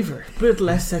flavor, a bit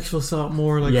less sexual assault,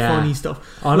 more like Yeah. funny stuff.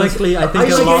 Honestly, I think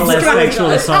I a lot less like- sexual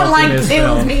assault I like in this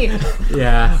killed film. me.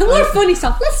 Yeah. More funny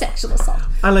stuff, less sexual assault.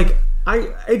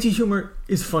 Edgy humor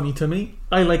is funny to me.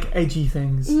 I like edgy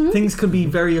things. Things can be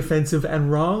very offensive and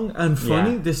wrong and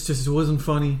funny. Yeah. This just wasn't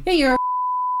funny. Yeah, you're.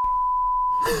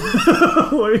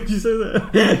 Why did you say that?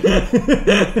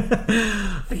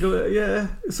 I go, yeah,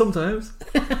 sometimes.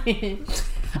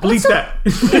 Bleep that.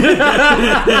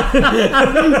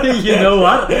 You know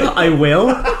what? I will.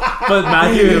 But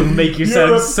Matthew, it'll make you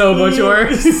sound so much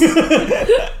worse.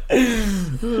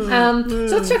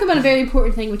 So let's talk about a very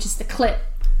important thing, which is the clit.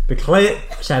 The clit.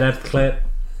 Shout out to the clit.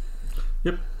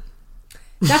 Yep.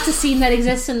 That's a scene that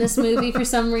exists in this movie for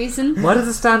some reason. What does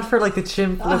it stand for? Like the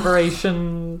chimp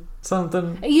liberation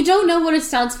something? You don't know what it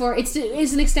stands for. It's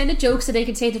an extended joke so they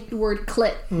can say the word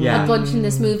clit Yeah. a bunch in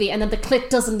this movie, and then the clit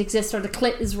doesn't exist or the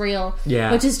clit is real.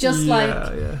 Yeah. Which is just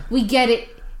Yeah. we get it.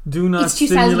 Do not It's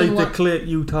stimulate the 2001. clit,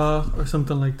 Utah, or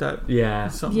something like that. Yeah.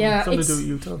 Something to Yeah, do it's- with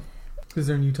Utah. Because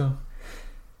they're in Utah.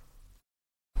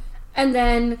 And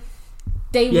then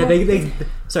they Yeah, they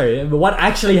sorry, but what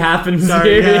actually happens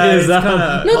Sorry, here yeah, is it's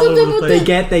kinda No, all over the they place.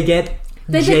 get the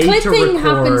Jay clit to thing record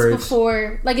happens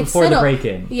before, like it's before set the up.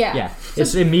 break-in. Yeah. Yeah.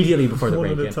 It's immediately before the One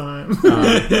at a break-in. time.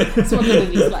 That's what the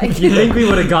movie's like. You think we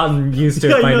would have gotten used to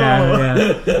it I by now?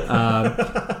 know.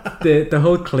 Yeah. The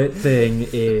whole clit thing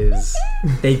is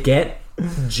they get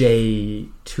Jay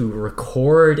to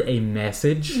record a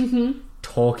message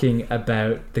talking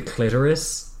about the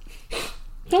clitoris.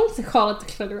 Don't they call it the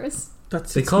clitoris?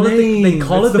 That's They its call name. it. They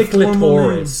call It's it the formal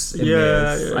clitoris. name. in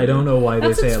this. Yeah. I don't know why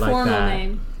That's they say its it like formal that.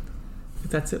 name.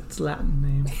 That's its Latin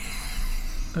name,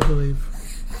 I believe.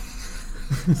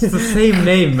 It's the same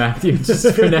name, Matthew,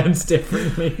 just pronounced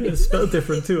differently. It's spelled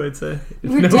different too, I'd say.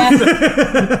 We're,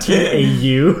 def-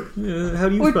 T-A-U. How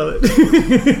do you We're- spell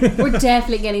it? we're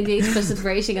definitely getting the explicit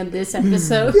rating on this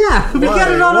episode. Yeah, we get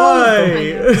it on all of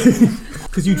them. Why?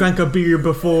 Because you drank a beer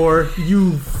before,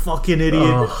 you fucking idiot.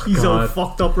 Oh, He's all God.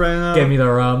 fucked up right now. Give me the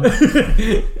rum.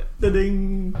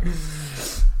 Da-ding.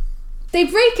 They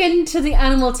break into the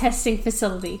animal testing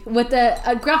facility with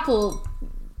a grapple.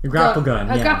 A grapple gun.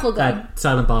 A yeah, grapple gun. That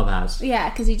Silent Bob has. Yeah,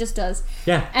 because he just does.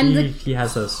 Yeah, And he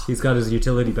has those. He's got his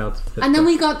utility belt. And then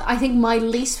we got, I think, my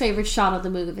least favourite shot of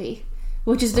the movie,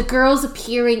 which is the girls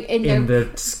appearing in in their...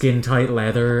 the skin tight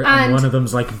leather, and And one of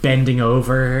them's like bending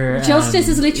over. Justice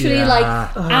and- is literally yeah.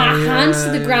 like hands to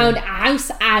the yeah. ground,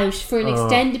 out for an Oh.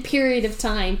 extended period of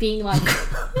time, being like,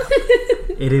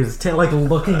 It is like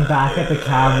looking back at the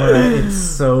camera. It's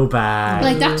so bad.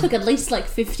 like that took at least like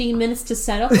 15 minutes to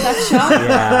set up that shot.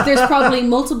 Yeah. There's probably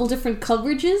multiple different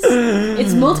coverages.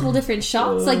 It's multiple different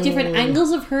shots, like different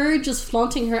angles of her just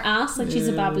flaunting her ass like she's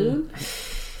a baboon.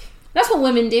 That's what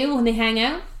women do when they hang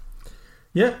out.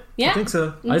 Yeah, Yeah. I think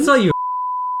so. I saw you.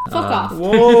 Fuck off.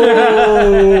 Whoa!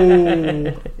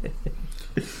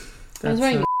 I was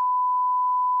wearing.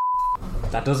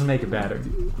 That doesn't make it better. So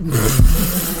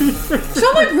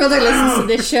my brother listens to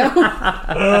this show.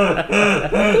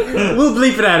 We'll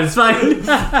bleep it out. It's fine.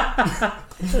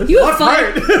 You have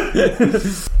fun.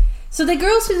 So the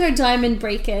girls do their diamond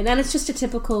break-in, and it's just a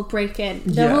typical break-in.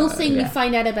 The Yeah, whole thing we yeah.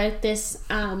 find out about this.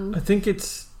 I think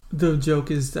it's the joke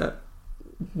is that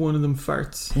one of them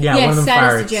farts. Yeah, Yes, one of them that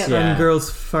farts. is the joke. Yeah. And girls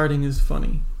farting is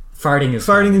funny. Farting is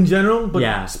Farting funny. in general, but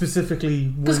Yeah. specifically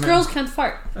Because women. girls can't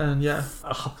fart. And yeah.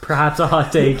 Oh, perhaps a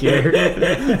hot take here for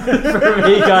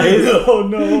me, guys. Oh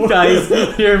no. Guys,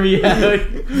 hear me out.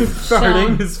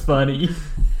 Farting is funny.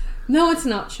 No, it's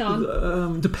not,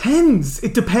 Sean. Depends.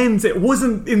 It depends. It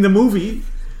wasn't in the movie.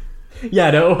 Yeah,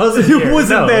 no, it wasn't It here.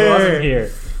 wasn't no, there. It wasn't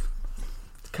here.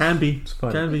 Can be.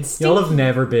 Funny. Can be. Y'all have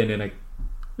never been in a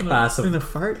class In a of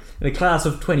fart?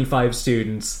 25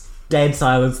 students. Dead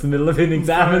silence in the middle of an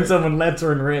exam and someone lets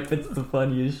her and rip. It's the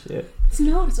funniest shit. It's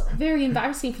not. It's very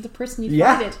embarrassing for the person you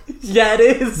Yeah. farted. Yeah, it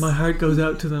is. My heart goes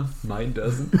out to them. Mine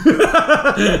doesn't.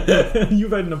 You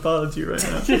write an apology right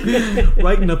now.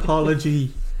 Write an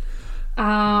apology.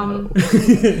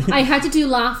 I had to do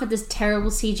laugh at this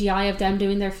terrible CGI of them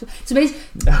doing their. So basically,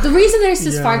 the reason there's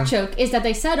this Yeah. fart joke is that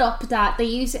they set up that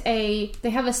they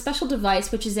have a special device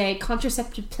which is a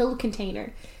contraceptive pill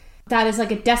container that is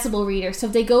like a decibel reader. So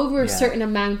if they go over a Yeah. certain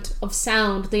amount of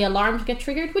sound, the alarms get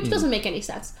triggered, which doesn't make any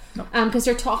sense. Because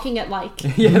they're talking at like.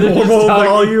 Yeah, they're just Normal talking-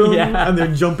 volume, Yeah. and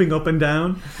they're jumping up and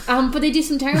down. But they do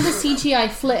some terrible CGI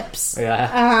flips.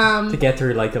 Yeah. To get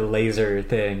through like a laser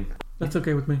thing. That's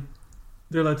okay with me.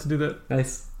 They're allowed to do that.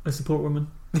 Nice. I support women.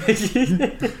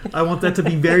 I want that to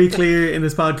be very clear in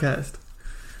this podcast.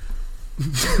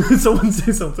 Someone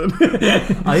say something.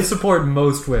 I support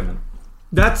most women.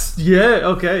 That's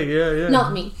okay, yeah.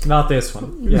 Not me. Not this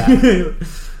one. Yeah.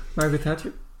 Margaret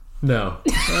Thatcher. No.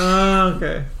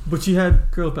 Okay, but she had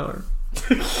girl power.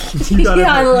 You gotta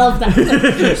Yeah, I admit. love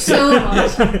that so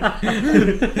much.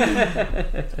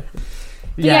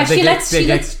 Yeah, she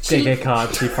They get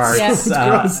caught. She farts. Yeah.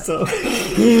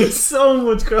 Crosstalk. So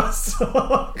much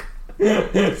crosstalk.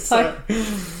 Sorry.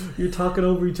 You're talking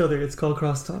over each other. It's called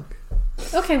crosstalk.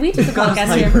 Okay, we do the got us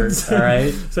podcast here. hyper. All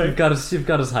right. Sorry. You've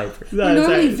got us hyper. We're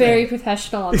normally very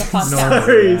professional on the podcast.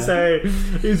 Normal. Sorry.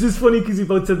 It was just funny because you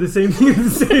both said the same thing at the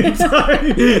same time,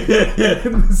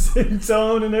 in the same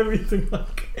tone and everything.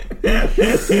 Like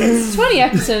It's 20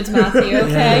 episodes, Matthew.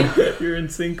 Okay. you're in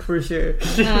sync for sure.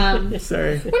 Sorry.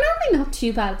 We're normally not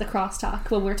too bad at the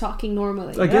crosstalk when we're talking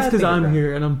normally. I guess I because think I'm we're-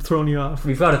 here and I'm throwing you off.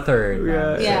 We've got a third.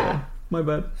 Yeah. Yeah. My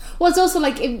bad. Well, it's also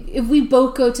like if we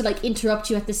both go to like interrupt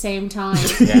you at the same time.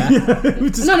 Yeah.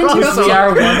 Which is Not interrupting. We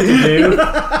are one to do.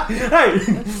 Hey,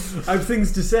 I have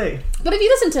things to say. But if you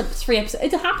listen to 3 episodes,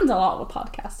 it happens a lot with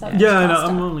podcasts. Yeah, I know.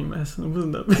 I'm only messing. It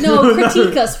wasn't that. No,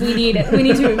 critique us. We need it. We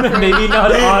need to improve. Maybe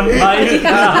not on mic.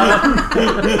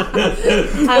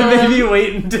 Maybe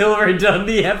wait until we're done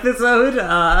the episode.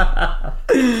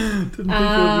 Didn't think it would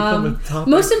become a topic.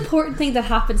 Most important thing that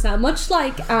happens now, much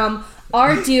like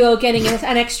our duo getting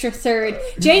an extra third,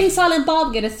 Jane and Silent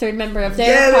Bob get a third member of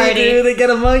their party. They do. They get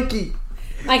a monkey.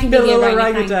 I can be Get a the little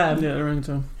orangutan. orangutan. Yeah,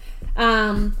 orangutan.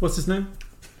 What's his name?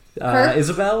 Her?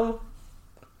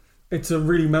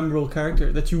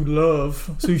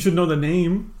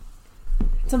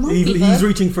 It's a monkey. He's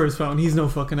reaching for his phone. He's no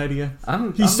fucking idea.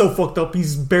 He's so fucked up.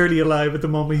 He's barely alive at the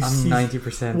moment. I'm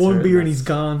 90% one beer and he's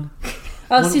gone.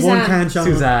 Oh, One can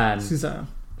Suzanne.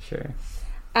 Sure.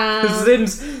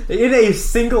 In a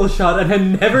single shot and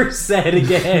then never said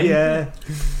again. Yeah.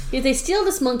 They steal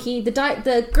this monkey.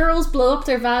 The girls blow up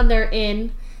their van they're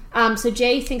in. So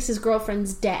Jay thinks his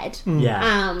girlfriend's dead.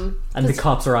 Yeah. And the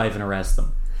cops arrive and arrest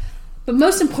them. But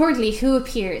most importantly, who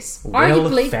appears?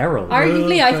 Will Ferrell.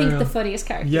 Arguably, I think the funniest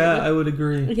character. Yeah, I would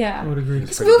agree. Yeah. I would agree.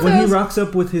 When he rocks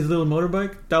up with his little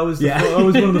motorbike, that was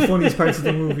one of the funniest parts of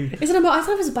the movie. Is it a I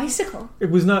thought it was a bicycle.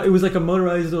 It was not. It was like a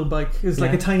motorized little bike. It was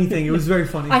like a tiny thing. It was very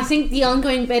funny. I think the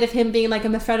ongoing bit of him being like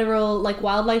a federal like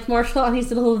wildlife marshal and his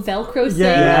little Velcro thing.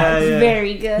 Yeah.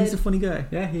 Very good. He's a funny guy.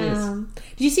 Yeah, he is.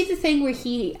 Did you see the thing where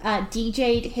he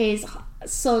DJ'd his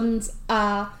son's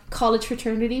college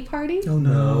fraternity party? Oh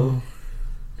no.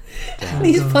 And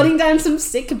he's putting down some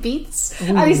sick beats,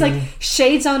 and he's like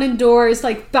shades on indoors,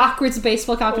 like backwards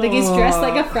baseball cap, and like he's dressed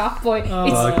like a frat boy.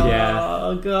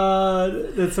 Oh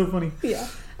god, that's so funny. Yeah.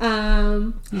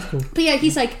 He's cool. But yeah,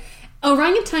 he's like,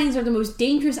 orangutans are the most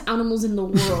dangerous animals in the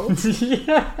world.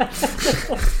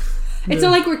 It's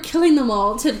not like we're killing them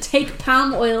all to take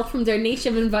palm oil from their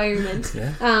native environment.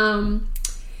 Yeah.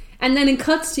 And then it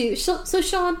cuts to so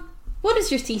Sean, what is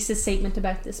your thesis statement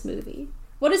about this movie?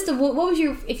 What was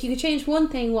your, if you could change one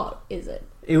thing, what is it?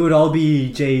 It would all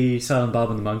be Jay, Silent Bob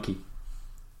and the monkey.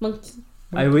 Monkey.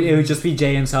 It would just be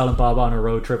Jay and Silent Bob on a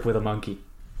road trip with a monkey.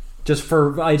 Just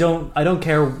for I don't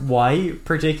care why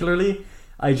particularly.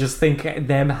 I just think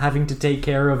them having to take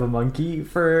care of a monkey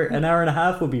for an hour and a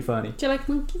half would be funny. Do you like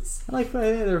monkeys? I like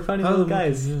they're funny little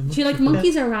guys. Do you like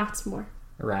monkeys or rats more?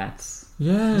 Rats.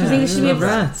 Yeah. Do you think it should be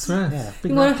rats? Yeah. Do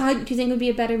you think it would be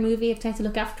a better movie if they had to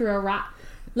look after a rat?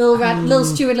 Little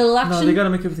Stuart Little action. No, they gotta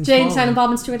make everything. Jane, Silent Bob,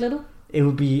 and Stuart Little.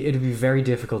 It'd be very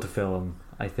difficult to film.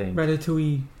 I think.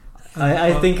 Ratatouille.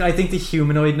 I think the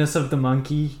humanoidness of the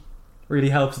monkey really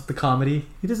helps with the comedy.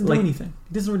 He doesn't do anything.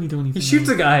 He doesn't really do anything. He shoots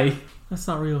a guy. That's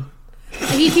not real.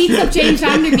 And he beats up James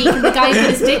Vanderbeek and the guy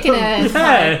put his dick in a.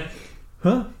 Yeah.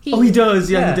 Huh? He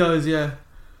does. Yeah, he does. Yeah.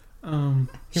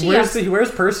 He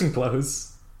wears pursing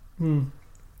clothes.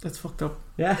 That's fucked up.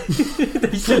 Yeah.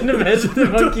 They shouldn't have let the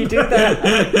monkey do that.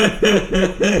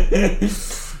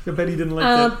 I bet he didn't like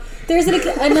that. There's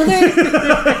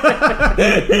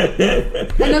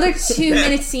another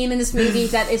 2-minute scene in this movie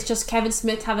that is just Kevin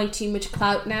Smith having too much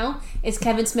clout now. It's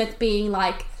Kevin Smith being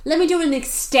like, let me do an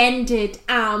extended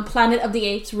Planet of the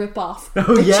Apes ripoff.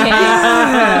 Oh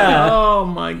yeah. Oh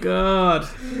my god.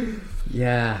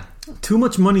 Yeah. Too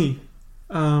much money.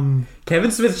 Kevin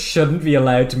Smith shouldn't be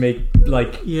allowed to make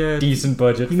decent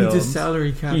budget films. He needs a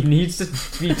salary cap. He needs to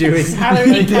be doing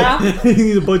salary cap. He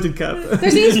needs a budget cap. There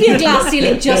needs to be a glass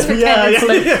ceiling just for Kevin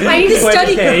Smith. I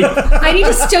need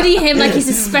to study him like he's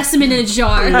a specimen in a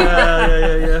jar.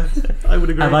 Yeah. I would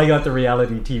agree. Have I got the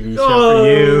reality TV show for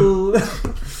you?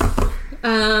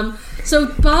 So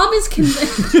Bob is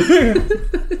convinced.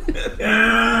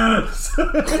 That's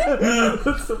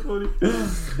so funny.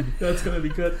 That's gonna be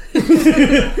good.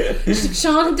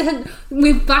 Sean then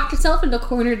we've backed itself in the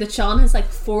corner that Sean has like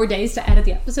 4 days to edit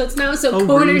the episodes now, so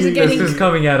corners are getting. This is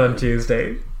coming out on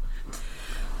Tuesday.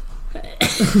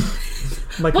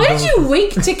 Why did you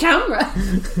wink to camera?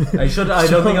 I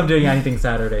don't think I'm doing anything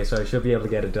Saturday, so I should be able to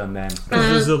get it done then.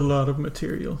 There's a lot of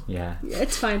material. Yeah,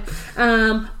 it's fine.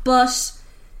 But.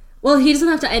 Well, he doesn't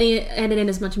have to edit in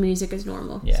as much music as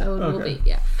normal, so it will be.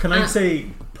 Yeah. Can I say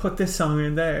put this song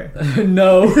in there?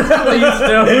 No, please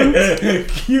don't.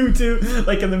 Cue to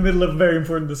like in the middle of a very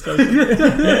important discussion.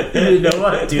 You know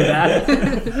what? Do that.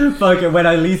 Fuck it. When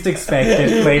I least expect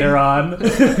it later on.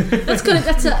 That's good.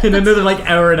 In another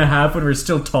hour and a half when we're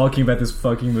still talking about this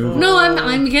fucking movie. No,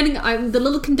 I'm the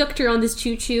little conductor on this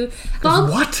choo choo.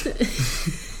 What?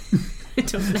 I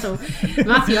don't know,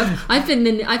 Matthew.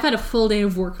 I've had a full day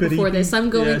of work before this. I'm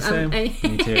going.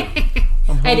 Me too.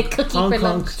 I had a cookie for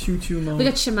lunch. Choo-choo we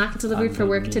got shamak delivered for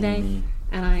work today,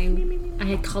 and I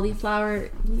had cauliflower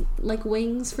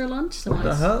wings for lunch. So what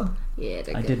the hell? Yeah,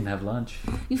 I didn't have lunch.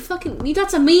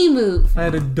 That's a me move. I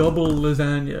had a double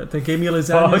lasagna. They gave me a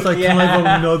lasagna. I was like, can I have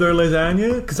another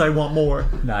lasagna? Because I want more.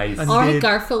 Nice. Or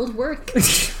Garfield work.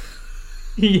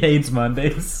 He hates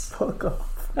Mondays. Fuck off.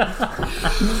 Jay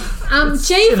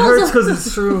it hurts because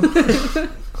it's true.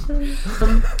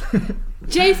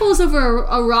 Jay falls over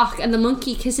a rock and the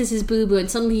monkey kisses his boo-boo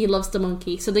and suddenly he loves the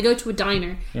monkey, so they go to a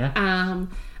diner.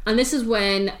 And this is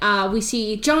when we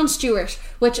see Jon Stewart.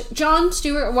 Jon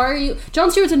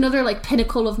Stewart's another like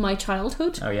pinnacle of my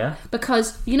childhood. Oh yeah,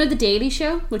 because you know the Daily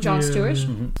Show with Jon Stewart.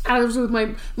 And it was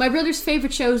my brother's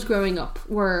favorite shows growing up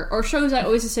or shows I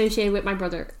always associated with my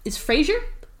brother is Frasier.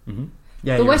 Yeah,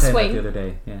 The you were West saying that Wing. the other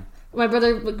day. Yeah, My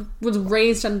brother was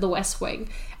raised on the West Wing,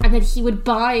 and then he would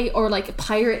buy or like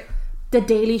pirate the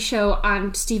Daily Show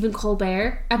and Stephen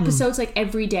Colbert episodes like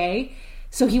every day.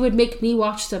 So he would make me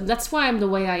watch them. That's why I'm the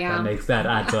way I am. that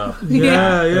adds up.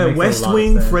 Yeah, That makes West a lot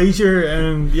Wing, of sense. Frasier,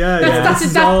 and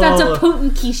That's a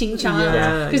potent Keating child.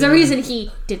 Yeah, There's a reason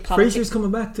he did politics. Frasier's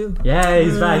coming back too. Yeah,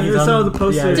 he's back. He's I on, saw the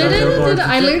poster. Yeah, he's on Billboard.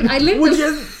 I learned Would the-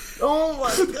 you? Oh my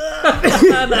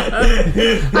god!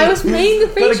 I was playing the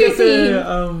Frasier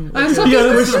theme. I was talking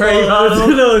Yeah, spray bottle.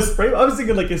 I was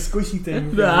thinking like a squishy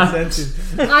thing. Nah.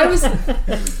 I was.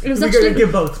 It was We actually. gotta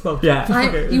give both. Yeah.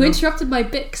 Okay, You interrupted my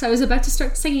bit because I was about to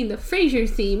start singing the Frasier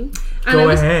theme. And Go I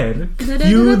was, ahead.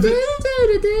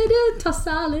 Tossed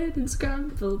salad and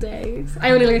scrambled eggs.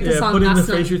 I only learned the Yeah, song put in the last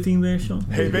night. Frasier theme there, Sean.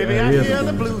 Hey baby, I hear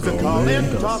the blues are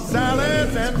calling. Tossed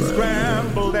salads and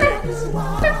scrambled eggs.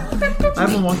 I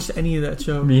haven't watched any of that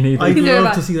show. Me neither. I'd Neither have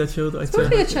love I. to see that show. Though, I'd Hopefully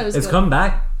say. the show's It's good. come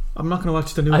back. I'm not gonna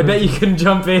watch the new I one. bet you can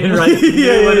jump in right.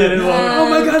 Oh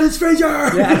my god, it's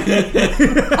Frasier!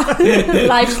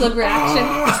 Live slug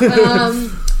reaction.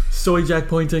 Soy Jack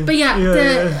pointing. But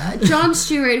yeah, Jon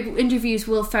Stewart interviews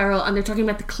Will Ferrell and they're talking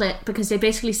about the clip because they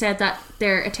basically said that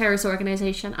they're a terrorist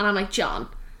organization. And I'm like, John,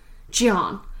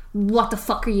 what the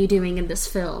fuck are you doing in this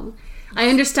film? I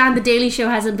understand the Daily Show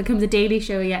hasn't become the Daily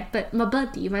Show yet, but my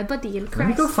buddy in Let me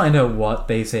Christ. go find out what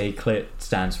they say CLIT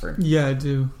stands for. Yeah, I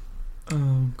do.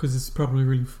 Because it's probably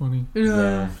really funny.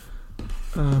 Yeah.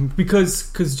 Because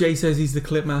Jay says he's the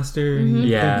clip master. And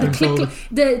he Yeah. can control it.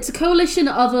 It's a coalition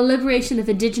of a liberation of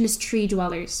indigenous tree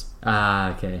dwellers. Ah,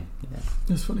 okay. Yeah.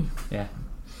 That's funny. Yeah.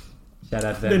 Shout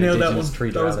out to They them nailed that indigenous one.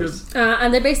 tree That was dwellers.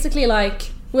 And they're basically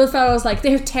like, Will Ferrell's like,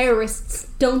 they're terrorists.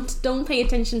 Don't pay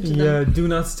attention to them. Yeah, do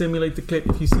not stimulate the clip.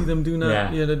 If you see them, do not.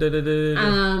 Yeah. You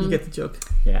get the joke.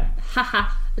 Yeah. Haha,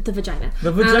 the vagina.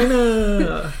 The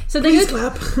vagina. So they Please go,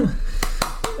 clap.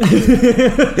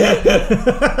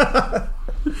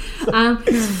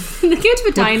 they go to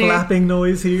a diner. Clapping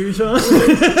noise here, Sean.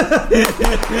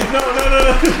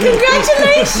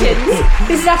 Congratulations!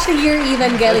 This is actually your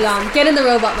Evangelion. Get in the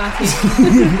robot, Matthew.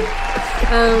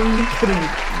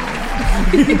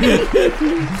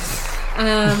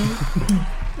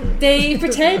 They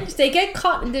pretend they get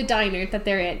caught in the diner that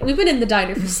they're in. We've been in the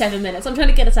diner for 7 minutes. I'm trying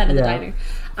to get us out of the Yeah. diner,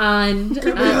 and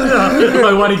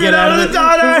I want to get out of the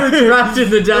diner. We're trapped in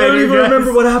the I diner. don't even guys.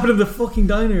 remember what happened in the fucking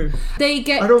diner. they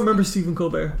get. I don't remember Stephen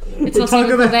Colbert. It's not Talk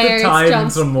Stephen about Colbert. the It's time Jon.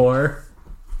 some more.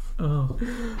 Oh.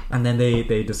 And then they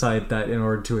decide that in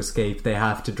order to escape, they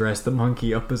have to dress the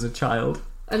monkey up as a child.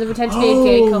 And they're potentially a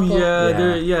gay couple.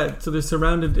 Yeah. So they're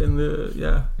surrounded in the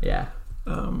Yeah.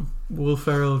 Will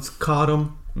Ferrell's caught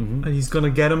him, Mm-hmm. and he's gonna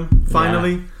get him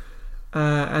finally.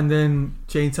 And then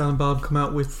Jay and Silent Bob come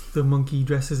out with the monkey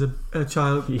dressed as a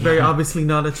child, very Yeah. obviously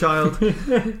not a child.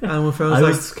 And Will Ferrell's I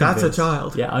like, was "That's a convinced.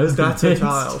 child. Yeah, I was That's convinced. a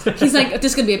child." He's like,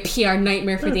 this is going to be a PR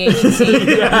nightmare for the agency.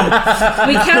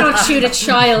 We cannot shoot a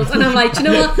child. And I'm like, do you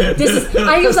know what?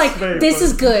 I was like, this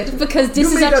is good because this You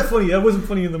is made that actually. funny. That wasn't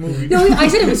funny in the movie. No, I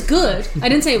said it was good. I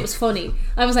didn't say it was funny.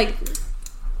 I was like,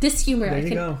 this humor There I you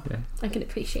can go. I can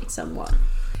appreciate somewhat.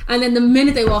 And then the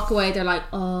minute they walk away, they're like,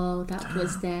 oh, that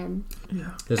was them.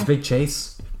 There's a big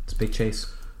chase. It's a big chase.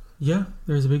 Yeah,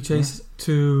 there's a big chase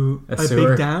to A a sewer.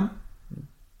 big dam.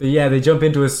 Yeah, they jump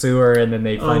into a sewer and then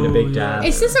they find a Oh, big yeah. dam.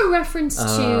 Is this a reference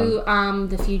to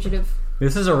The Fugitive?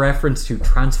 This is a reference to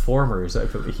Transformers, I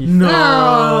believe.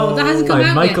 No, that hasn't come By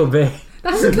out Michael yet. Bay.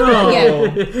 That hasn't come out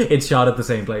yet. It's shot at the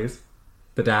same place.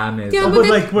 The dam is. Yeah, Oh, but but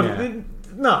then- like, what? Yeah.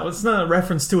 No, it's not a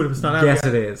reference to it. If it's not out Yes,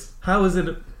 yet. it is. How is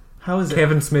it? How is it?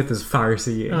 Kevin Smith is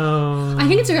Farsi. Oh. I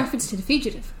think it's a reference to The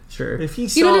Fugitive. Sure. If he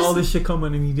You know saw this- all this shit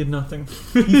coming and he did nothing,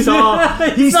 he saw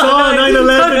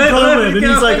 9/11 coming, and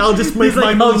he's like, "I'll just make He's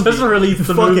like, my I'll movie. just release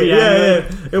the Fuck movie. it, anyway."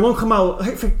 yeah. It won't come out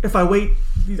if I wait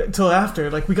till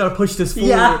after. Like, we gotta push this forward,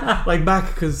 Yeah. like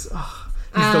back because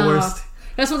he's the worst.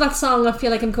 That's what that song I Feel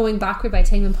Like I'm Going Backward by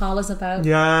Tame Impala is about.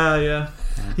 Yeah.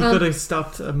 He could have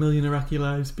stopped a million Iraqi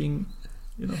lives being,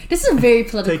 This is a very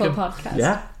political Taken. podcast.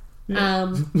 Yeah.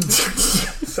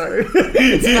 Sorry,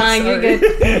 It's fine, you're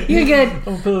good. You're good.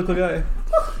 I'm a political guy.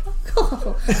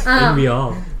 And we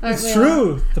all. It's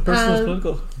true. The person was Um,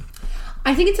 political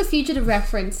I think it's a Fugitive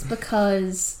reference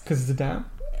because, because it's a dam.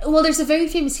 well, there's a very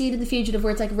famous scene in The Fugitive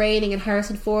where it's like raining and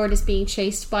Harrison Ford is being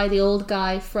chased by the old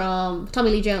guy from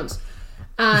Tommy Lee Jones.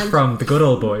 And From the good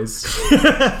old boys.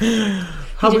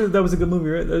 That was a good movie,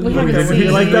 right? We haven't seen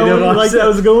You like it. that one? You like that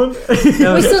was a good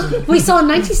one? We saw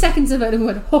 90 seconds of it and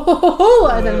went, ho, ho, ho, ho,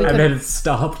 and then we And could then it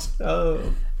stopped. Oh.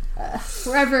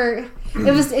 forever.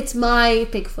 It's my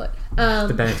Bigfoot.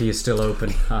 The bounty is still open.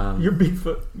 Your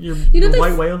Bigfoot. Your know the-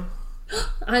 white whale.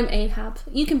 I'm Ahab.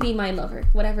 You can be my lover,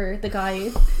 whatever the guy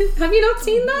is. Have you not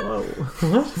seen that?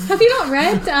 What? Have you not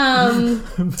read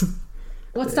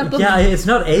what's that book? Yeah, it's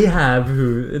not Ahab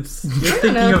who. It's you're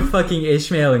thinking know. of fucking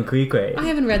Ishmael and Queequeg. I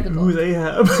haven't read the Who's book.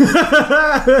 Ahab?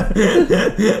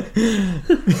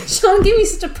 Sean gave me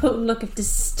such a potent look of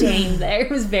disdain there.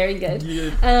 It was very good.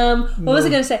 What was I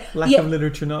going to say? Lack of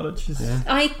literature knowledge.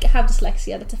 I have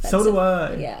dyslexia. That's offensive. So do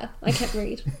I. Yeah, I can't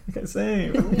read.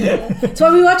 Same. Yeah. That's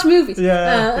why we watch movies.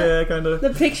 Yeah, kind of.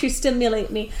 The pictures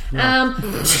stimulate me.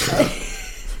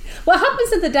 What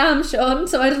happens at the dam, Sean?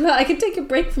 So I don't know. I can take a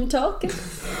break from talking.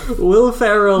 Will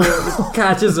Ferrell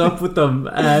catches up with them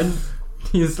and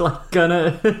he's like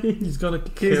gonna He's gonna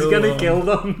kill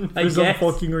them. I for some guess.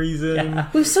 fucking reason. Yeah.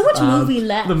 We have so much movie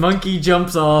left. The monkey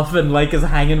jumps off and like is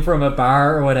hanging from a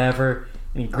bar or whatever,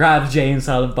 and he grabs Jay and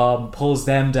Silent Bob and pulls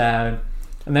them down.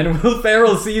 And then Will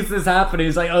Ferrell sees this happen.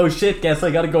 He's like, "Oh shit! Guess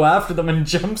I gotta go after them!" And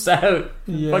jumps out.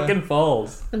 Yeah. Fucking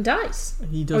falls. And dies.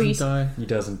 He doesn't die. He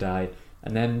doesn't die.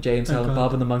 And then Jay and Thank Silent God.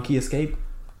 Bob and the monkey escape.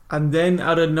 And then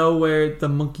out of nowhere, the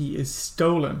monkey is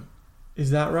stolen. Is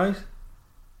that right?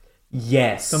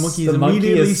 Yes, The monkey is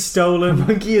immediately stolen. The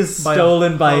monkey is by a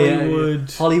stolen by Hollywood-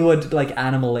 a Hollywood like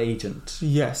animal agent.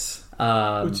 Yes.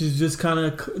 Which Which is just kind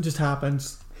of just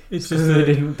happens. It's just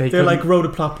they they like couldn't- wrote a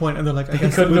plot point and they're like, I They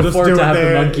guess couldn't we'll just afford do to it have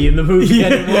there. the monkey in the movie Yeah.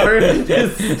 anymore.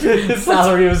 His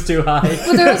salary was too high.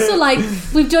 But they're also like,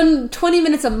 we've done 20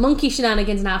 minutes of monkey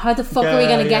shenanigans now. How the fuck are we Yeah,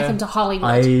 going to get yeah. them to Hollywood?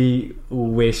 I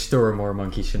wish there were more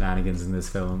monkey shenanigans in this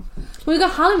film. We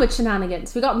got Hollywood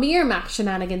shenanigans. We got Miramax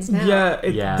shenanigans now. Yeah,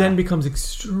 it Yeah. then becomes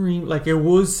extreme. Like it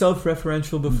was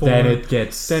self-referential before. Then it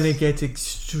gets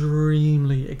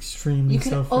extremely You could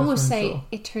self-referential. almost say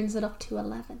it turns it up to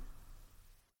 11.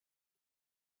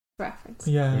 Reference.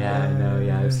 Yeah, I know.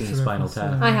 Yeah, I've seen it's a Spinal reference,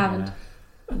 Tap. yeah. I haven't.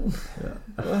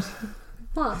 What?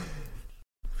 What?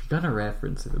 If you're gonna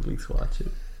reference it, at least watch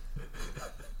it.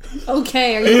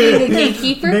 Okay, are you being a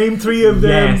gatekeeper? Name 3 of them.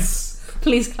 Yes.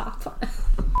 Please clap.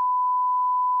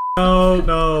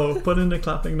 No, put in the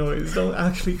clapping noise. Don't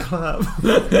actually clap. Put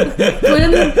in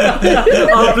the-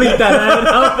 I'll bleep that out.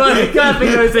 I'll put the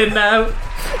clapping noise in now.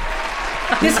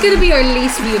 This is going to be our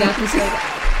least viewed episode.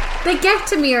 They get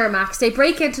to Miramax. They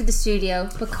break into the studio.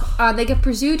 They get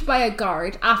pursued by a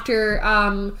guard after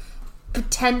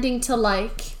pretending to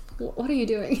like. What are you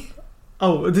doing?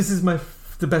 Oh, this is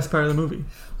the best part of the movie.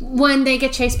 When they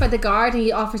get chased by the guard, and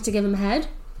he offers to give him head.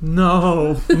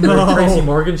 No. Tracy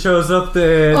Morgan shows up.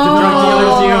 The Oh.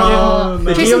 drug dealers union.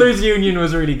 The Tracy- dealers union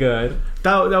was really good.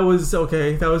 That was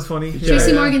okay. That was funny.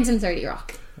 Tracy Yeah. Morgan's in 30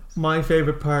 Rock. My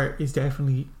favorite part is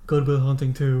definitely Good Will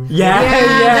Hunting 2. Yeah,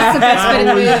 That's the best bit of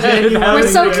the movie. Yeah. We're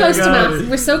so Yeah. close to Yeah. Matt.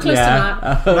 We're so close to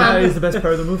Matt. That is the best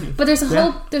part of the movie. But there's a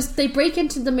Yeah. whole. They break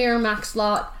into the Miramax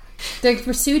lot. They're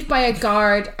pursued by a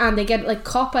guard, and they get like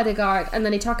caught by the guard. And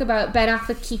then they talk about Ben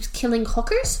Affleck keeps killing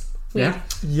hookers. Weird.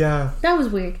 Yeah. That was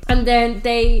weird. And then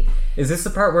they. Is this the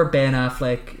part where Ben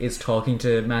Affleck is talking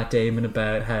to Matt Damon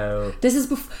about how This is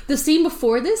the scene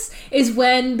before this is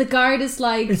when the guard is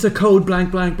like. It's a code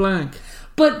blank blank blank.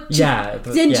 But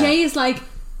then yeah. Jay is like,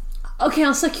 okay,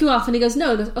 I'll suck you off. And he goes,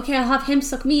 no. He goes, okay, I'll have him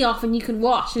suck me off and you can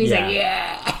watch. And he's Yeah. like,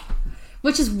 yeah.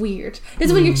 Which is weird. This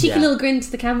is when your cheeky yeah. little grin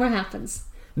to the camera happens.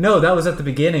 No, that was at the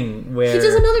beginning where He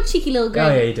does another cheeky little grin.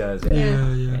 Oh yeah, he does.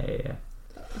 Yeah.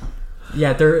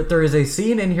 Yeah, there is a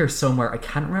scene in here somewhere. I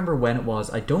can't remember when it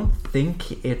was. I don't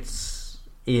think it's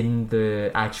in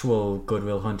the actual Good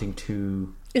Will Hunting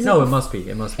 2. Is no, it it must be.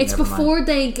 It must be. It's never mind. before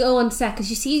they go on set because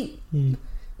you see,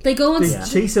 they go on They set.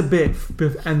 chase a bit,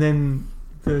 and then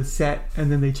the set, and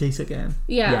then they chase again.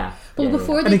 Yeah. But Yeah,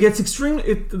 before And they. it gets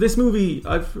extremely. This movie,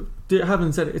 I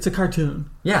haven't said it. It's a cartoon.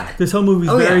 Yeah. This whole movie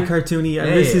is Oh, very yeah. cartoony, and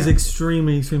Yeah, this is yeah.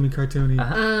 extremely cartoony.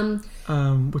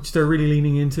 Which they're really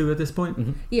leaning into at this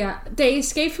point. Yeah. They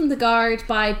escape from the guard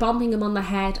by bombing him on the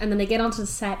head and then they get onto the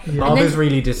set. Yeah. Bob And then, is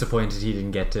really disappointed he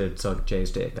didn't get to suck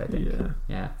Jay's dick, I think.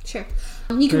 Yeah. sure.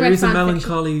 You can There read is a fan fiction.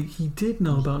 melancholy. He did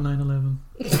know about 9/11.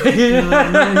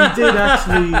 Yeah, he did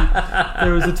actually.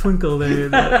 There was a twinkle there.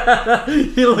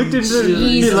 He looked into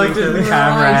Jesus the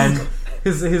camera and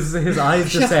Christ. his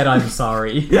eyes just said, "I'm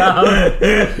sorry."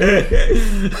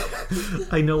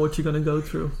 I know what you're gonna go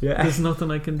through. Yeah. There's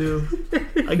nothing I can do.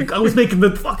 I was making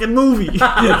the fucking movie.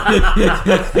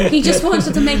 He just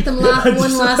wanted to make them laugh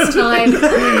one last time.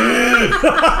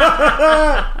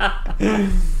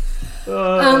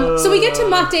 So we get to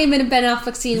Matt Damon and Ben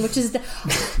Affleck scene, which is so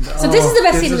this is the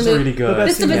best scene in the movie. Really good.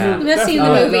 This is the best scene in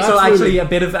the movie. So actually, a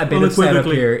bit of setup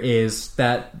here is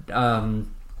that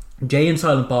Jay and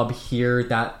Silent Bob hear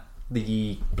that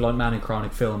the Blunt Man and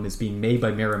Chronic film is being made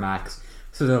by Miramax,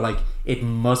 so they're like, it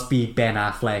must be Ben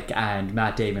Affleck and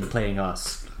Matt Damon playing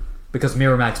us, because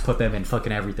Miramax put them in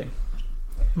fucking everything.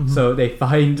 So they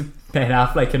find Ben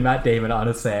Affleck and Matt Damon on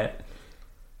a set.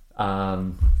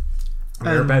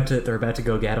 They're about to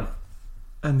go get him.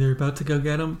 And they're about to go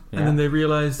get him, and then they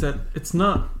realise that it's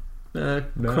not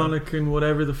Chronic and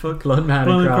whatever the fuck. Blunt Man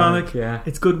and Chronic. Yeah.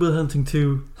 It's Good Will Hunting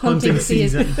 2 Hunting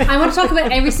Season. I want to talk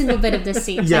about every single bit of this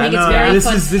scene. Yeah, I think it's very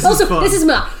fun. This is fun. This is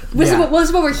Matt. This is what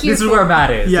we're here This for. is where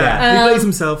Matt is. Yeah, he plays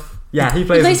himself. Yeah, he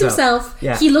plays himself.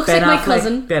 Yeah. He looks like my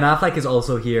cousin. Ben Affleck is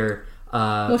also here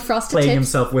with frosted playing tips.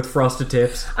 himself with frosted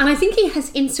tips. And I think he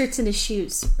has inserts in his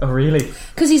shoes. Oh, really?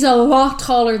 Because he's a lot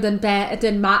taller than Matt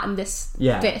in this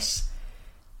bit.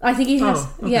 I think he has.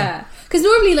 Yeah. Because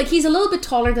normally, like, he's a little bit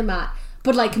taller than Matt.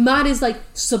 But, like, Matt is, like,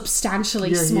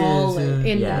 substantially smaller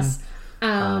in this.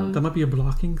 That might be a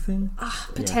blocking thing.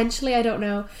 Potentially, I don't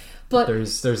know. But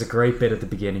there's a great bit at the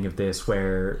beginning of this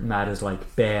where Matt is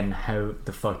like, Ben, how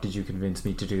the fuck did you convince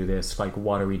me to do this? Like,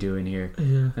 what are we doing here?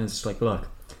 Yeah. And it's just like, look,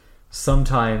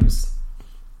 sometimes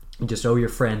you just owe your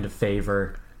friend a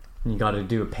favor and you got to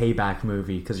do a payback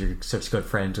movie because you're such good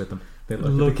friends with them. They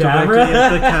look at the camera. At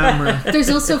the camera. There's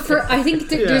also I think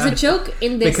there's a joke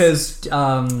in this because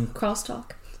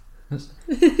crosstalk.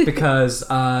 Because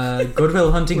Good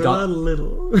Will Hunting got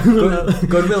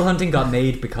Good Will Hunting got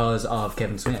made because of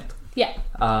Kevin Smith. Yeah.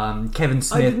 Kevin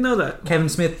Smith. I didn't know that. Kevin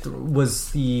Smith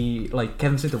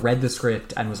Kevin Smith read the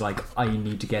script and was like, I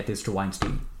need to get this to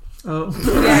Weinstein. Oh.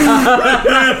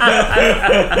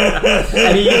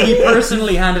 And he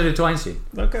personally handed it to Weinstein.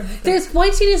 Okay.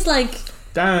 Weinstein is like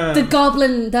Damn. the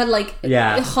goblin that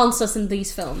haunts us in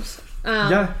these films.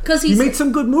 Because he made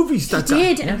some good movies. He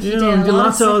did. You know,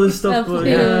 lots of other stuff.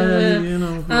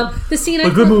 The scene.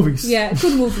 Good movies. Yeah,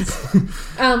 good movies.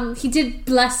 He did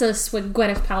bless us with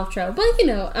Gwyneth Paltrow, but you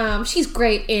know, she's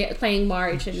great at playing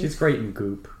Marge, and she's great in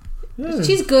Goop. Yeah.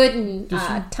 She's good in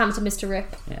Talented Mr.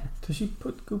 Rip. Yeah. Does she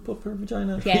put goop up her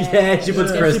vagina? Yeah, she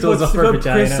puts crystals up her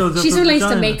vagina. She's released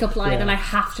a makeup line, and I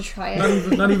have to try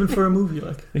it. Not even for a movie,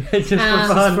 like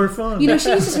just for fun. You know,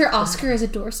 she uses her Oscar as a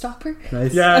doorstopper.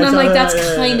 Nice. Yeah, and I'm like, that's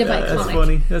kind of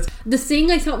iconic. That's funny. The thing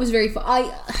I thought was very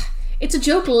fun. It's a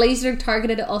joke laser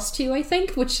targeted at us two, I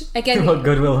think, which again,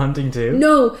 Good Will Hunting too.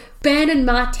 No, Ben and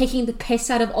Matt taking the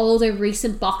piss out of all their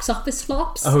recent box office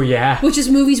flops. Oh yeah, which is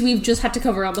movies we've just had to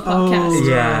cover on the podcast. Oh,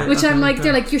 yeah, which I'm like,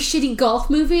 they're like your shitty golf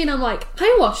movie, and I'm like,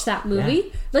 I watched that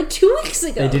movie like 2 weeks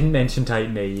ago. They didn't mention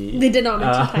Titan AE. They did not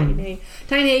mention Titan AE.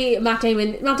 Titan AE, Matt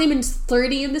Damon's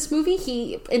 30 in this movie.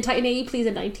 He in Titan AE plays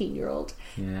a 19-year-old.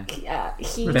 Yeah,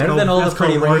 better than all the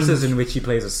Pretty Horses, in which he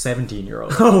plays a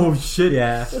 17-year-old. Oh shit!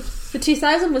 Yeah. The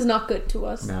 2000 was not good to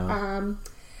us. No.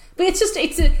 But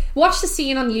watch the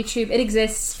scene on YouTube. It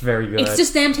exists. It's very good. It's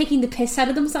just them taking the piss out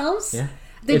of themselves. Yeah.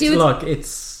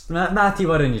 It's Matthew,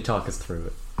 why don't you talk us through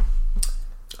it?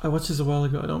 I watched this a while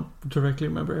ago. I don't directly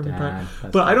remember every part,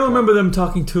 but I don't remember them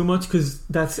talking too much because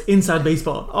that's inside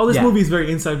baseball. All this movie is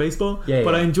very inside baseball.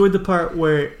 But I enjoyed the part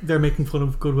where they're making fun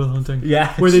of Good Will Hunting.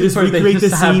 Yeah, where they just recreate the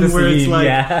scene where it's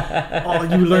like, oh,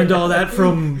 you learned all that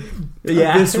from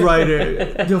this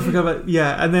writer. Don't forget about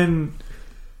and then.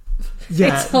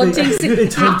 Yeah, it's hunting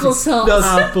applesauce.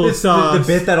 The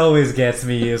bit that always gets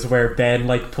me is where Ben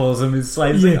like pulls him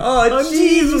aside. Like, oh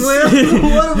jeez,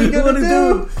 what are we gonna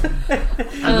do?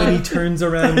 And then he turns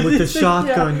around with the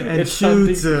shotgun and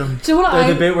shoots him. So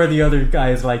the bit where the other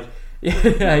guy is like,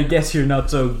 I guess you're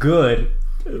not so good.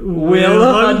 Will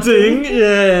Hunting.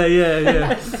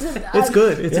 Yeah. It's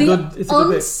good. It's a good bit. The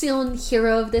unseen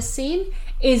hero of this scene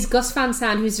is Gus Van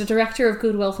Sant, who's the director of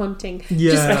Good Will Hunting.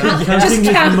 Yeah, counting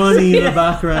his money in the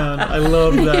background. I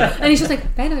love that. Yeah. And he's just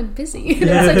like, Ben, I'm busy.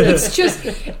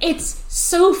 It's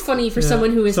so funny for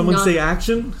someone who is Someone not... say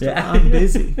action? Yeah. I'm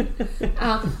busy.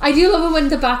 I do love it when in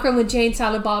the background when Jay and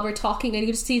Silent Bob are talking and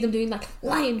you just see them doing like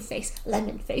lion face,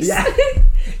 lemon face. Yeah.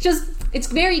 It's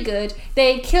very good.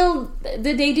 They do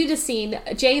the scene.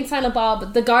 Jay and Silent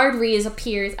Bob, the guard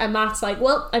reappears and Matt's like,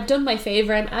 well, I've done my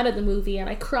favour, I'm out of the movie, and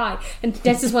I cry. And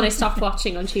this is when I stopped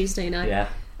watching on Tuesday night. Yeah.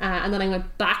 And then I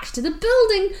went back to the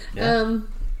building. Yeah.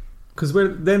 Because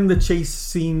then the chase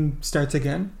scene starts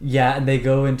again. Yeah, and they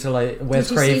go into like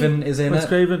Wes Craven is in Wes it.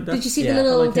 Craven. Did you see the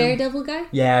little Daredevil guy?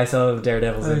 Yeah, I saw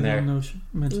Daredevil's in there.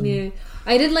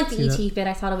 I did like the E.T. bit.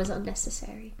 I thought it was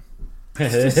unnecessary.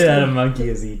 Had a monkey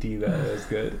as E.T. That was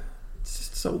good. It's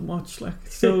just so much, like,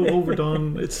 it's so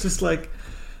overdone. It's just like,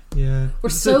 Yeah. We're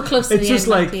so close to it's the just end,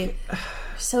 like Matthew. We're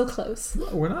so close.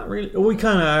 we're not really. We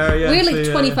kind of are. Yeah, We're actually,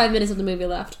 like 25 minutes of the movie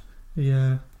left.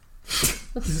 Yeah.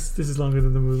 This is longer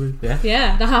than the movie.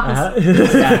 Yeah, that happens.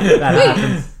 Yeah, that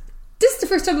happens. This is the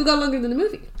first time we've gone longer than the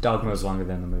movie. Dogma's longer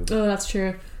than the movie. Oh, that's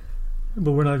true.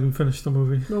 But we're not even finished the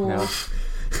movie. No.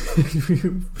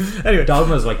 Anyway,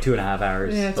 Dogma's like 2.5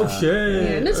 hours. Yeah, oh shit! Yeah,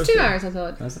 and it's 2 hours, I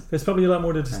thought. There's probably a lot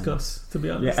more to discuss, to be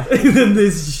honest, Yeah. than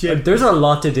this shit. There's a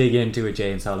lot to dig into with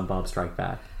Jay and Silent Bob Strike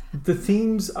Back. The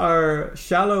themes are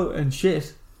shallow and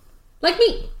shit. Like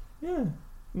me. Yeah.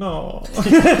 No.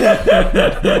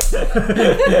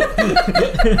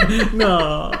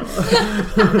 No.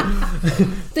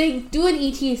 They do an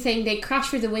ET thing, they crash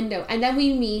through the window, and then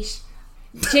we meet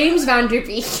James Van Der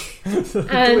Beek.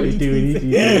 And Do an ET thing.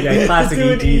 Yeah, classic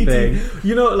Do an ET thing.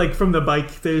 You know, like from the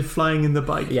bike, they're flying in the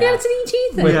bike. Yeah. yeah, it's an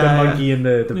ET thing. With Yeah, the yeah. monkey in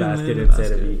the In basket the instead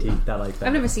basket. of ET. I like that.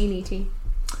 I've never seen ET.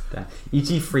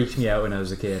 E.T. freaked me out when I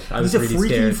was a kid. I was He's a really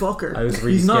freaky scared. fucker. I was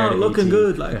really He's scared not of looking E.T.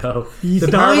 good. Like No. he's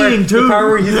The part where- dying too. The part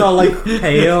where he's all like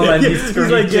pale and he's He's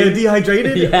like screeching.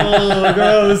 dehydrated. Yeah. Oh,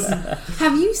 gross.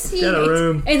 Have you seen Get a it?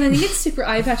 room. And I think it's Super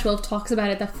Eye Patch Wolf talks about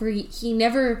it that he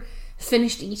never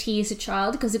finished E.T. as a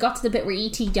child because it got to the bit where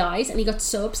E.T. dies and he got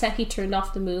so upset he turned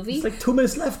off the movie. It's like 2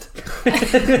 minutes left.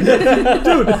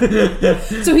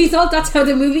 So he thought that's how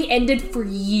the movie ended for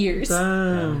years.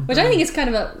 Damn. Which I think is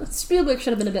kind of a... Spielberg should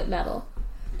have been a bit metal.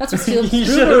 That's what Spielberg... He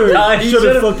should have died. He should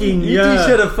have fucking E.T.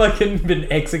 should have fucking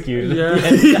been executed. Yeah,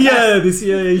 yeah. The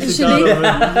CIA should should have be-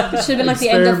 done It should have been like the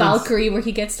end of Experiments. Valkyrie where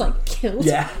he gets like killed.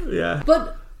 Yeah. it. Yeah.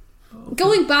 But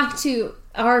going back to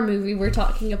our movie we're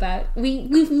talking about, we've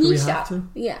meet have up. to?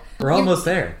 Yeah. We're almost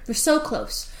there. We're so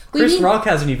close. We Chris meet- Rock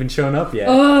hasn't even shown up yet.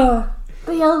 Oh.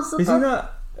 Beelzebub. Is he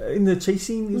not in the chase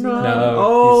scene? Is he not? No,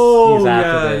 Oh, he's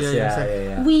after yeah, this. yeah,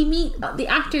 Yeah. We meet the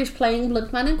actors playing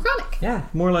Bloodman and Chronic. Yeah.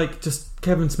 More like just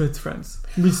Kevin Smith's friends.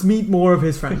 We meet more of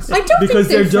his friends. I don't think because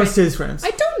they're they're just friends. his friends.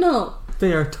 I don't know.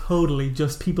 They are totally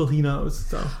just people he knows.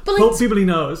 So But like- people he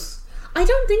knows. I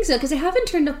don't think so because they haven't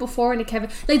turned up before in a Kevin.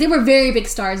 Like they were very big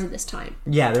stars at this time.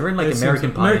 Yeah, they were in like It seems American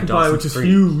like Pie. American and Pie, Dawson's which is Creek.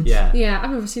 huge. Yeah. Yeah, I've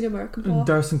never seen American Pie. And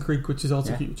Dawson Creek, which is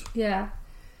also Yeah. huge. Yeah,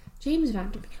 James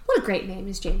Van Der Beek. What a great name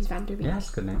is James Van Der Beek. Yeah, that's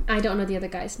a good name. I don't know the other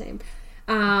guy's name.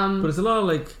 But it's a lot of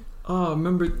like,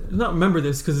 remember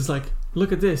this because it's like,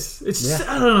 look at this. It's Yeah.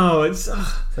 I don't know. It's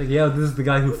It's like, yeah, this is the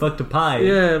guy who fucked a pie.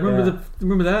 remember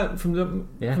that from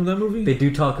that movie. They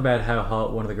do talk about how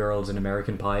hot one of the girls in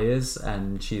American Pie is,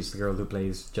 and she's the girl who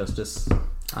plays Justice.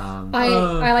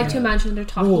 I like to imagine they're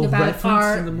talking about reference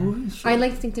our. in the movie. Shit. I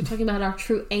like to think they're talking about our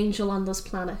true angel on this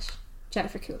planet,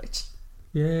 Jennifer Coolidge.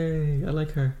 Yay! I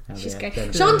like her. She's yeah, great.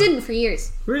 Jennifer. Sean didn't for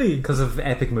years. Really? Because of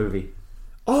Epic Movie.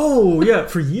 Oh yeah,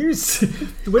 for years.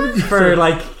 When did you For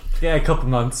like a couple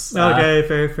months. Okay,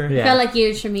 fair. Yeah. Felt like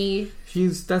years for me.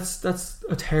 That's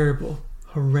a terrible,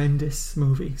 horrendous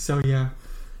movie. So yeah,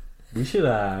 We should,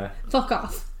 Fuck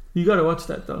off. you got to watch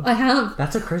that though. I have.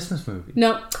 that's a Christmas movie.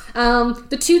 No.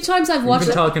 The 2 times I've We've watched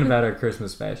been it. talking about our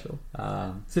Christmas special.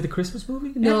 Is it a Christmas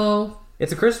movie? No.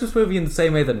 It's a Christmas movie in the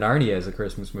same way that Narnia is a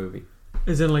Christmas movie.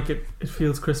 Is in like it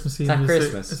feels Christmassy. Is that and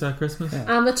Christmas? Is that Christmas?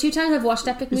 Yeah. The 2 times I've watched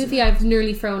Epic Movie, I've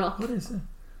nearly thrown up. What is it?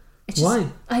 It's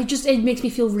just, Why? it makes me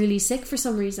feel really sick for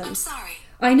some reason. I'm Sorry.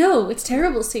 I know, it's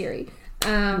terrible, Siri.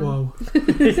 Whoa,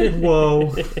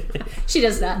 whoa! She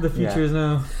does that. The future Yeah. is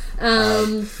now.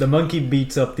 The monkey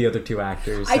beats up the other 2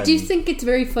 actors. I do and- think it's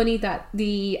very funny that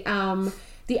the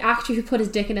actor who put his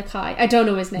dick in a pie, I don't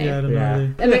know his name. Yeah, I don't Yeah.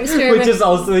 know. I mean,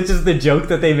 which is the joke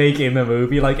that they make in the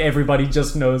movie. Like, everybody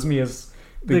just knows me as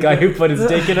the guy who put his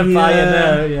dick in a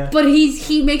pie. Yeah. But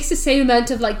he makes the same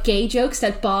amount of like gay jokes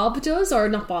that Bob does, or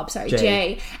not Bob, sorry,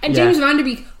 Jay. And Yeah. James Van Der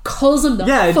Beek calls him the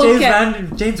Yeah, fuck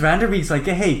out. James Van Der Beek's like,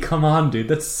 hey, come on, dude,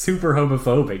 that's super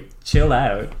homophobic. Chill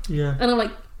out. Yeah. And I'm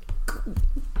like,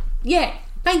 yeah,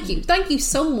 thank you,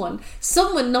 someone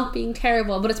not being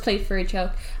terrible, but it's played for a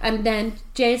joke. And then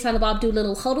Jay and Silent Bob do a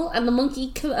little huddle, and the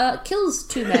monkey kills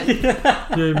 2 men.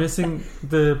 You're missing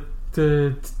the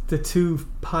 2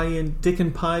 pie and Dick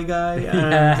and Pie guy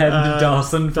And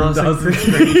Dawson from Dawson's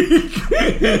Creek.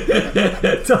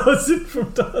 Dawson from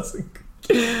Dawson Creek.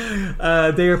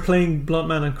 They are playing Blunt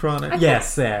Man and Chronic.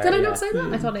 Yes, there. Did I yeah. not say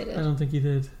that? I thought I did. I don't think you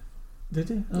did. Did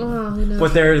you? Oh. Oh, who knows?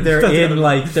 But they're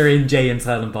in Jay and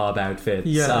Silent Bob outfits.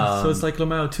 Yeah, so it's like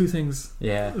Lamau, 2 things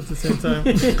yeah. at the same time.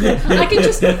 I can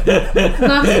just.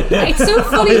 It's so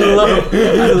funny. I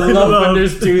love when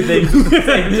there's 2 things at the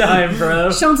same time,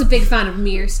 bro. Sean's a big fan of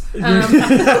mirrors.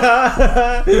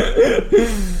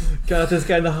 God, this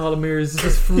guy in the Hall of Mirrors is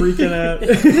just freaking out.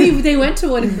 They went to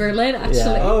one in Berlin, actually.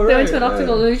 Yeah. Oh, They went to an right,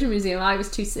 optical right. illusion museum. I was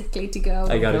too sickly to go.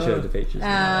 I gotta show the pictures.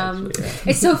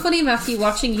 It's so funny, Matthew,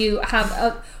 watching you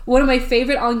have one of my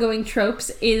favourite ongoing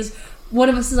tropes is one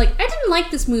of us is like, I didn't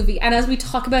like this movie, and as we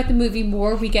talk about the movie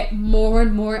more, we get more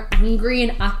and more angry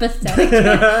and apathetic.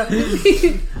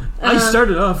 I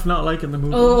started off not liking the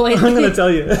movie. Oh, I'm going to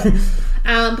tell you.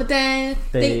 But then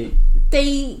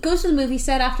they go to the movie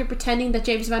set after pretending that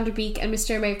James Van Der Beek and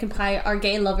Mr. American Pie are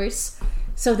gay lovers.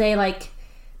 So they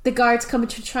the guards come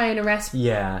to try and arrest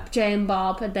Jay and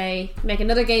Bob, and they make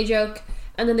another gay joke,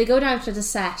 and then they go down to the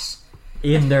set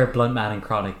in their Blunt Man and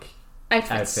Chronic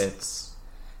outfits.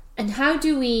 And who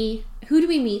do we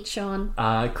meet, Sean?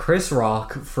 Chris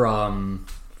Rock from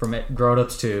Grown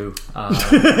Ups 2.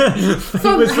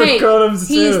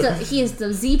 He is the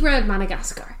zebra in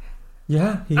Madagascar.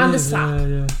 Yeah, he and is. the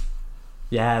slap.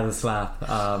 Yeah, the slap.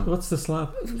 What's the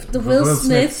slap? The Will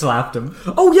Smith slapped him.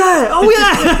 Oh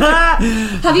yeah!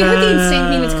 Have you heard the insane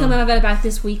thing that's come out about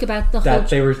this week about the that whole...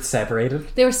 they were separated?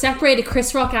 They were separated.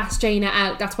 Chris Rock asked Jaina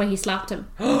out. That's why he slapped him.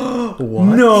 What?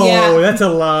 No, Yeah. that's a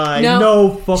lie. No, No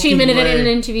fucking she admitted way. it in an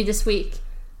interview this week.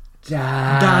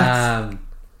 Damn.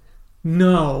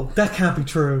 No, that can't be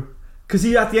true. Because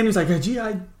he at the end he was like, a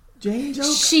G.I. Jane joke?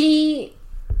 She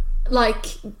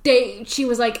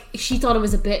was like, she thought it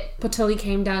was a bit, but till he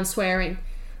came down swearing,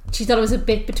 she thought it was a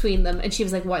bit between them, and she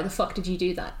was like, why the fuck did you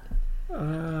do that?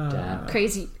 Damn.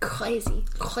 Crazy girl.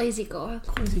 Crazy gore.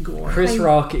 Chris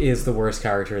Rock is the worst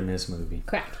character in this movie.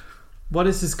 Correct. What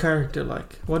is his character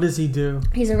like? What does he do?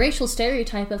 He's a racial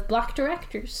stereotype of black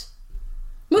directors.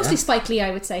 Mostly Spike Lee,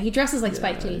 I would say. He dresses like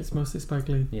Spike Lee. It's mostly Spike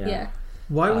Lee. Yeah.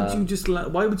 Why would you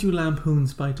why would you lampoon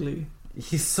Spike Lee?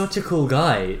 He's such a cool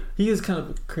guy. He is kind of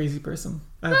a crazy person.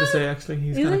 I have to say, actually,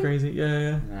 he's Is kind of he? crazy.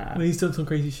 Yeah. Nah. Well, he's done some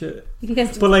crazy shit.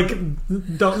 Because, But like,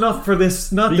 not for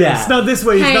this. Not Yeah. this. Not this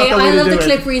way. It's hey, not the way I love to the do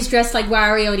clip it. where he's dressed like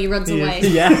Wario and he runs away.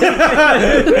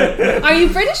 Yeah. Are you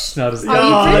British? Not as Are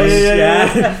you British?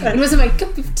 Yeah. It wasn't my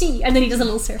cup of tea, and then he does a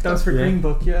little surf. That was for Yeah. Green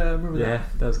Book. Yeah, I remember Yeah,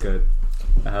 that was good.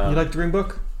 that. You liked Green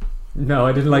Book? No,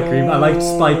 I didn't like Green Book. I liked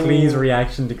Spike Lee's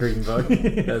reaction to Green Book.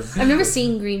 That's- I've never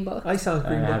seen Green Book. I saw I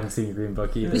Green Book. haven't seen Green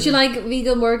Book either. Did you like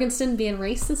Viggo Mortensen being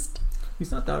racist?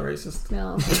 He's not that racist.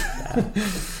 No.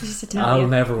 He's just I'll Italian.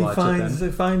 never He watch finds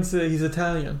it he's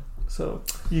Italian, so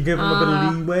you give him a bit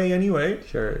of leeway anyway, then.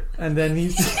 Sure. and then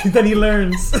then he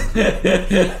learns.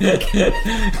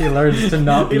 He learns to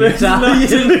not be He learns not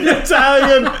to be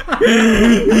Italian.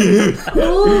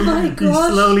 Oh my He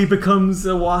gosh. slowly becomes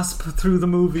a wasp through the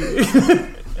movie.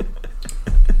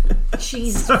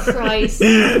 Jesus Christ.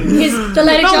 The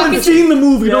leather No one's jacket. seen the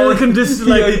movie. No one can just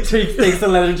Like, like. he takes the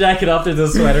leather jacket off, there's a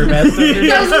sweater vest under.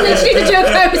 That was literally the joke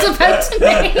I was about to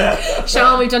make.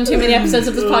 Sean, we've done too many episodes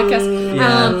of this podcast.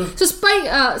 Yeah. So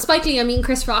Spike Lee, I mean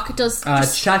Chris Rock does.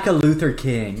 Chaka Luther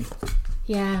King.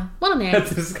 Yeah, what a name.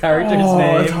 That's his character's Oh,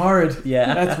 name. it's horrid.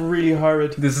 Yeah. That's really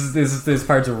horrid. This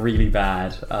part's really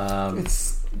bad.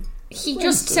 He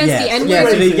just says Yes, the N yes,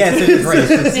 word. it is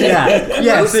racist. Yeah,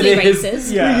 yes, it Mostly is.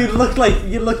 racist. Yeah.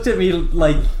 You looked at me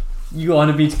like you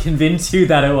wanted me to convince you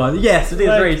that it was. Yes, it is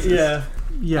Like, racist.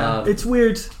 yeah. It's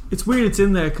weird. It's weird. It's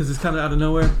in there because it's kind of out of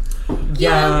nowhere.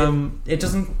 Yeah. It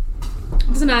doesn't.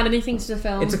 Doesn't add anything to the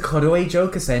film. It's a cutaway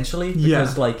joke essentially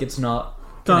because like it's not.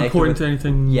 Not connected important to with-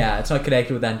 anything. Yeah, it's not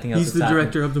connected with anything else. He's that's the happening.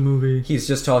 director of the movie. He's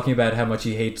just talking about how much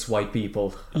he hates white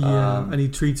people. Yeah, and he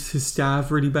treats his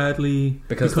staff really badly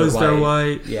because they're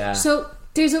white. Yeah. So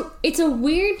it's a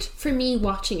weird for me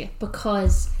watching it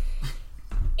because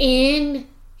in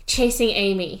Chasing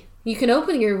Amy, you can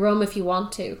open your room if you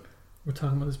want to. We're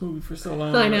talking about this movie for so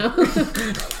long. I know.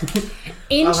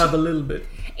 I'll have a little bit.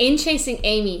 In Chasing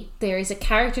Amy, there is a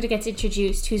character that gets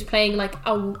introduced who's playing like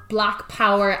a black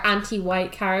power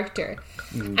anti-white character,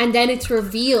 and then it's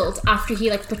revealed after he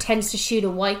like pretends to shoot a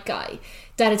white guy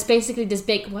that it's basically this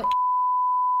big what.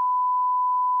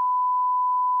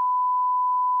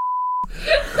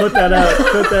 Put that out.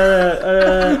 Put that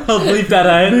out. I'll bleep that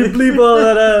out. Bleep all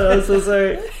that out. I'm so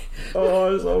sorry. Oh,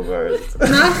 I'm so embarrassed.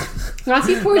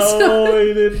 Matthew poured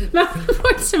He didn't. Matthew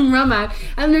poured some rum out,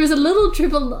 and there was a little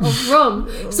dribble of rum.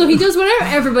 So he does whatever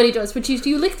everybody does, which is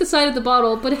you lick the side of the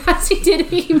bottle. But as he did,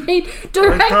 he made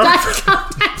direct eye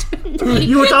contact with me.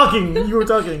 You were talking.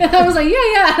 And I was like,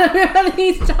 yeah. And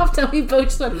he stopped and we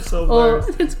both went, so oh,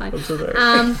 embarrassed. it's fine. I'm so sorry.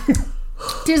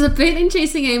 There's a bit in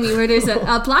Chasing Amy where there's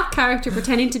a black character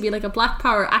pretending to be like a black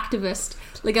power activist,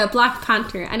 like a Black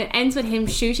Panther, and it ends with him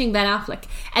shooting Ben Affleck.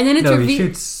 And then it's No, he revealed.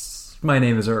 shoots My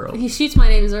name is Earl. He shoots My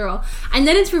Name is Earl. And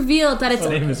then it's revealed that it's... My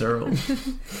name is Earl.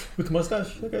 With the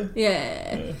mustache? Okay.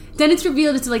 Yeah. Then it's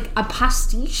revealed it's like a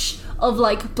pastiche of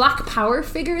like Black Power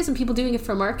figures and people doing it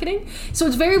for marketing. So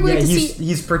it's very weird to see...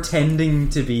 He's pretending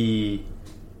to be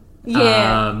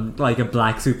like a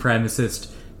black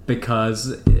supremacist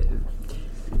because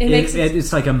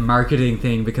it's like a marketing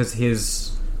thing because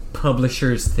his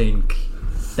publishers think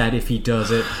that if he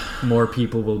does it, more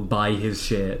people will buy his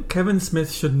shit. Kevin Smith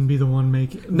shouldn't be the one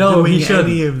making he shouldn't.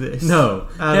 any of this. No,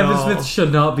 Kevin Smith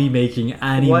should not be making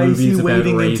any movies about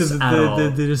race. Why is he wading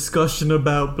into the discussion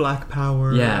about Black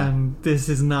Power? Yeah. And this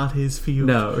is not his field.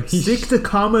 No, stick to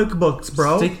comic books,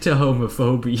 bro. Stick to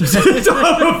homophobia. Stick to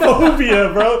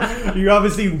homophobia, bro. You're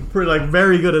obviously like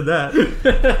very good at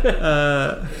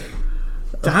that.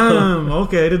 Damn.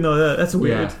 Okay, I didn't know that. That's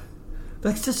weird. Yeah.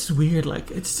 That's just weird.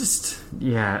 Like it's just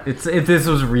this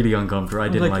was really uncomfortable. I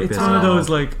didn't like this. It's one of those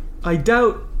like I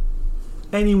doubt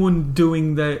anyone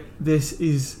doing that. This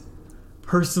is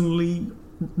personally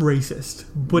racist,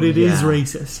 but it is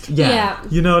racist. Yeah,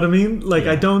 you know what I mean. Like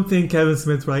I don't think Kevin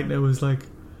Smith right now is like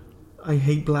I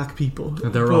hate black people.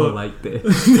 They're all like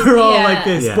this. They're all like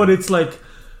this, but it's like.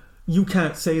 You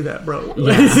can't say that, bro.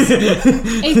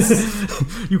 It's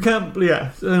you can't.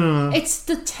 Yeah, I don't know. It's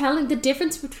the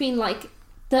difference between like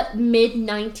the mid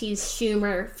 '90s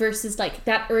humor versus like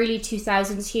that early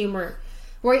 2000s humor.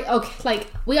 Where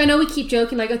I know we keep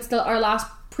joking like it's our last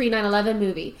pre 9/11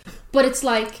 movie, but it's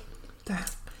like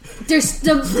there's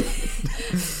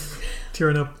the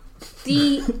tearing up.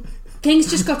 The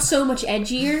things just got so much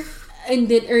edgier in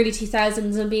the early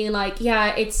 2000s and being like,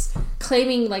 it's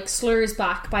claiming like slurs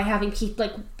back by having people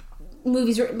like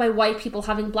movies written by white people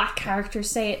having black characters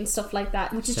say it and stuff like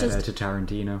that, which is Shout out to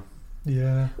Tarantino.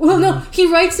 Yeah. Well, no, he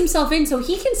writes himself in so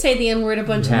he can say the N-word a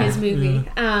bunch in his movie.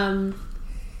 Yeah.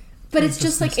 But it's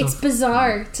just like it's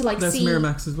bizarre to like That's see. That's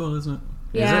Miramax as well, isn't it?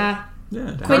 Yeah. Is it?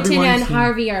 Yeah, Quentin and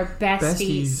Harvey are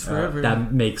besties forever.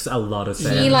 That makes a lot of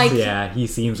sense. He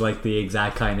seems like the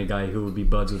exact kind of guy who would be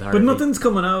buds with Harvey. But nothing's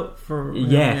coming out for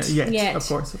yet. Of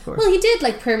course. Well, he did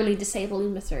like permanently disable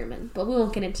Uma Thurman, but we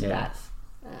won't get into that.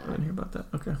 I didn't hear about that.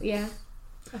 Okay. Yeah.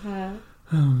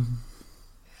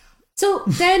 So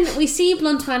then we see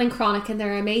Bluntman and Chronic in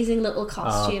their amazing little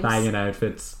costumes. Banging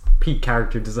outfits, peak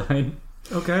character design.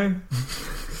 Okay.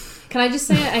 Can I just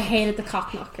say I hated the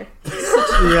cock knocker?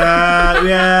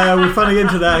 Yeah, we're finally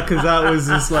into that because that was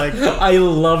just like I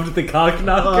loved the cock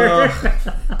knocker.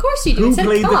 Of course you do. Who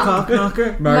played the cock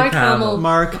knocker? Mark Hamill.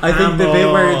 I think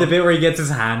the bit where he gets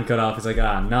his hand cut off is like,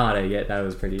 that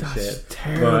was pretty shit.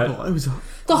 Terrible. But it was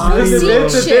the whole scene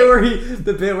shit.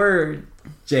 The bit where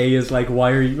Jay is like,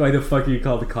 why the fuck are you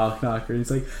called the cock knocker? And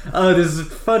he's like, there's a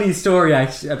funny story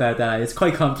actually about that. It's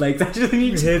quite complex. Actually,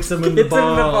 he hits him in the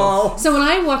ball. So when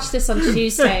I watched this on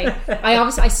Tuesday,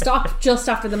 I stopped just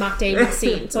after the Matt Damon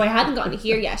scene, so I hadn't gotten to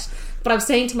here yet. But I was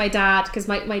saying to my dad, because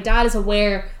my dad is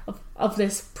aware of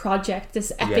this project,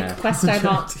 this epic quest I'm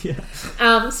on.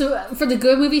 So for the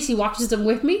good movies, he watches them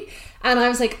with me, and I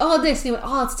was like, this. And he went,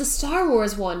 it's the Star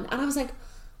Wars one, and I was like,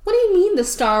 what do you mean the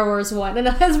Star Wars one? And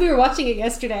as we were watching it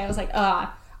yesterday, I was like,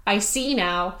 I see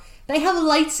now. They have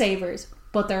lightsabers,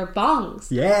 but they're bongs.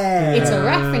 Yeah. It's a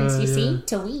reference, you see,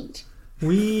 to weed.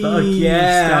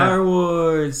 Star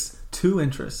Wars. Two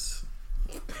interests.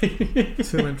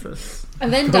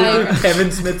 And then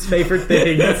Kevin Smith's favorite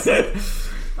things.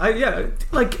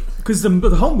 Because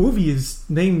the whole movie is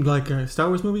named like a Star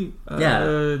Wars movie.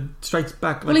 Strikes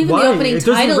Back. Well, even the opening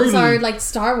titles are like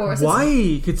Star Wars. Why?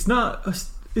 It's not.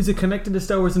 Is it connected to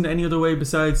Star Wars in any other way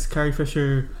besides Carrie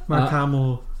Fisher, Mark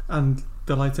Hamill, and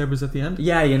the lightsabers at the end?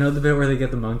 Yeah, you know the bit where they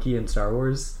get the monkey in Star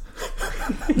Wars?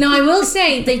 No, I will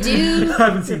say they do. I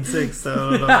haven't seen 6,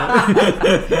 so I don't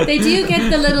know. They do get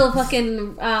the little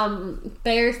fucking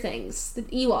bear things, the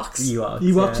Ewoks.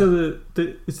 Ewoks are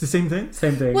it's the same thing?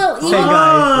 Same thing. Well, same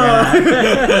guy.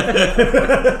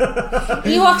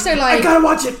 Ewoks are like, I gotta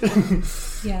watch it.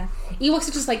 Yeah. Ewoks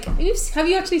are just like, have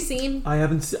you actually seen? I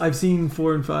haven't. I've seen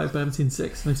 4 and 5, but I haven't seen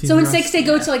 6. And I've seen so in 6 they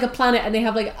go to like a planet and they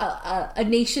have like a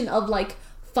nation of like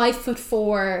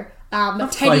 5'4"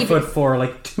 teddy 5'4",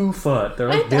 like 2 foot. They're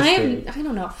like this big. I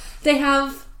don't know. They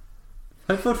have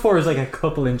 5'4" is like a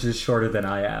couple inches shorter than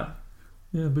I am.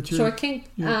 Yeah, but you're short king.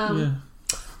 Yeah.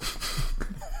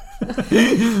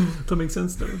 That makes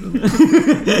sense though, doesn't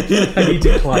it? I need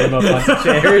to climb up onto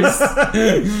chairs.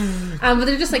 But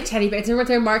they're just like teddy bears. They're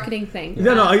their marketing thing.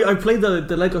 Yeah, no, I played the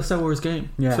Lego Star Wars game.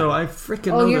 Yeah. So I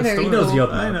freaking know you're this very story.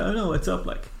 cool. I know what's up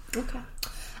like. Okay.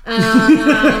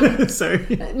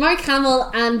 Sorry. Mark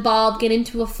Hamill and Bob get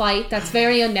into a fight that's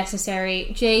very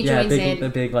unnecessary. Jay joins in. A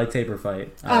big lightsaber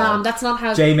fight. That's not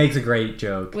how. Jay makes a great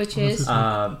joke. Which is?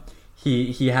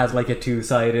 He has like a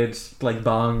two-sided like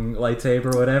bong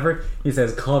lightsaber or whatever. He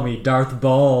says, "Call me Darth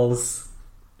Balls."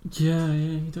 Yeah,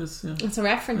 he does. Yeah. It's a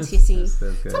reference, you see. That's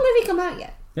Has good. that movie come out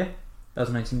yet? Yeah, that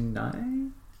was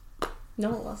 1999.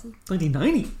 No, it wasn't.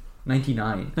 1990.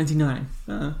 99. 99.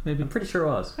 Maybe. I'm pretty sure it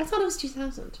was. I thought it was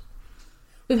 2000.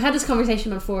 We've had this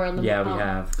conversation before. On the Yeah, we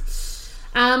have.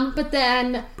 But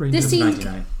then Brain this dead. scene.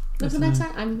 99. Was it 99?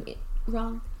 I'm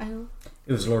wrong. I don't know.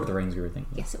 It was Lord of the Rings we were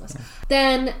thinking. Yes, it was. Yeah.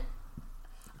 Then,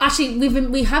 actually,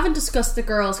 we haven't discussed the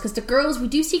girls because the girls, we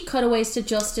do see cutaways to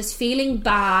Justice feeling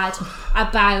bad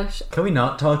about. Can we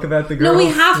not talk about the girls? No, we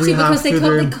have to We because have to. they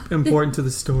They're come. important to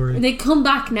the story. They come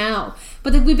back now,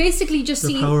 but we basically just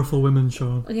They're see. powerful women,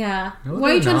 Sean. Yeah. No,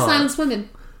 Why are you they're trying to not. silence women?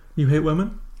 You hate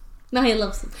women? No, he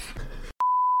loves them.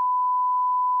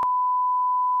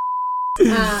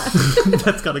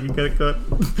 That's gotta get cut.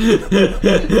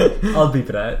 I'll beep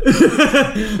it out.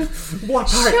 What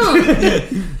Sean,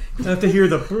 I have to hear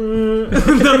the.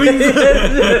 That means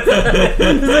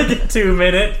It's like a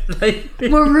 2-minute.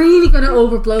 we're really going to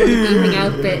overblow the beeping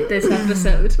out bit this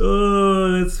episode.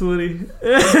 oh, that's funny.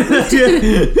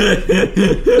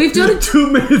 We've done it.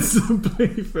 2 minutes of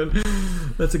playful.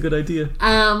 That's a good idea.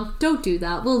 Don't do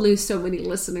that. We'll lose so many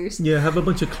listeners. Yeah, have a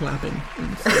bunch of clapping.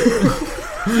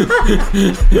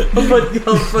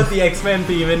 I'll put the X-Men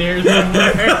theme in here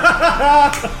somewhere.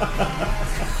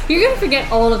 You're going to forget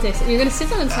all of this, and you're going to sit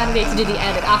down on Saturday to do the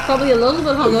edit. I'm probably a little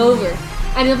bit hungover,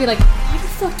 and you'll be like, "Why the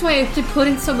fuck do I have to put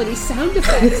in so many sound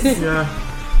effects?" Yeah.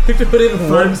 You have to put in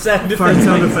one sound Fart effect.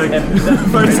 sound effect.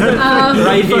 Fart sound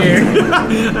Right here.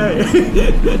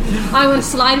 I want a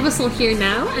slide whistle here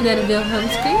now, and then a Wilhelm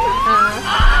scream.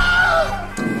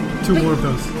 2 more of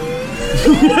those.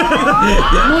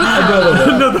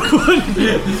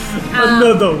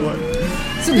 Another one.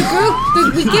 So the girl,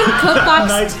 we get cut back.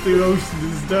 Night the ocean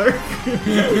is dark.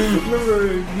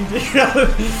 Remember DJ Khaled?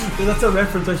 That's a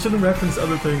reference. I shouldn't reference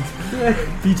other things.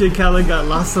 DJ Khaled got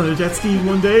lost on a jet ski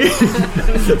one day.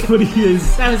 But he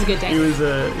That was a good day. was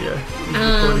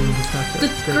recording his Snapchat. The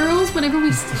It's great. girls, whenever we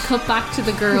cut back to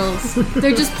the girls,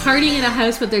 they're just partying in a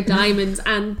house with their diamonds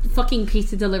and fucking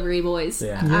pizza delivery boys.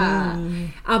 Yeah.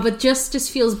 But Justice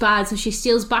feels bad, so she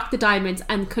steals back the diamonds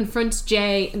and confronts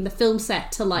Jay in the film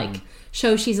set to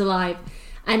show she's alive.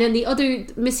 And then the other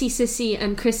Missy, Sissy,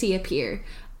 and Chrissy appear.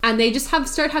 And they just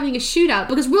start having a shootout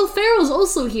because Will Ferrell's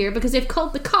also here because they've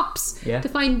called the cops to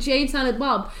find Jay and Silent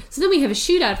Bob. So then we have a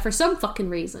shootout for some fucking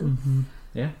reason.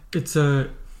 Yeah. It's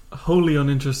wholly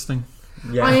uninteresting.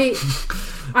 Yeah.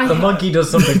 I The monkey does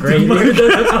something great. The monkey.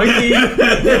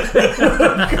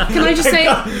 Can I just say,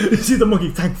 You see the monkey?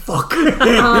 Thank fuck.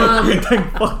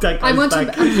 Thank fuck that guy's I want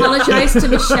back. to apologise to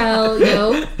Michelle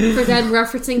Yeoh for them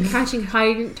referencing Catching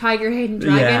Tiger, Hidden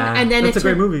Dragon, Yeah, and then That's a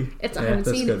great movie. I Yeah, haven't that's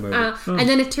a seen good it, movie. and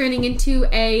then it turning into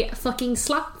a fucking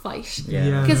slap fight.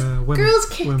 Yeah. Because women.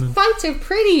 girls' Women. fights are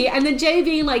pretty, and then Jay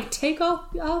being like, "Take off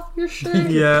your shirt."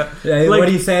 Yeah. Yeah, Like- what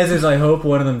he says is, I hope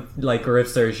one of them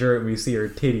rips their shirt and we see her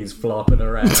titties flopping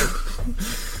around.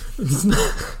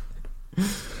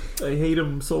 I hate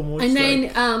him so much. And then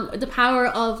the power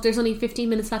of there's only 15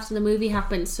 minutes left in the movie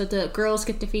happens, so the girls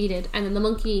get defeated, and then the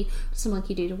monkey, what's the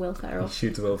monkey do to Will Ferrell?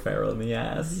 Shoots Will Ferrell in the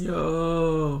ass.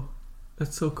 Yo,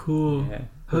 that's so cool. Yeah,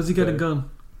 How's he get a gun?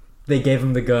 They gave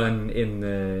him the gun in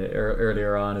the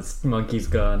earlier on. It's Monkey's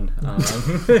gun. That's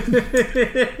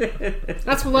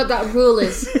what that rule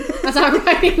is. That's our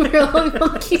writing rule on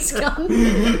Monkey's gun.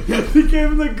 He gave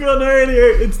him the gun earlier.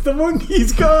 It's the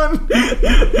monkey's gun.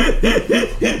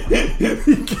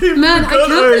 Man, I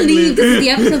can't believe this is the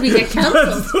episode we get cancelled.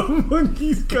 That's the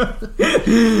monkey's gun.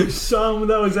 Sean,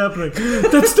 that was happening.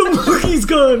 That's the monkey's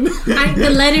gun. And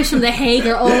the letters from The Hague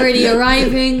are already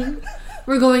arriving.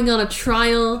 We're going on a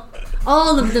trial.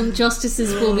 All of them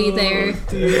justices will be there.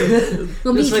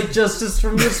 We'll Just meet- like justice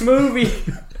from this movie.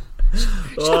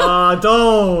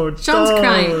 Don't. Sean's don't.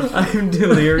 crying. I'm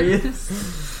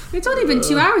delirious. It's only been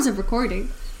 2 hours of recording.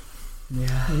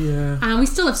 Yeah. And we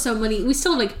still have so many. We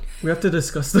still have We have to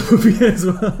discuss the movie as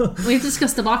well. we've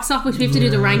discussed the box office. We have to do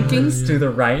the rankings. Do the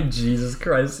rank. Jesus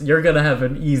Christ. You're going to have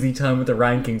an easy time with the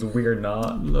rankings. We're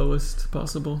not. Lowest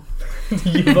possible.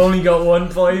 You've only got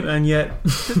 1 point. And yet.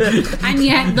 And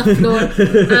yet the floor.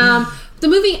 The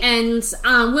movie ends.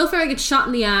 Will Ferrell gets shot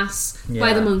in the ass by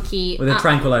Yeah. the monkey. With a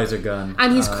tranquilizer gun.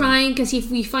 And he's crying because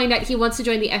we find out he wants to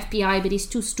join the FBI, but he's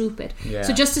too stupid. Yeah.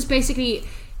 So Justice basically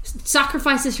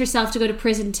sacrifices herself to go to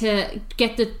prison to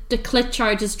get the clit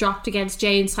charges dropped against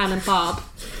Jay and Silent Bob.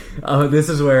 Oh, this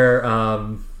is where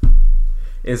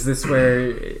Is this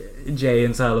where Jay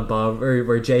and Silent Bob, or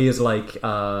where Jay is like,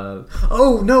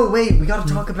 oh no, wait, we got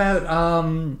to talk about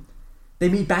they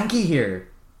meet Banky here.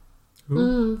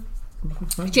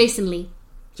 Jason Lee.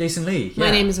 Jason Lee. My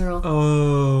yeah. name is Earl.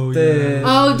 Oh,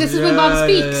 This is when Bob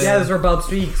speaks. Yeah, this is where Bob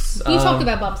speaks. Can you talk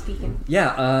about Bob speaking?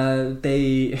 Yeah,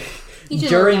 they should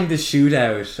during know, the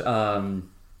shootout,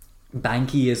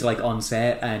 Banky is like on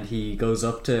set and he goes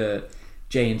up to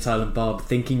Jay and Silent Bob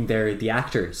thinking they're the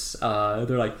actors. They're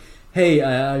like, "Hey,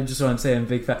 I just want to say I'm a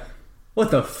big fan."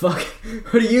 What the fuck?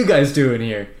 What are you guys doing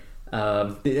here?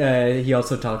 He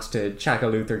also talks to Chaka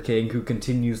Luther King, who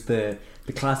continues the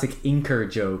classic Inker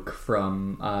joke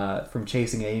from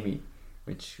Chasing Amy,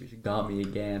 which got me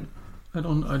again. I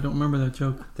don't remember that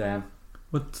joke. Damn.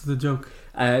 What's the joke?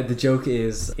 The joke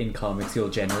is, in comics, you'll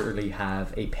generally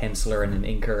have a penciler and an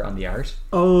inker on the art.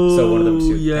 Oh, So one of them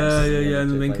shoots yeah, pencils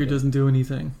and the like inker it. doesn't do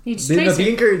anything. You just The tracer.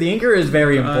 inker is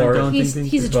very I don't important. He's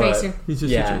a But- tracer. He's just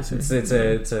a Yeah,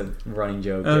 tracer. it's a running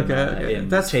joke Okay. in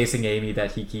That's Chasing Amy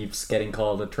that he keeps getting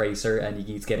called a tracer and he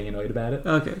keeps getting annoyed about it.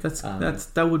 okay.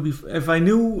 That would be if I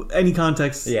knew any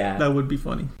context. Yeah. that would be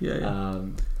funny. Yeah.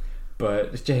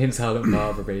 But Jay and Silent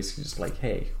Bob are basically just like,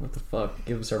 hey, what the fuck?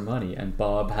 Give us our money. And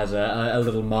Bob has a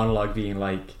little monologue being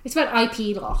like... It's about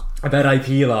IP law. About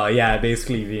IP law, yeah,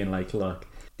 basically being like, look,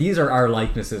 these are our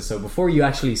likenesses, so before you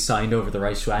actually signed over the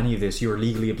rights to any of this, you were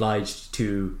legally obliged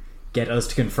to get us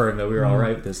to confirm that we were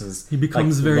alright with this. He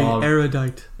becomes very wrong.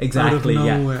 erudite. Exactly, out of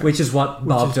yeah. nowhere, Which is what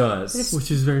Bob is- does.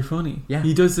 which is very funny. Yeah.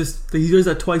 He does this. He does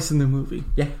that twice in the movie.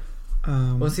 Yeah.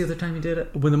 What's the other time he did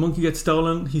it? When the monkey gets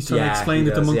stolen, he's trying to Yeah, explain he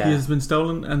that the does, monkey yeah. has been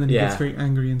stolen, and then he Yeah. gets very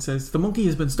angry and says, "The monkey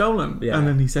has been stolen," Yeah. and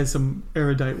then he says some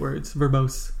erudite words,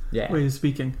 verbose Yeah. way of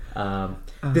speaking.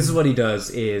 This is what he does,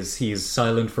 is he's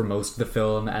silent for most of the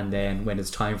film, and then when it's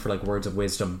time for like words of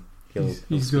wisdom, he'll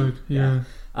He's speak. good. Yeah.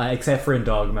 Except for in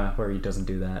Dogma, where he doesn't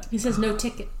do that. He says no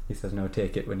ticket. He says no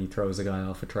ticket when he throws a guy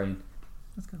off a train.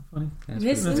 That's kind of funny. That's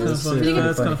This pretty- is that's funny. pretty Yeah,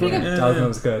 that's kinda funny. Yeah, Dogma yeah.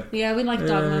 was good. Yeah, we like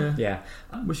Dogma. Yeah.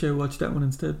 Wish I watched that one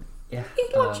instead. Yeah. You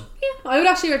can watch. I would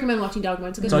actually recommend watching Dogma.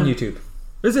 It's a good It's on one. YouTube.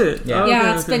 Is it? Yeah. Oh, Yeah,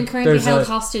 okay, it's okay. been currently There's held a-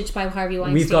 hostage by Harvey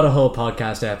Weinstein. We've got a whole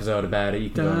podcast episode about it. You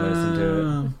can go and listen to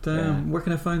it. Damn. Yeah. Where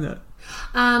can I find that?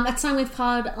 At Soundwave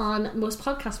Pod on most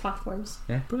podcast platforms.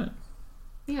 Brilliant.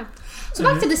 Yeah. So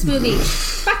back to this movie.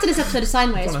 Back to this episode of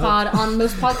Sideways Pod on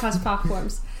most podcast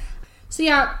platforms. So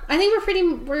yeah, I think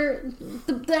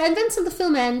the events of the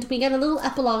film end. We get a little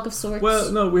epilogue of sorts.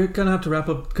 Well, no, we're gonna have to wrap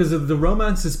up because the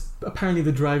romance is apparently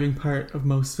the driving part of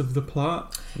most of the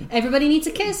plot. Everybody needs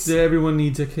a kiss. Everyone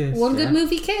needs a kiss. One good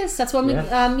movie kiss. That's what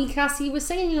Yeah. Mikasi was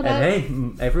singing about.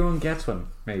 And hey, everyone gets one,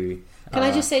 maybe. Can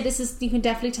I just say this is? You can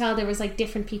definitely tell there was like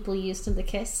different people used in the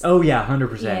kiss. Oh yeah,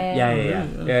 100%. Yeah.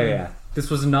 Yeah. This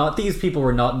was not. These people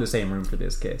were not in the same room for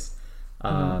this kiss.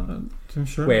 I'm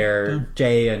sure. Where Yeah.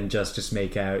 Jay and Justice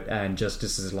make out, and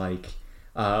Justice is like,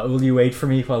 "Will you wait for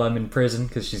me while I'm in prison?"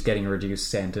 Because she's getting a reduced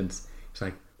sentence. She's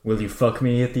like, "Will you fuck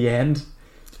me at the end?"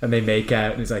 And they make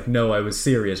out, and he's like, "No, I was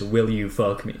serious. Will you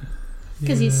fuck me?"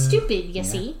 Because he's stupid, you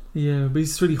see. Yeah, but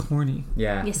he's really horny.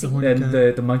 Yeah. Yes, The he- horny Then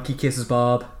guy. the monkey kisses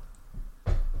Bob.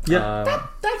 Yeah.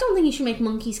 I don't think you should make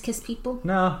monkeys kiss people.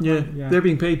 No. Yeah, they're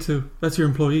being paid to. That's your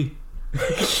employee.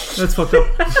 That's fucked up.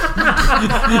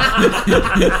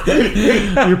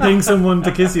 You're paying someone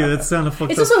to kiss you. That's kind of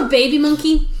fucked It's up. also a baby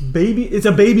monkey. Baby, it's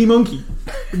a baby monkey.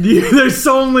 There's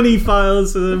so many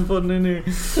files for them putting in here.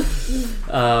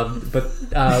 But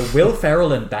Will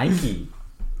Ferrell and Banky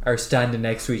are standing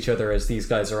next to each other as these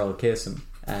guys are all kissing,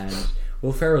 and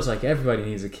Will Ferrell's like, "Everybody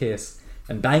needs a kiss,"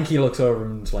 and Banky looks over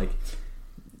and is like,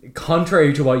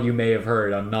 "Contrary to what you may have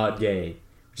heard, I'm not gay,"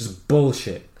 which is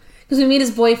bullshit. Because we meet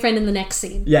his boyfriend in the next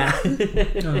scene. Yeah.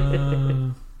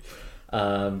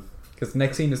 Uh, Because the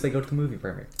next scene is they go to the movie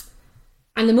premiere.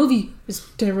 And the movie is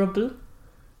terrible.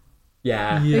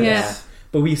 Yeah. Yes.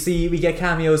 But we get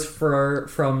cameos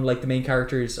from like the main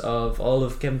characters of all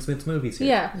of Kevin Smith's movies here.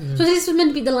 Yeah. So this was meant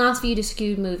to be the last View to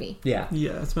Skewed movie. Yeah.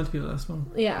 yeah, it's meant to be the last one.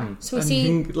 Yeah. So we And see.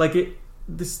 you think, like it,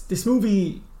 this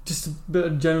movie. Just a bit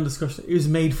of general discussion. It was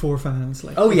made for fans.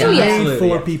 Like, Oh yeah, Oh, yeah. made absolutely.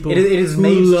 for yeah. people It is who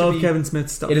made love to be, Kevin Smith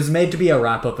stuff. It is made to be a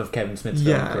wrap up of Kevin Smith's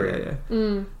film career.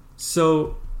 Yeah.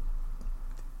 So,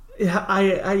 you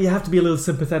have to be a little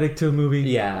sympathetic to a movie.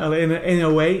 Yeah. In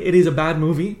a way, it is a bad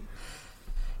movie,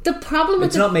 The problem with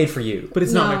It's not made for you. but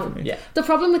it's not No. made for me. Yeah. The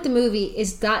problem with the movie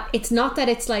is that it's not that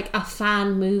it's like a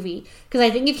fan movie. Because I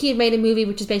think if he had made a movie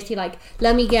which is basically like,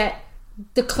 let me get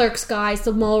the Clerks guys,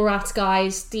 the Mallrats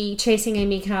guys, the Chasing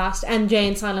Amy cast, and Jay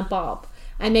and Silent Bob,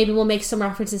 and maybe we'll make some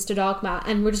references to Dogma,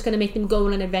 and we're just going to make them go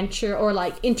on an adventure or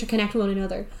like interconnect with one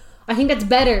another. I think that's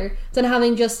better than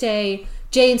having just a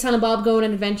Jay and Silent Bob Go on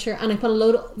an Adventure, and I put a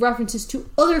load of references to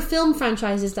other film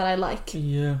franchises that I like.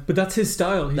 Yeah, but that's his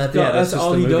style. That's that's just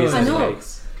all the he movies does. I that he know.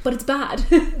 makes. But it's bad.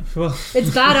 Well,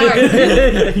 It's bad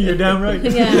art. you're damn right.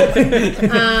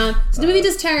 Yeah. So the movie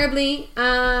does terribly.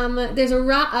 There's an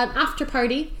after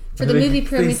party for the movie They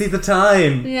premiere. see the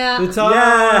time. Yeah. The time.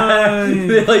 Yeah.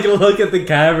 They like look at the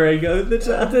camera and go, the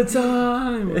time. At the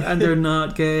time, and they're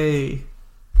not gay,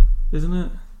 isn't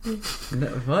it? No,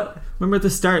 what? Remember at the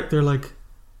start, they're like,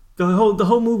 the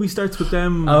whole movie starts with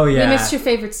them. Oh You yeah. missed your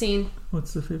favourite scene.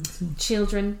 What's the favorite scene?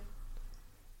 Children.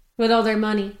 With all their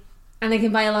money. And they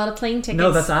can buy a lot of plane tickets.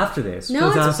 No, that's after this.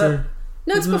 No, That's it's, after.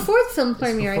 no, it's isn't it? before the film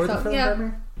premiere, I Before the thought. film Yeah.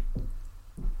 premiere?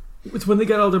 It's when they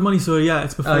get all their money. So yeah,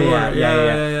 it's before. Oh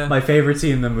yeah. My favorite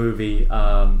scene in the movie.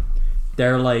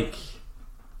 They're like,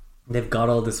 they've got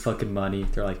all this fucking money.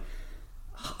 They're like,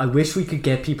 I wish we could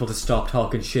get people to stop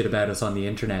talking shit about us on the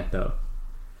internet, though.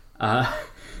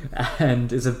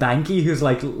 And it's a banky who's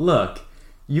like, look,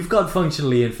 you've got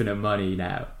functionally infinite money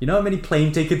now. You know how many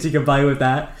plane tickets you can buy with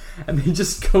that? And they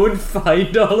just go and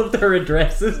find all of their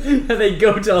addresses, and they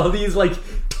go to all these like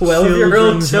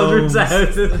 12-year-old children's homes.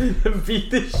 houses and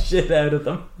beat the shit out of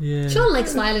them. Yeah. Sean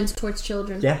likes violence towards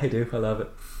children. Yeah, I do. I love it.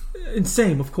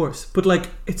 Insane, of course, but like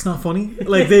it's not funny.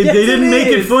 Like they Yes, didn't it make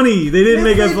it is. funny. They didn't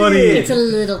make it they funny. did. It's a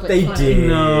little bit They funny. did.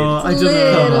 No, I don't Little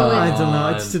know. bit. I don't know.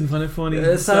 I just didn't find it funny.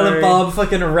 Silent Sorry. Bob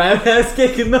fucking roundhouse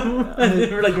kicking them, and they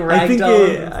were like I think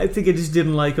ragdoll. I think I just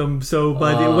didn't like him. So,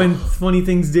 but when funny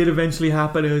things did eventually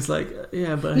happen, it was like,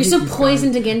 yeah, but I You're hate so these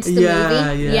poisoned guys. against the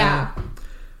Yeah, movie. yeah.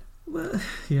 Yeah.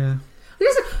 Yeah.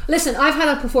 Listen, I've had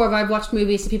that before where I've watched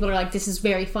movies that people are like, this is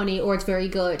very funny or it's very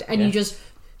good. And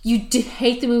you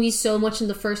hate the movie so much in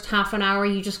the first half an hour,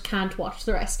 you just can't watch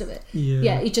the rest of it.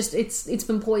 Yeah. It's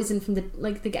been poisoned from the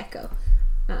get-go.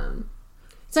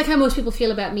 It's like how most people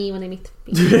feel about me when they meet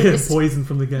me. Poison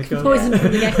from the get-go. Poison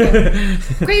from the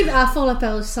get-go. Great Fall Out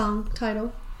Boy song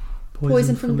title.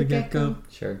 Poison from the get-go.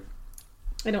 Sure,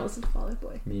 I don't listen to Fall Out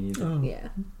Boy. me neither. Oh, Yeah.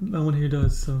 no one here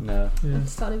does. So No. I yeah.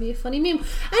 just thought it'd be a funny meme.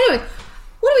 Anyway,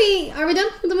 are we done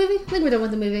with the movie? I think we're done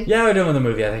with the movie. Yeah, we're done with the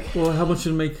movie. I think Well, how much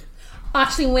did it make?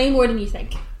 Actually, way more than you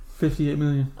think. 58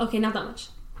 million. Okay, not that much.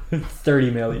 30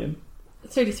 million.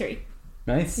 33.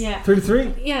 Nice. Yeah.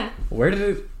 33. Yeah. Where did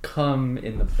it come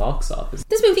in the box office?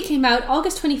 This movie came out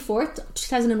August 24th,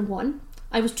 2001.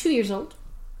 I was 2 years old.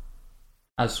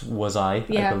 As was I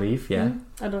Yeah. believe. Yeah.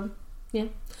 I don't. Yeah.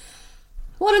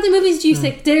 What other movies do you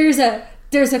think? There's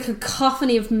a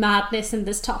cacophony of madness in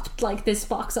this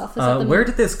box office. At the Where moment.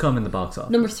 did this come in the box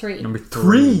office? Number 3. Number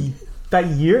 3 that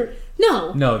year.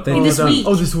 No. No, In this week.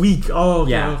 Oh, this week. Oh,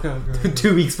 okay, Yeah. okay.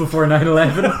 2 weeks before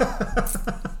 9/11.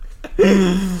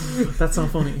 That's not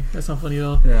funny. That's not funny at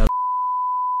all. Yeah.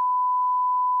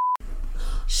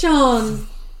 Sean.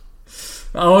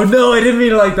 Oh no, I didn't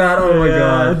mean it like that. Oh my Yeah,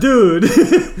 god. dude.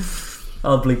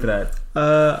 I'll bleep it out.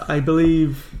 I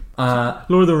believe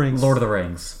Lord of the Rings. Lord of the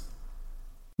Rings.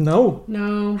 No.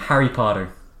 No. Harry Potter.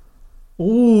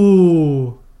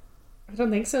 Ooh. I don't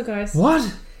think so, guys.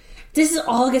 What? This is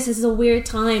August. This is a weird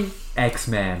time.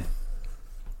 X-Men.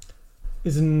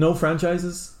 Is it no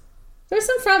franchises? There's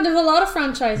a lot of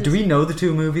franchises. Do we know the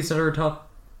 2 movies that are top?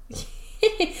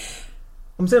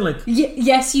 I'm saying like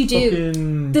yes, you do.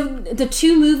 fucking... The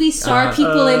 2 movies star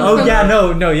people in. Oh from- yeah,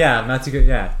 no, yeah, that's a good,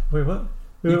 yeah. Wait, what?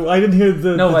 Wait, I didn't hear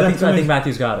the... No, the I think definition.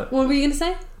 Matthew's got it. What were you gonna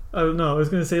say? Oh no, I was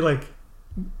gonna say like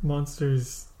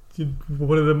monsters.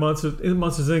 One of the monsters,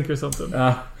 Monsters Inc. or something.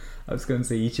 I was going to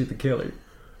say Each of the Killer.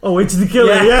 Oh, it's the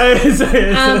killer. Yeah. Yeah,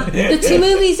 sorry. The 2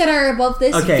 movies that are above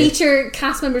this Okay. feature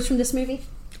cast members from this movie.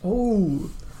 Oh,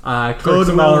 Clerks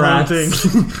of All Rats.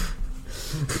 Hunting.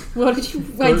 What did you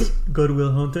write?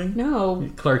 Goodwill Hunting. No,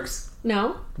 Clerks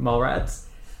no, of All Rats.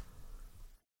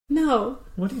 no.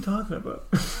 What are you talking about?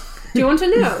 Do you want to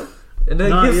know?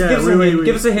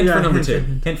 Give us a hint Yeah, for number hint, 2.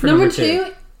 hint. Hint for Number number 2.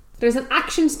 2, there's an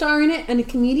action star in it and a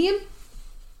comedian.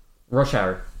 Rush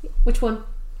Hour. Which one?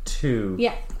 2.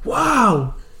 Yeah.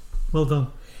 Wow. Well done.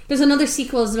 There's another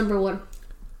sequel as number 1.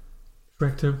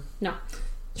 Shrek 2. No.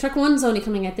 Shrek 1's only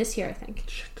coming out this year, I think.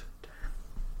 Shit.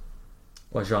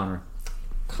 What genre?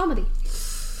 Comedy.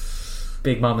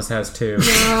 Big Mama's House 2.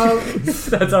 No.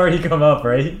 That's already come up,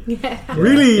 right? Yeah.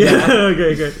 Really?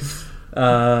 Okay.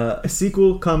 Uh, A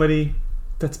sequel comedy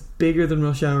that's bigger than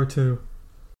Rush Hour 2.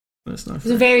 That's not It's a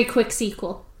fair. very quick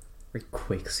sequel. very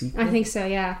quick sequel. I think so,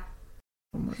 yeah.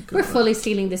 Oh my god. We're fully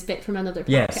stealing this bit from another podcast.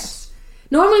 Yes.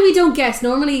 Normally we don't guess.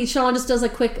 Normally Sean just does a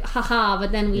quick haha,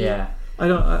 but then we... Yeah. I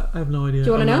have no idea. Do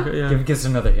you wanna I'm know? not- Yeah. Give us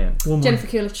another hint. One more. Jennifer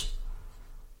Coolidge.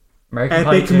 American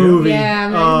Pie epic 2. movie. Yeah,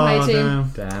 American Pie 2. damn.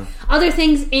 Damn. Other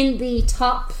things in the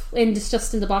top,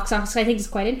 just in the box office, I think is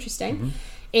quite interesting,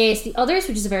 is The Others,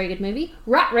 which is a very good movie.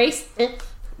 Rat Race.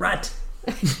 Rat.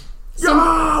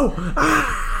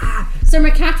 Summer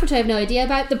Cat, which I have no idea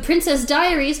about. The Princess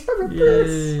Diaries.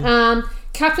 Yay.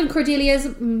 Captain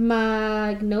Cordelia's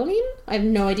Magnolia? I have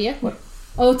no idea. What?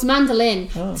 Oh, it's Mandolin.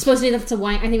 Supposedly that's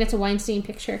I think that's a Weinstein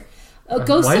picture.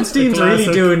 Ghost Weinstein's of- really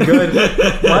doing good.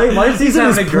 Weinstein's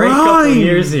having a great couple of prime.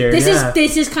 years here.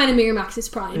 This is kind of Miramax's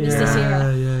prime. Is this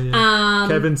era? Yeah.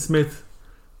 Kevin Smith,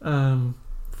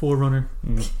 Forerunner.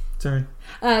 Sorry.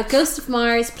 Ghost of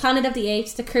Mars, Planet of the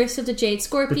Apes, The Curse of the Jade The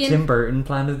Scorpion. Tim Burton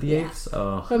Planet of the Apes.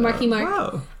 Oh, by Marky Mark.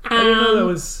 Wow. I didn't know that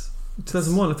was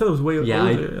 2001. I thought it was way yeah.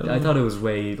 older. I thought it was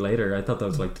way later. I thought that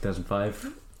was like 2005.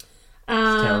 It's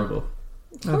terrible.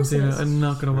 I haven't seen it. I'm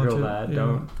not going to watch Real it. bad. Yeah.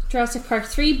 Don't. Jurassic Park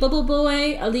 3, Bubble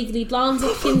Boy, Illegally Blonde's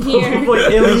up in here.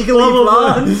 Illegally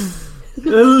blonde.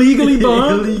 Illegally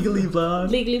blonde? Illegally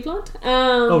blonde. Legally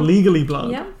Blonde. Legally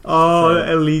blonde. Yeah. Oh,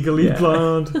 illegally Yeah.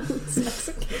 blonde.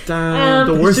 Damn,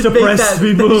 the worst You should make oppressed that-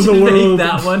 people you in the should make world.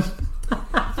 that one.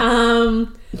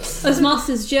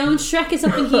 Osmosis Jones, Shrek is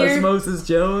up in here. Osmosis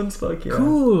Jones. Fuck yeah.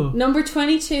 Cool. Number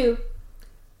 22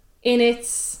 in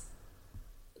its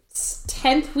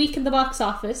 10th week in the box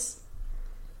office,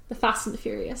 The Fast and the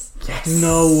Furious. Yes.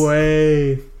 No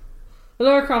way.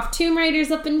 Lara Croft Tomb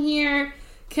Raider's up in here.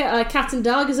 Cats and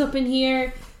Dog is up in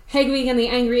here. Hedwig and the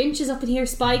Angry Inch is up in here.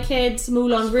 Spy Kids,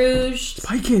 Moulin Rouge,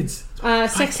 Spy Kids.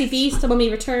 Sexy Beast, The Mummy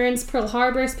Returns, Pearl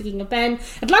Harbor, speaking of Ben,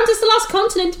 Atlantis the Lost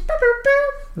Continent.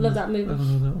 Love that I movie.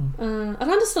 don't know that one.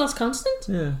 Atlantis the Lost Continent?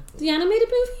 Yeah. The animated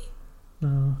movie?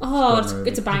 No. Oh, It's a good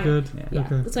it's a banger. Good. Yeah,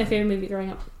 Okay. that's my favourite movie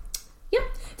growing up. Yeah.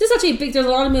 There's actually there's a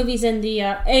lot of movies in the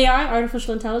AI,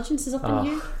 Artificial Intelligence is up in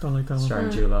here. Don't like that one.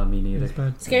 Starring Julia, me neither. It's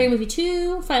bad. Scary Movie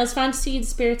 2, Final Fantasy, The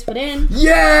Spirits Within.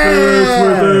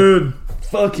 Yeah!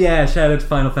 Fuck yeah! Shout out to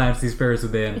Final Fantasy Spirits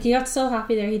Within. He got so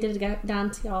happy there, he did a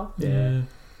dance, y'all. Yeah.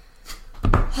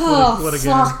 Oh, what a game.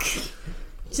 fuck.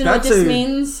 Do you know what That's this a-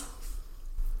 means?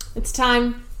 It's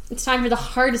time. It's time for the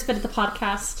hardest bit of the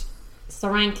podcast. It's the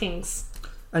rankings.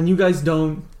 And you guys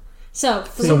don't. So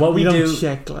what we you don't do-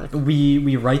 check like.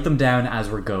 We write them down as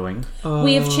we're going.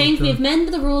 we have changed. okay. We have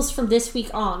amended the rules from this week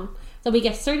on. That we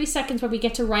get 30 seconds where we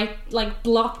get to write, like,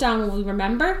 block down what we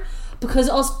remember, because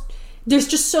also there's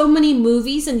just so many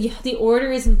movies and the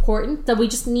order is important that we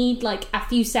just need like a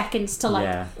few seconds to like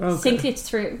Yeah. Okay. sync it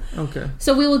through. Okay.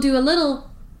 So we will do a little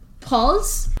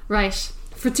pause, right?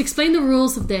 To explain the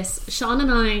rules of this, Sean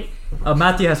and I. Oh,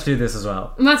 Matthew has to do this as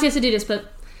well. Matthew has to do this,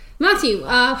 but Matthew,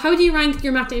 how do you rank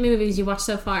your Matt Damon movies you watched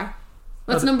so far?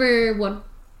 What's number one?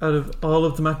 Out of all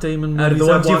of the Matt Damon movies Out of the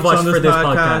ones I've you've watched on for this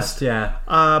podcast, yeah.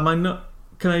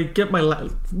 can I get my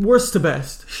worst to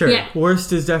best? Sure. Yeah.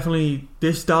 Worst is definitely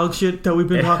this dog shit that we've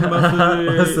been talking about.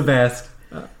 What's the best?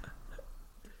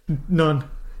 None.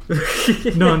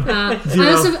 None. I Zero.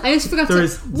 also forgot There to.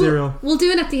 is zero. We'll do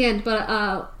it at the end,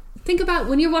 but think about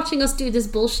when you're watching us do this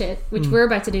bullshit, which we're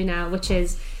about to do now, which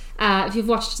is. If you've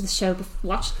watched the show,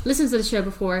 listened to the show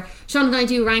before, Sean and I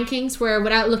do rankings where,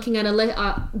 without looking at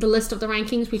the list of the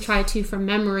rankings, we try to, from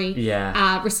memory,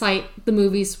 recite the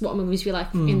movies, what movies we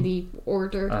like in the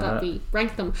order that we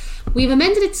rank them. We've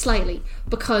amended it slightly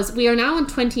because we are now on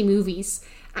 20 movies.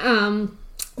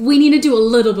 We need to do a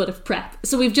little bit of prep,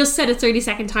 so we've just set a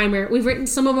 30-second timer. We've written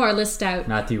some of our list out.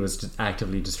 Matthew was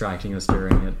actively distracting us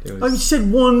during it. It I was said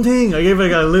one thing. I gave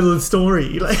like a little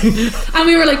story. Like, And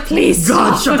we were like, please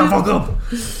God, stop. shut the fuck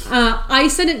up. I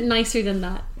said it nicer than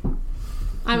that.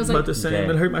 I was About like, the same. Okay.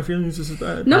 It hurt my feelings just as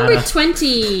bad. number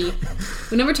 20.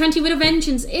 Number 20 with a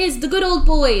vengeance is The Good Old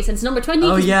Boys. And it's number 20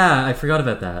 oh yeah, I forgot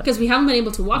about that. because we haven't been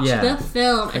able to watch Yeah. the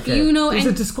film. If Okay. you know, Is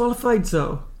and it disqualified?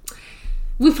 So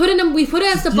we put it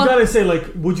as the you gotta say like,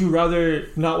 would you rather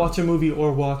not watch a movie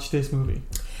or watch this movie?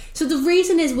 So the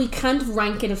reason is we can't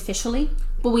rank it officially,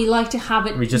 but we like to have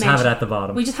it. We just have it mentioned. at the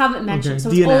bottom. We just have it mentioned. Okay, So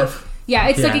it's all, DNF. yeah,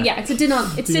 it's like Yeah. it's a did not.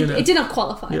 DNF. It did not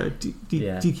qualify. Yeah,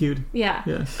 Yeah. DQ'd. Yeah.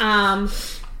 Yeah.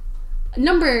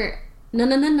 Number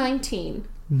 19.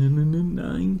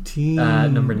 19.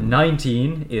 Number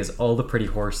 19 is All the Pretty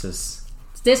Horses.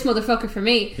 It's this motherfucker for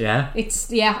me. Yeah?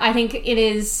 I think it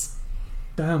is.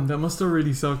 Damn, that must have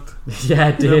really sucked. Yeah,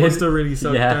 it That did. must have really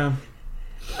sucked. Yeah. Damn.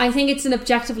 I think it's an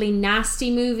objectively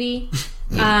nasty movie.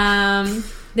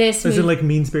 This Is movie, it like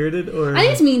mean spirited or? I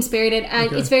think it's mean spirited, and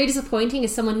Okay. it's very disappointing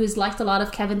as someone who's liked a lot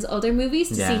of Kevin's other movies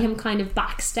to Yeah. see him kind of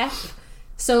backstep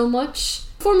so much.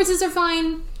 Performances are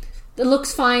fine. It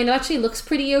looks fine. It actually looks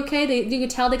pretty okay. You can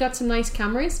tell they got some nice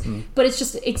cameras, but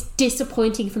it's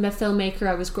disappointing from a filmmaker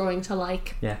I was growing to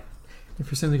like. Yeah. If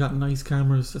you're saying they got nice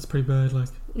cameras, that's pretty bad. Like,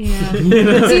 Yeah.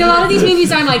 See, a lot of these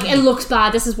movies I'm like, it looks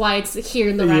bad. This is why it's here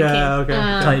in the ranking. Yeah, okay.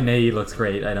 Titan AE looks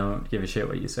great. I don't give a shit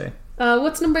what you say.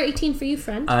 What's number 18 for you,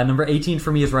 friend? Number 18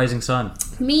 for me is Rising Sun.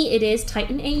 For me, it is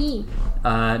Titan AE.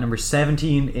 Number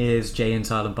 17 is Jay and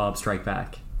Silent Bob Strike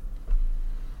Back.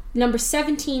 Number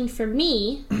 17 for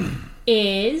me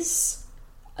is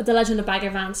The Legend of Bagger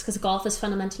Vance, because golf is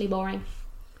fundamentally boring.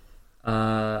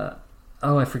 I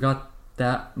forgot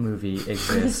that movie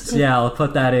exists. Yeah, I'll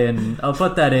put that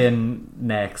in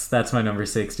next. That's my number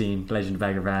 16, Legend of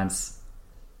Bagger Vance.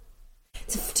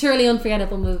 It's a totally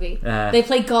unforgettable movie. They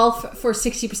play golf for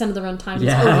 60% of the runtime.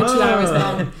 Yeah. It's over 2 hours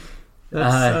long.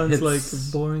 that sounds it's like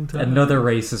a boring time. Another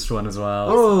racist one as well.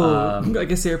 Oh, I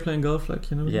guess they're playing golf, like,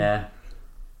 you know. Yeah.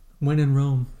 When in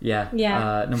Rome. Yeah.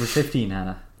 Number 15,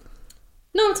 Hannah.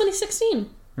 No, it's only 16.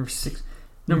 Number 6.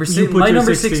 You My put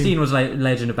number your 16 was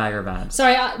Legend of Bagger Vance.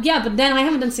 Sorry, yeah, but then I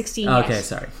haven't done 16 yet. Okay,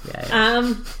 sorry.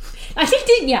 Yeah. I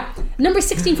think, number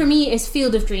 16 for me is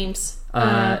Field of Dreams.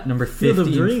 Number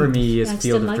 15 for me is I just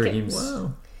Field didn't of like it. Dreams.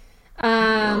 Wow.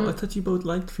 I thought you both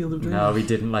liked Field of Dreams. No, we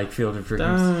didn't like Field of Dreams.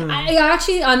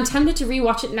 I'm tempted to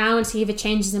rewatch it now and see if it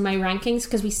changes in my rankings,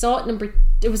 because we saw it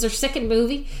it was our second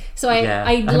movie, so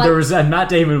and Matt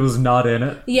Damon was not in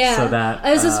it. Yeah, so that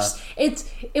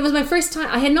it was my first time.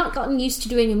 I had not gotten used to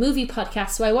doing a movie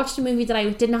podcast, so I watched a movie that I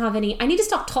didn't have any. I need to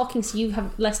stop talking so you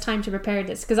have less time to prepare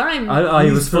this, because I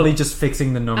was fully just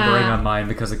fixing the numbering on mine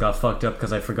because it got fucked up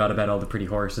because I forgot about all the pretty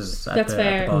horses. At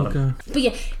the bottom. Okay. But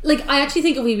yeah, like, I actually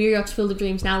think if we rewatch Field of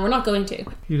Dreams now, we're not going to.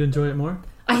 You'd enjoy it more?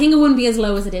 I think it wouldn't be as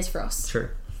low as it is for us.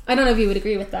 Sure. I don't know if you would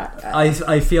agree with that.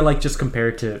 I feel like just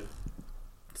compared to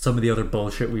some of the other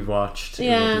bullshit we've watched, it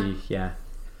will be,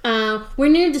 we're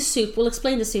near the soup. We'll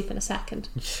explain the soup in a second.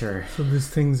 Sure. So these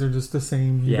things are just the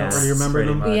same. You don't really remember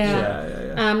them? Much,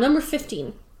 yeah. Number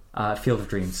 15. Field of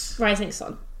Dreams. Rising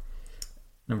Sun.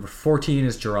 Number 14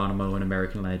 is Geronimo, an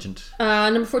American Legend.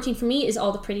 Number 14 for me is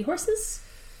All the Pretty Horses.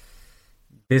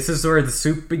 This is where the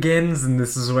soup begins, and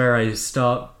this is where I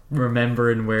stop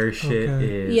remembering where shit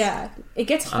is. Yeah, it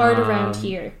gets hard around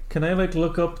here. Can I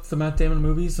look up the Matt Damon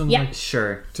movies and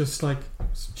sure, just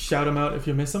shout them out if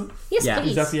you miss them? Yes, please.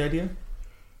 Is that the idea?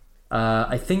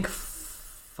 I think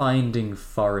Finding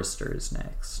Forrester is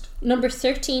next. Number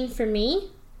 13 for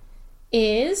me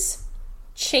is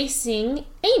Chasing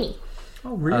Amy.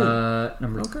 Oh, really?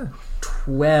 Number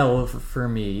 12 for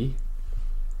me.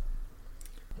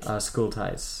 School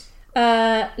Ties.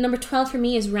 Number 12 for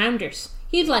me is Rounders.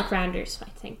 You'd like Rounders, I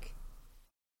think.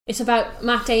 It's about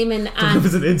Matt Damon and... If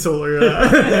it's an insult or... No,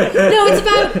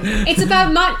 it's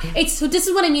about Matt... So this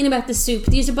is what I mean about The Soup.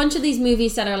 There's a bunch of these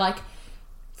movies that are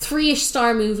 3-ish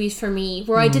star movies for me,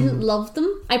 where I didn't love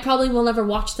them. I probably will never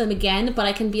watch them again, but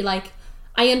I can be that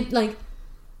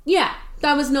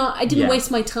was not... I didn't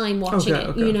waste my time watching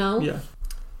it, you know? Yeah.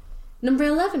 Number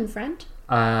 11, friend.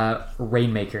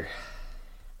 Rainmaker.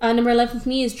 Number 11 for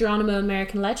me is Geronimo,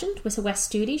 American Legend, with Wes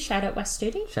Studi. Shout out Wes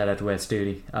Studi. Shout out to Wes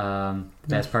Studi.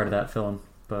 Best part of that film,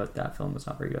 but that film was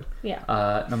not very good.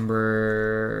 Yeah. Number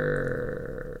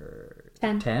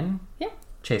 10? Yeah.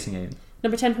 Chasing Amy.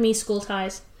 Number 10 for me is School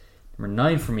Ties. Number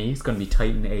 9 for me is going to be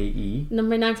Titan AE.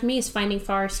 Number 9 for me is Finding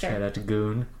Forrester. Shout out to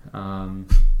Goon.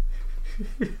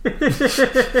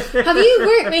 Have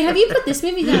you put this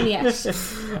movie down yet? This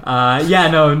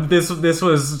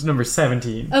was number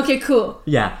 17. Okay, cool.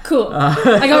 Yeah. Cool.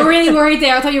 I got really worried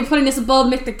there. I thought you were putting this above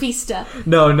Mystic Pizza.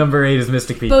 No, number 8 is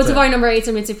Mystic Pizza. Both of our number 8s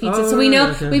are Mystic Pizza. So we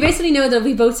know we basically know that if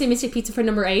we both say Mystic Pizza for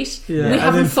number 8, we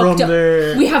haven't fucked up.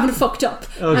 We haven't fucked up.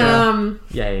 Okay.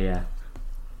 Yeah.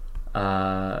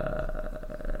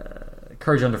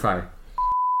 Courage Under Fire.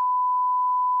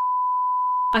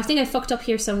 I think I fucked up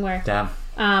here somewhere. Damn.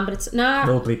 But it's nah.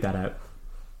 We'll bleep that out.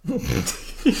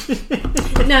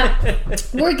 Nah,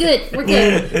 we're good.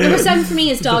 Number 7 for me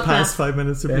is Dogma. The past 5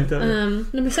 minutes to bleep out.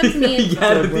 Number 7 for me is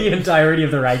the entirety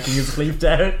of the ranking is bleeped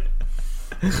out.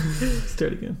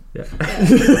 Start again. Yeah.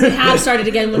 We have started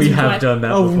again. We have done that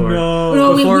before.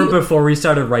 No. Before we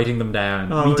started writing them down.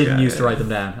 We didn't used to write them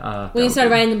down. We started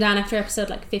writing them down after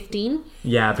episode 15.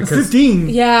 Yeah, because 15.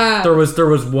 Yeah. There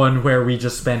was one where we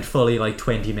just spent fully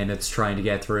 20 minutes trying to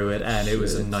get through it, and it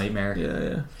was a nightmare.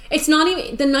 Yeah. It's not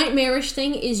even the nightmarish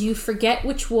thing is you forget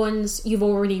which ones you've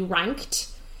already ranked,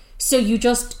 so you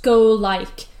just go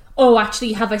oh,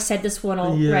 actually, have I said this one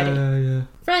already? Yeah.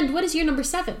 Friend, what is your number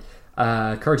 7?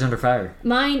 Courage Under Fire.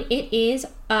 Mine, it is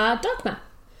Dogma.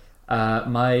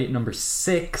 My number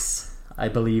 6, I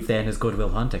believe then is Good Will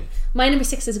Hunting. My number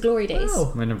 6 is Glory Days.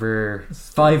 Oh. My number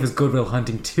 5 is Good Will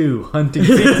Hunting 2. Hunting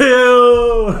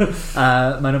 6.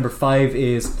 My number 5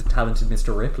 is The Talented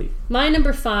Mr. Ripley. My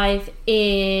number 5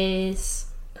 is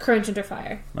Courage Under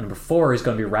Fire. My number 4 is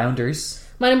going to be Rounders.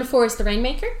 My number 4 is The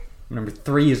Rainmaker. My number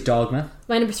 3 is Dogma.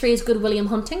 My number 3 is Good William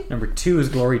Hunting. Number 2 is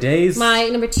Glory Days. My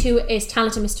number 2 is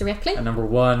Talented Mr. Ripley. And number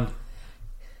 1,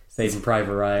 Saving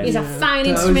Private Ryan. He's a fine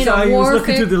instrument of I was warfare.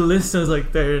 looking through the list. I was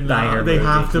like, they Banger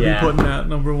have to movie, be yeah. putting that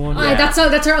number 1. That's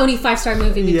our only 5-star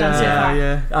movie we've done so far.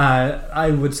 Yeah.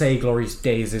 I would say Glory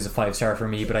Days is a 5-star for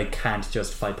me, but I can't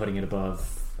justify putting it above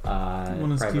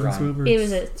One of Private Steven Ryan. Spielberg's. It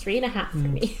was a 3.5 for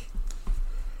me.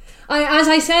 As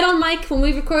I said on mic when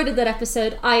we recorded that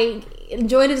episode, I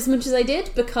enjoyed it as much as I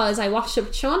did because I watched it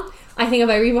with Sean. I think if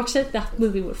I rewatched it, that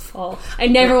movie would fall. I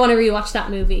never want to rewatch that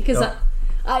movie because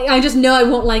I just know I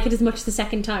won't like it as much the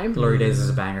second time. Glory Days is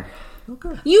a banger.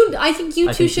 Okay. I think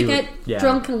you two should get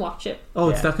drunk and watch it. Oh,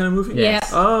 it's that kind of movie?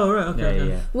 Yes. Oh, right. Okay.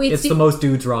 Yeah. Wait, It's the most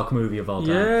dudes rock movie of all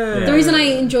time. Yeah. The reason I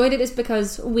enjoyed it is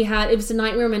because it was the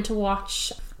night we were meant to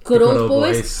watch Good Old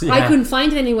Boys. Yeah. I couldn't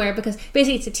find it anywhere because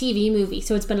basically it's a TV movie,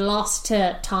 so it's been lost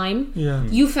to time. Yeah.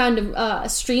 You found a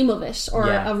stream of it or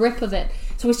Yeah. a rip of it,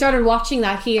 so we started watching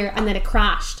that here, and then it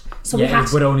crashed. So we had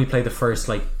it would only play the first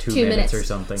like 2 minutes or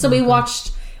something. So we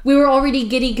watched. We were already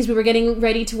giddy because we were getting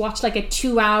ready to watch like a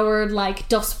 2-hour like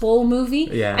Dust Bowl movie.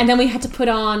 Yeah. And then we had to put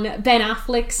on Ben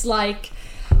Affleck's like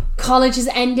College Has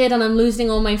Ended and I'm Losing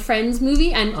All My Friends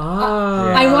movie, and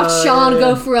I watched Sean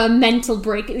go for a mental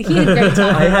break. He had a great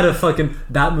time. I had a fucking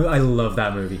I love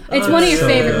that movie. It's one of your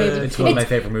favorite movies. It's one of my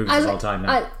favorite movies of all time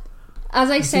now. As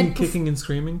I said, Kicking and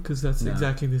Screaming, because that's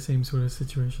exactly the same sort of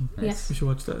situation. Yes. We should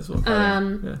watch that as well.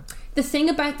 the thing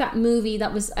about that movie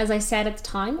that was, as I said at the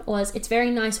time, was it's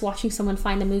very nice watching someone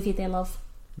find a movie they love.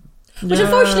 Which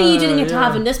unfortunately you didn't get to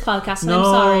have in this podcast, and I'm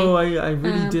sorry. No, I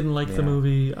really didn't like the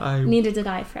movie. Neither did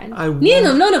I, friend.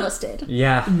 None of us did.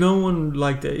 Yeah. No one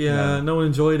liked it. No one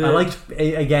enjoyed it.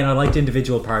 I liked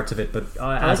individual parts of it, but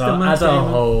as a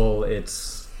whole,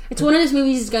 it's one of those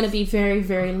movies that's going to be very,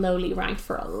 very lowly ranked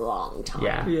for a long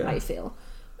time. Yeah. I feel.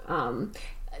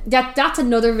 That's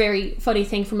another very funny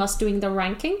thing from us doing the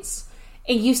rankings.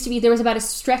 It used to be there was about a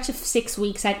stretch of 6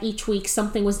 weeks at each week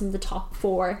something was in the top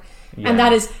 4. Yeah. And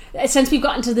that is, since we've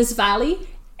gotten to this valley,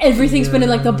 everything's been in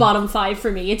like the bottom 5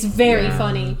 for me. It's very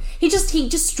funny. He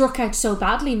just struck out so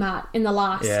badly, Matt, in the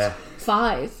last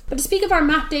 5. But to speak of our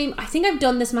Matt Damon, I think I've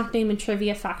done this Matt Damon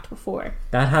trivia fact before.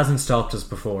 That hasn't stopped us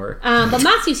before. But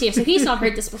Matthew's here, so he's not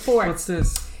heard this before. What's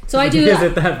this? So I do. Is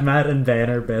it that Matt and Ben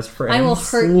are best friends? I will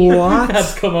hurt you. What?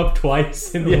 That's come up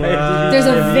twice in the IMDb. There's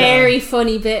a very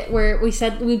funny bit where we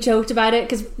joked about it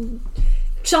because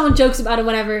Sean jokes about it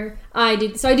whenever I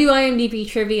do. So I do IMDb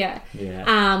trivia.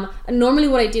 Yeah. And normally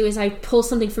what I do is I pull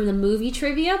something from the movie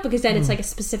trivia because then it's like a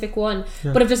specific one.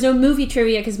 Yeah. But if there's no movie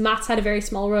trivia because Matt's had a very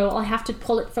small role, I have to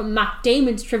pull it from Matt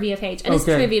Damon's trivia page, and his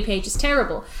trivia page is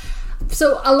terrible.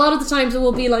 So a lot of the times it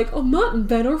will be like, oh, Matt and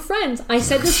Ben are friends. I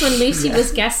said this when Lucy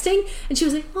was guesting, and she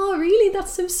was like, oh, really?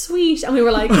 That's so sweet. And we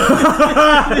were like,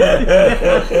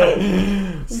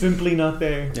 simply not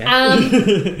there.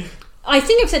 I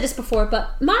think I've said this before,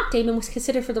 but Matt Damon was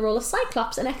considered for the role of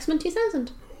Cyclops in X-Men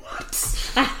 2000.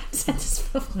 What? I said this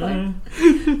before.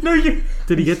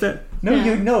 Did he get that?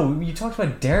 No, you talked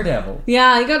about Daredevil.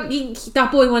 Yeah, that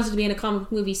boy wanted to be in a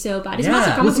comic movie so bad. He's a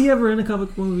massive comic. Was he ever in a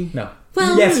comic movie? No.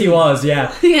 Well, yes, he was.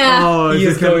 Yeah. Yeah. Oh, He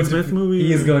is Kevin Smith movie.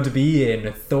 He is going to be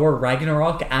in Thor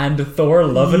Ragnarok and Thor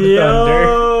Love and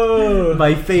Thunder.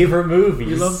 My favorite movies.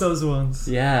 You love those ones.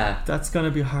 Yeah. That's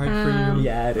gonna be hard for you.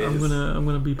 Yeah, it is. I'm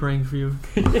gonna be praying for you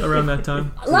around that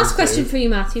time. Last question for you,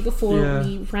 Matthew, before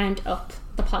we round up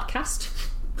the podcast.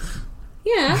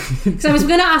 Yeah, because I was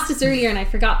going to ask this earlier and I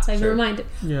forgot, so I've been reminded.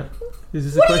 Yeah.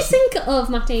 What do you think of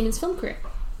Matt Damon's film career?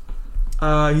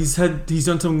 He's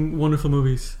done some wonderful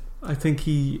movies. I think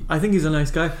he's a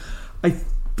nice guy. I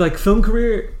like film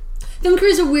career. Film career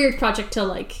is a weird project to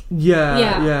like.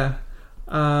 Yeah.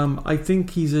 I think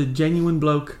he's a genuine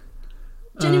bloke.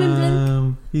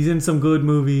 He's in some good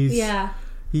movies. Yeah.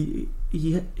 He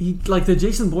like the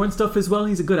Jason Bourne stuff as well.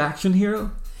 He's a good action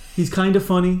hero. He's kind of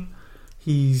funny.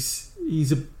 He's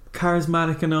a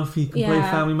charismatic enough. He can play a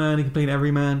family man. He can play an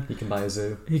everyman. He can buy a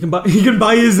zoo. He can buy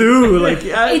a zoo. Like,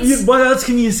 what else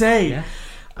can you say? Yeah.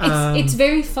 It's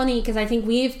very funny because I think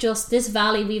this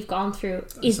valley we've gone through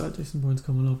is Jason Bourne's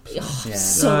coming up.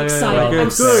 so excited.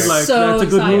 It's good. Like, that's a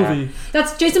good movie.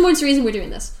 That's Jason Bourne's the reason we're doing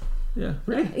this. Yeah,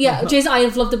 really? Yeah, Jason. I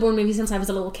have loved the Bourne movie since I was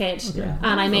a little kid, and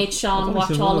I made Sean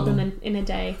watch all of them in a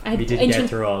day. We didn't get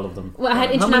through all of them. Well, I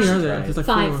had international. How many are there? There's like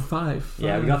 5. 4 or 5.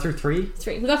 Yeah, we got through 3.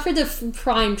 3. We got through the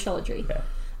Prime trilogy. Okay.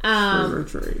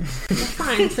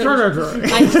 Fine.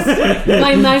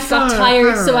 My mouth got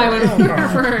tired, so I went.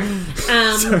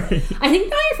 Sorry. I think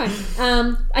no, you're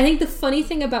fine. I think the funny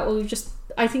thing about what we've just,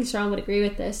 I think Sean would agree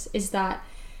with this, is that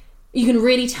you can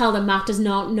really tell that Matt does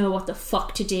not know what the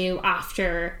fuck to do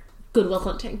after Good Will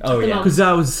Hunting. Oh, yeah. Because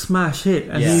that was a smash hit,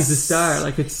 and Yes. he's the star.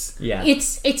 Like it's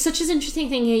It's such an interesting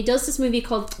thing. He does this movie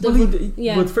called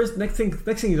But first, next thing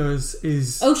he does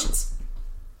is Oceans.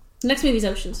 The next movie is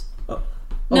Oceans.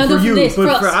 No, no, for you, this,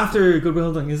 but for for us. after Good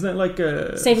Will Hunting, isn't it like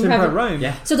Saving Private Ryan?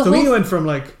 Yeah. So the so he whole went from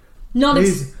like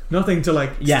nothing to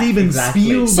like Yeah, Steven exactly.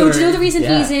 Spielberg. So do you know the reason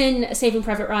Yeah. he's in Saving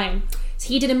Private Ryan? So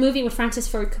he did a movie with Francis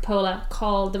Ford Coppola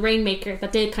called The Rainmaker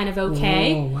that did kind of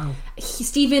okay. Oh wow!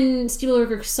 Steven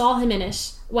Spielberg saw him in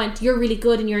it, went, "You're really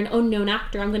good and you're an unknown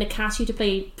actor. I'm going to cast you to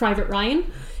play Private Ryan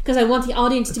because I want the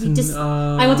audience to be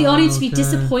I want the audience to be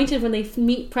disappointed when they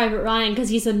meet Private Ryan because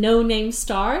he's a no-name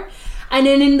star." And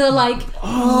then in the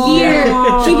year,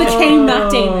 he became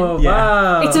Matt Damon.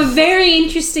 Wow! It's a very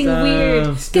interesting, weird.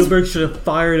 'cause- Spielberg should have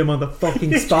fired him on the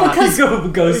fucking spot. Because-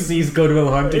 goes sees Good Will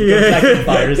Hunting, Yeah. comes back and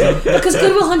fires him. Because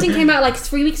Good Will Hunting came out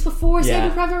 3 weeks before Yeah.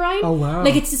 Saving Private Ryan. Oh, wow.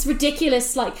 Like it's this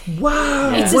ridiculous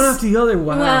Wow! It's One just- after the other.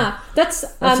 Wow! wow. That's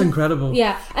incredible.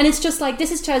 Yeah, and it's just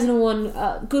this is 2001.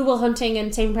 Good Will Hunting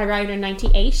and Saving Private Ryan are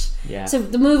 98. Yeah. So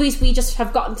the movies we just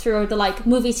have gotten through are the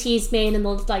movies he's made in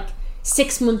the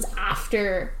 6 months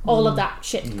after all of that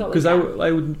shit going Because down.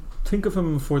 I would think of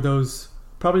him for those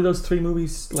three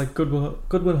movies like Good Will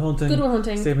Hunting, Good Will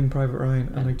Hunting. Saving Private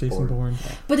Ryan, and Jason Bourne.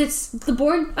 But it's the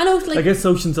Bourne. I know I guess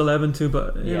Ocean's 11 too,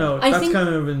 but you know I that's think- kind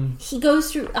of in. he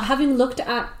goes through having looked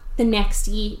at the next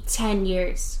 10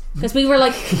 years because we were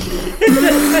of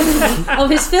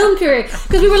his film career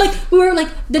because we were like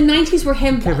the 90s were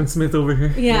him. Kevin Smith over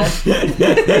here. Yeah. The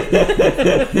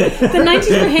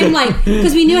 90s were him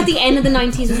because we knew at the end of the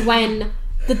 90s was when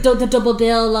the double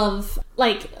bill of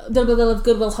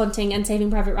Good Will Hunting and Saving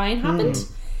Private Ryan happened.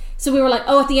 So we were like,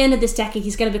 at the end of this decade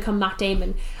he's going to become Matt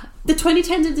Damon. The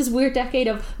 2010s is this weird decade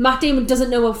of Matt Damon doesn't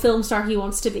know what film star he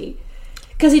wants to be.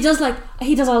 Because he does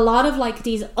a lot of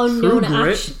these unknown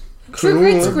action. True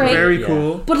Grit's great. Very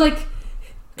cool. But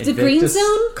the Green Invictus.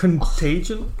 Zone,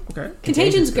 Contagion. Okay.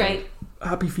 Contagion's great.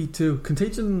 Happy Feet 2.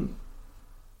 Contagion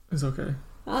is okay.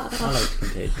 I like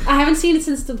Contagion. I haven't seen it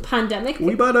since the pandemic.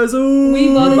 We bought a zoo.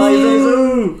 We bought a Bye,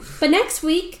 zoo. But next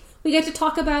week we get to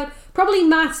talk about probably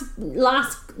Matt's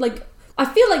last. I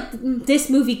feel like this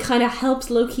movie kind of helps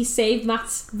Loki save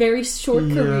Matt's very short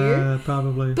career Yeah,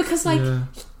 probably. because Yeah.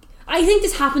 I think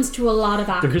this happens to a lot of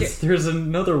actors. There's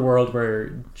another world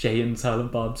where Jay and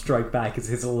Silent Bob Strike Back is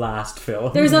his last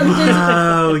film. There's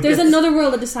Wow, there's yes. another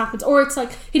world that this happens, or it's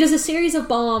he does a series of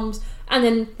bombs, and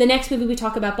then the next movie we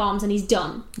talk about bombs, and he's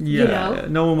done. Yeah, you know? yeah.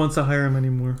 No one wants to hire him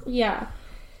anymore. Yeah.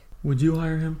 Would you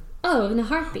hire him? Oh, in a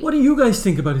heartbeat. What do you guys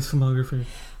think about his filmography?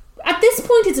 At this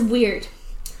point, it's weird.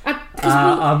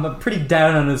 I'm pretty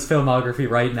down on his filmography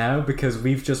right now because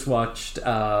we've just watched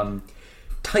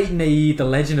Titan AE, The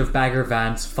Legend of Bagger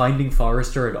Vance, Finding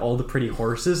Forrester, and All the Pretty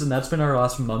Horses, and that's been our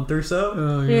last month or so.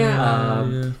 Oh Yeah.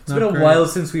 It's been a while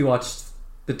since we watched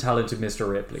The Talented Mr.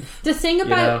 Ripley. The thing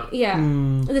about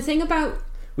Hmm. the thing about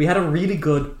We had a really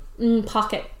good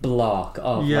Pocket. block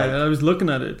of Yeah, I was looking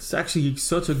at it. It's actually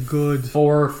such a good.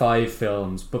 4 or 5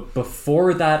 films, but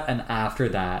before that and after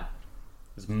that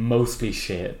was mostly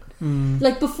shit.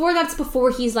 Before that's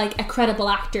before he's a credible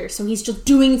actor, so he's just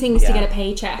doing things to Yeah. get a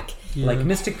paycheck. Yeah. Like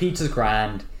Mystic Pizza's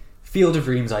grand, Field of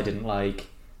Dreams I didn't like,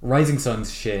 Rising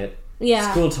Sun's shit, Yeah.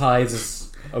 School Ties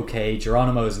is okay,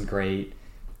 Geronimo isn't great,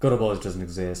 Good Old Boys doesn't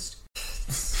exist.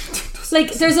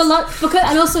 There's a lot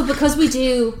because we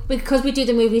do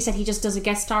the movies that he just does a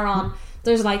guest star on.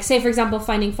 There's say for example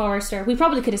Finding Forrester. We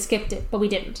probably could have skipped it, but we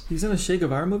didn't. He's in a Che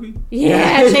Guevara movie.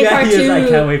 Yeah, Che Part he is. 2. I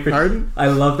can't wait for. Pardon? I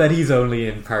love that he's only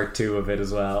in part 2 of it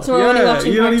as well. So we're only Yeah,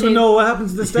 watching you don't part even 2. know what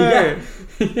happens to the star. Yeah.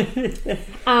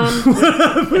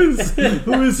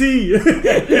 Who is he?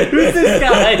 Who's this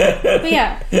guy? But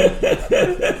yeah.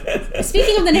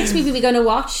 Speaking of the next movie we're going to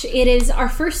watch, it is our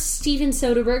first Steven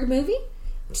Soderbergh movie,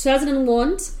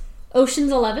 2001's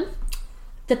Ocean's 11.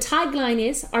 The tagline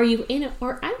is, "Are you in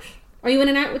or out?" Are you in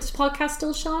and out with this podcast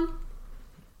still, Sean?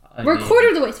 We're a quarter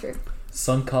of the way through.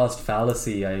 Sunk cost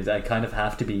fallacy. I kind of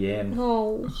have to be in.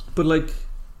 Oh, But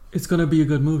it's gonna be a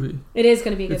good movie. it is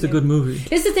going to be a good It's a good movie.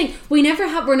 This is the thing. We're never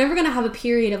going to have a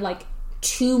period of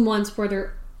 2 months where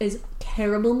there is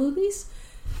terrible movies.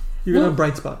 You're gonna have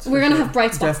bright spots. We're going to have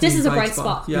bright spots. This is a Definitely bright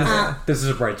spot. Yeah. This is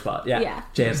a bright spot. Yeah. Yeah.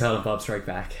 Jay and Silent Bob Strike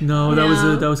Back. No,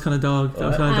 that No. was kind of dog.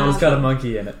 It's got a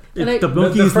monkey in it. The Like-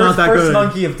 monkey the is not that first good.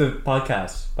 monkey of the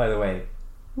podcast, by the way.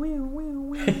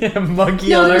 Monkey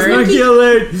No, there was alert. Monkey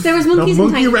alert! There was monkeys The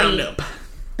in monkey Taipei. roundup.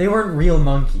 They weren't real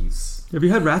monkeys. Have you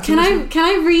had rats? Can in this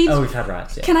I read? Oh, we've had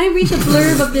rats. Yeah. Can I read the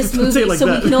blurb of this Don't say movie it like so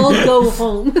that. we can all go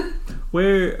home?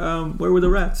 Where were the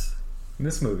rats? In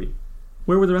this movie,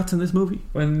 Where were the rats in this movie?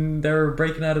 when they were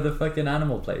breaking out of the fucking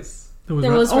animal place. There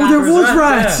rats. was Oh, rats. there was There was rats.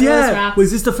 rats, yeah. Yeah. There was rats.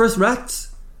 Was this the first rats?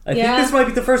 I Yeah. think this might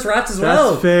be the first rats as That's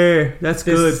well. fair. That's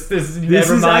good. This This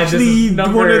is actually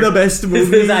one of the best movies.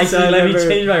 This is actually. Let me I've ever-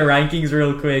 change my rankings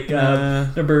real quick.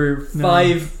 Number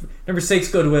 5, number 6,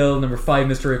 Goodwill. Number 5,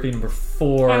 Mr. Ripley. Number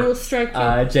 4, I will strike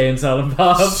you. Jay and Silent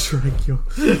Bob. Strike you.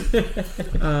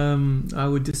 I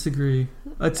would disagree.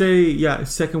 I'd say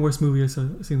second worst movie I've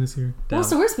seen this year. What's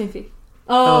the worst movie?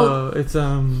 Oh, It's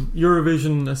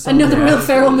Eurovision. Another Will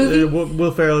Ferrell movie?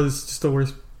 Will Ferrell is just the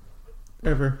worst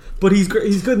ever. But he's great.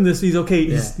 He's good in this. He's okay.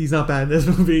 He's not bad in this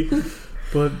movie.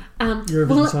 But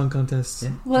Eurovision Song Contest. Yeah.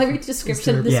 Well, I read the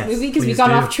description of this Yes, movie because we please got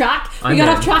do. off track. I'm We got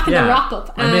in. off track in Yeah. the wrap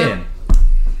up. I'm in.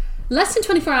 Less than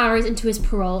 24 hours into his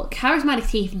parole, charismatic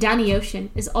thief Danny Ocean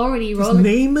is already His rolling.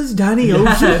 name is Danny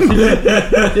Ocean.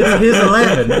 It's his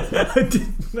 11. I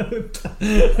didn't know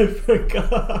that. I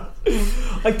forgot.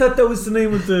 I thought that was the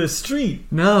name of the street.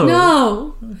 No.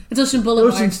 No, it's Ocean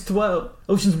Boulevard. Ocean's 12.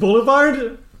 Ocean's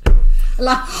Boulevard?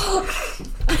 I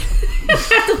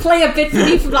have to play a bit for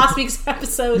me from last week's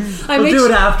episode. We'll do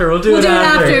it after. We'll do it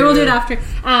after. We'll do it after.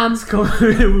 Come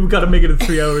on, we've got to make it in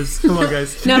 3 hours. Come on,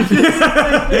 guys. No. So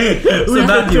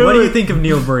Matthew, what do you think of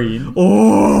Neil Breen?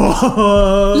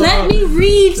 Oh! Let me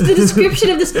read the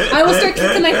description of this. I will start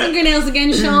kicking my fingernails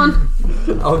again, Sean.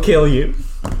 I'll kill you.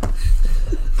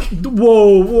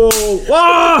 Whoa!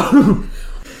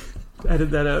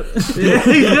 Edit that out.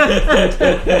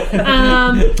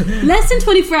 Less than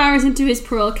 24 hours into his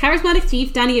parole, charismatic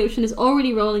thief Danny Ocean is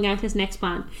already rolling out his next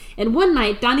plan. In one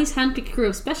night, Danny's handpicked crew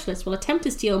of specialists will attempt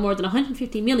to steal more than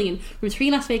 150 million from 3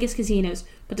 Las Vegas casinos,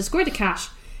 but to score the cash,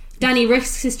 Danny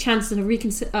risks his chances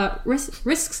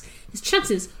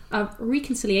of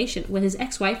reconciliation with his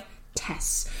ex-wife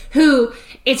Tess, who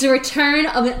it's a return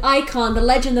of an icon, the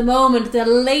legend, the moment, the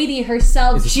lady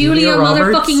herself, Is it Julia Julia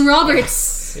Roberts? motherfucking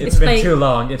Roberts. It's been playing- too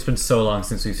long. It's been so long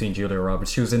since we've seen Julia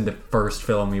Roberts. She was in the first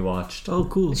film we watched. Oh,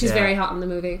 cool. She's very hot in the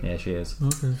movie. Yeah, she is.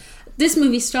 Okay. This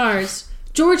movie stars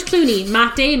George Clooney,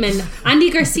 Matt Damon, Andy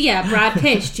Garcia, Brad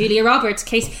Pitt, Julia Roberts,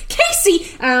 Casey, Scott,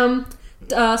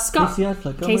 Casey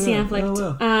Affleck. Oh, Casey my God.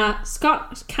 Affleck, Oh,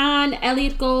 Scott Caan,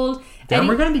 Elliot Gould. Damn, Eddie-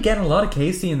 we're going to be getting a lot of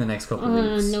Casey in the next couple of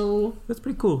weeks. no. That's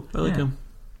pretty cool. I like Yeah. him.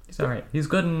 He's alright. He's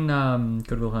good in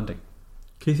Good Will Hunting.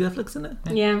 Casey Affleck's in it?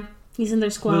 Yeah, he's in their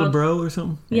Little squad. bro or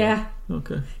something? Yeah.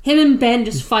 Okay. Him and Ben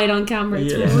just fight on camera.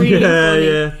 It's Yeah, really funny.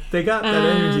 yeah. They got that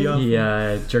energy off. He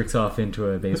jerks off into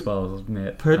a baseball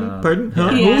mitt. Pardon?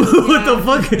 Huh? Yeah. What the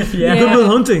fuck? Yeah. Good Will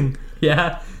Hunting.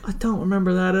 Yeah. I don't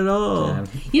remember that at all. Damn.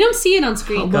 You don't see it on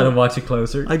screen. Gotta watch it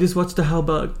closer. I just watched the How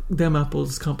About Them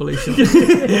Apples compilation.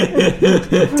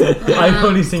 I've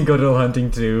only seen Good Will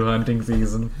Hunting 2, hunting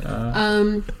season.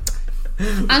 And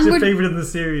What's your we're favorite in the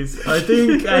series? I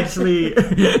think actually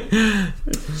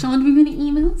Sean, do we have any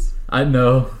emails?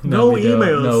 No no we don't.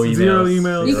 emails. No emails. Zero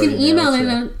emails. You Zero can email emails, in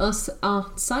yeah. us at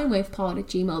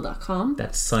signwavepod@gmail.com.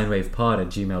 That's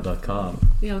signwavepod@gmail.com.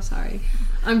 Yeah, I'm sorry.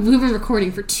 We've been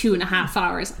recording for 2.5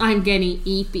 hours. I'm getting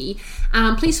EP.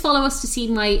 Please follow us to see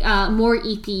my more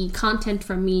EP content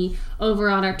from me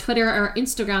over on our Twitter or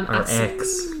Instagram. Or at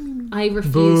X. I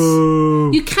refuse.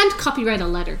 Boo. You can't copyright a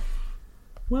letter.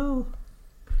 Well,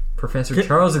 Professor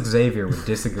Charles Xavier would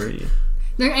disagree.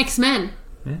 They're X-Men.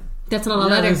 Yeah. That's not a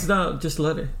yeah, letter. it's not just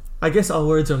letter. I guess all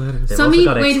words are letters. They've So also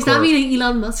got does that X-Corp. mean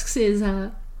Elon Musk's is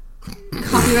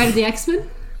copyrighted the X-Men?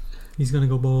 He's gonna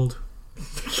go bald.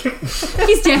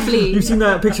 He's definitely. You've seen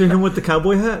that picture of him with the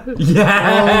cowboy hat?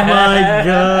 Yeah. Oh my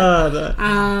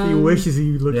god. He wishes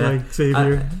he looked yeah. like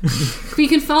Xavier. You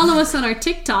can follow us on our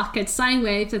TikTok at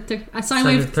Signwave.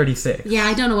 Sign 36. Yeah,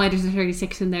 I don't know why there's a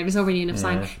 36 in there. There's already enough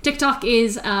sign. Yeah. TikTok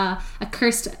is a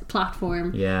cursed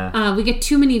platform. Yeah. We get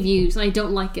too many views. I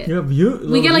don't like it. You have you.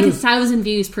 We get like views. 1,000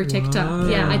 views per TikTok. Wow.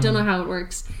 Yeah, I don't know how it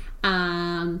works.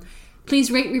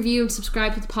 Please rate, review, and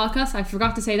subscribe to the podcast. I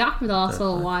forgot to say that for the last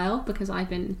little while because I've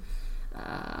been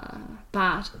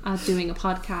bad at doing a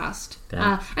podcast.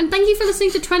 And thank you for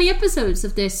listening to 20 episodes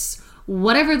of this,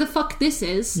 whatever the fuck this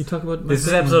is. You talk about This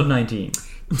is episode 19.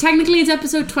 Technically, it's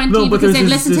episode 20 No, but because there's they've a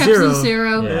listened to zero. episode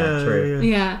 0. Yeah, true.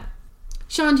 Yeah.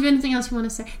 Sean, do you have anything else you want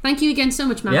to say? Thank you again so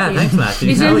much, Matthew. Yeah, thanks,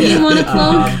 Matthew. Is there Hell anything yeah. you want to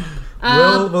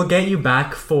plug? We'll get you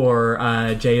back for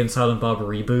Jay and Silent Bob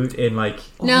reboot in like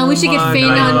No, we should get my Finn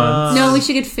God. on. No, we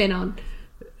should get Finn on.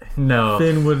 no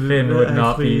Finn would not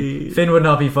actually- be Finn would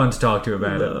not be fun to talk to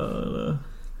about it. No.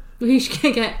 We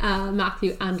should get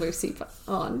Matthew and Lucy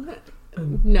on.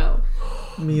 No.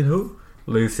 Me and who?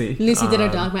 Lucy. Lucy did our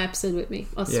Dogma episode with me.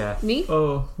 Us. Yeah. Me?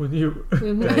 Oh, with you.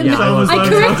 Yeah, I was. I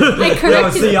corrected No,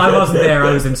 see, I wasn't there.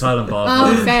 I was in Silent Bob.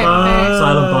 Oh, fair.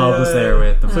 Silent Bob was there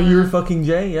with them. So you were fucking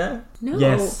Jay, yeah? No.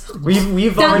 Yes,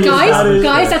 we've That, already guys, established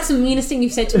guys, that. that's the meanest thing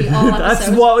you've said to me all episode. That's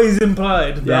what is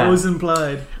implied. Yeah. That was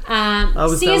implied.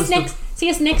 See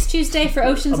us next Tuesday for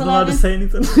Ocean's I'm allowed 11. to say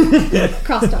anything.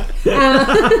 Crosstalk.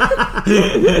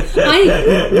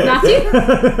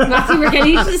 Matthew, we're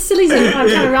getting into the silly zone. I'm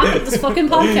trying to wrap up this fucking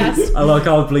podcast.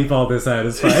 I'll bleep all this out.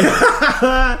 It's fine.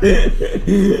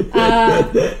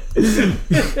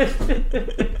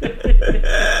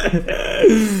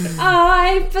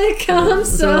 I've become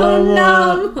so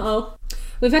numb. Oh,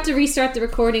 we've had to restart the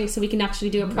recording so we can actually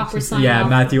do a proper sign Yeah, off.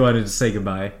 Matthew wanted to say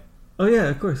goodbye. Oh yeah,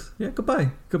 of course. Yeah, goodbye.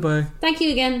 Thank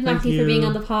you again, Thank Matthew, you. for being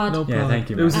on the pod. No Yeah, problem. thank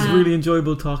you, It was Matt. just really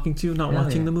enjoyable talking to you, not Hell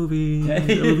watching yeah. the movie.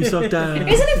 The movie sucked down.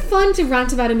 Isn't it fun to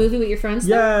rant about a movie with your friends?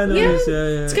 though? Yeah, no, yeah. it is,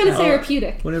 yeah. It's kind of Oh,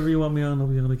 therapeutic. Whenever you want me on, I'll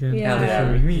be on again. Yeah.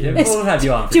 Hell yeah, we'll have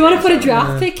you on. Do you want to put a for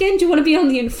draft pick in? Do you want to be on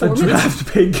the A informant? draft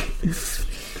pick.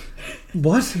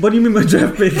 What? What do you mean by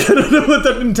draft pick? I don't know what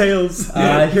that entails.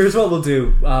 Here's what we'll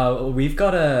do. We've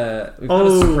got a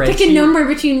spreadsheet. Pick a number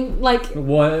between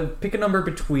Pick a number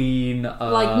between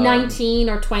 19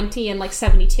 or 20 and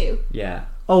 72. Yeah.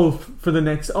 Oh, for the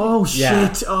next. Oh shit!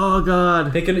 Yeah. Oh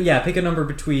god! Pick a number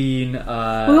between We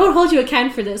won't hold you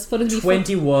account for this, but it'll be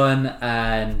 21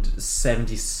 and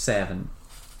 77.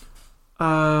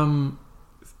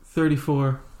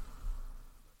 34.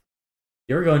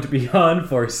 You're going to be on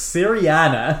for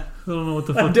Syriana. I don't know what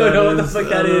the fuck. I don't know what the fuck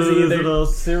that is either.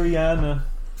 Syriana.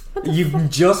 You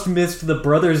just missed the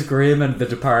Brothers Grimm and The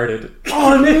Departed.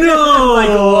 Oh no! Like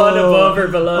one above or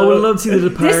below. I would love to see The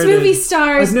Departed. This movie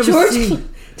stars I've never George. seen-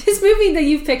 This movie that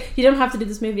you've picked, you don't have to do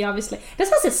this movie, obviously.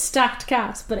 This has a stacked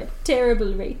cast, but a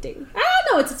terrible rating.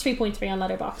 No, it's a 3.3 on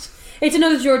Letterboxd. It's a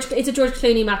George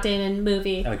Clooney, Matt Damon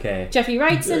movie. Okay. Jeffrey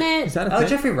Wright's in it. Is that a Oh, thing?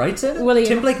 Jeffrey Wright's in it? William.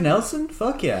 Tim Blake Nelson?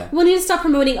 Fuck yeah. We'll need to stop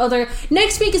promoting other.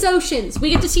 Next week is Oceans.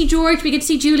 We get to see George. We get to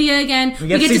see Julia again. We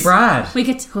get to see Brad. We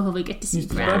get to see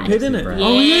Brad Brad. Pitt in it. Brad.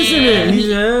 Oh, he is in it.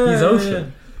 He's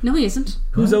Ocean. No, he isn't.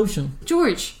 Who's Ocean?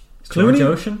 George. George Clooney?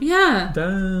 Ocean? Yeah.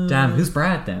 Damn, who's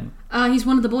Brad then? He's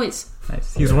one of the boys.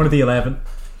 Nice. He's one of the 11.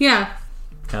 Yeah.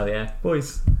 Hell yeah.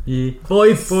 Boys. Yeah.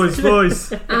 Boys. Boys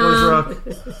rock.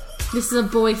 This is a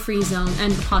boy-free zone.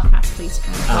 End the podcast, please.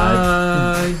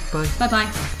 Bye.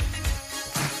 Bye-bye.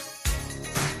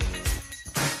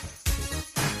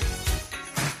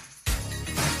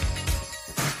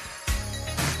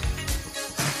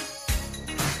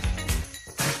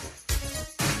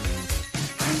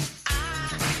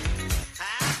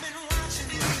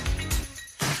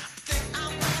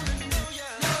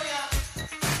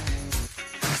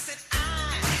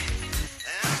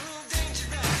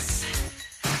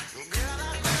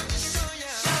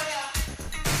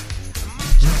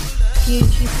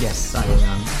 Yes, I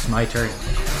am. It's my turn.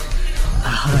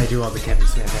 I do all the Kevin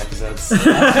Smith episodes. This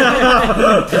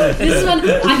is when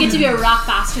I get to be a rap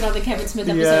bastard on the Kevin Smith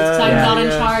episodes because I'm not in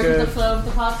charge of the flow of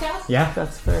the podcast. Yeah.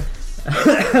 That's fair.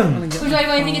 Which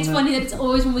I think it's funny that it's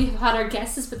always when we've had our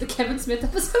guests is with the Kevin Smith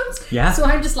episodes. Yeah. So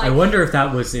I'm just like, I wonder if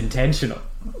that was intentional.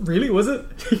 Really? Was it?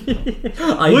 Was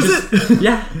it?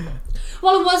 Yeah.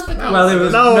 well, it was because Well, it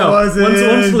was No, it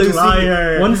wasn't.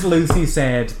 Liar. Once Lucy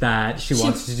said that she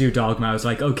wanted to do Dogma, I was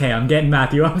like, okay, I'm getting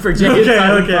Matthew on for Jay. Okay.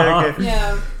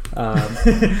 yeah.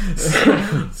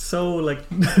 So like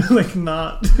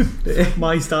not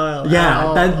my style.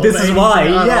 Yeah, at all. this is why.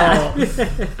 At Yeah.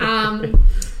 all.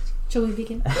 Shall we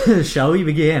begin? Shall we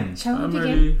begin? Shall we I'm begin?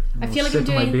 ready. I feel like Sip I'm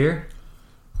of my doing. beer.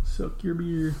 Suck your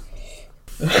beer.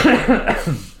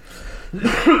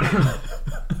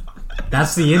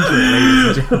 That's the intro,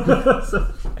 ladies and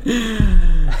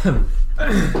gentlemen.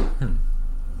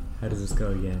 How does this go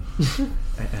again?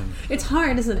 It's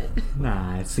hard, isn't it?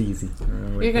 Nah, it's easy.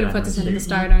 You're going to put this in at the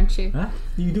start, aren't you? Huh?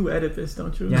 You do edit this,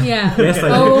 don't you? Yeah. Yeah. Yes, I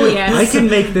do. Oh, yes. I can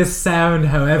make this sound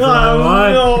however I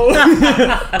want. Oh,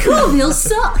 no. Coolville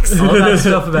sucks. All that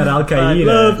stuff about Al I Qaeda.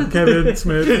 love Kevin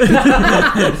Smith.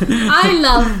 I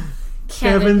love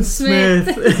Kevin Smith.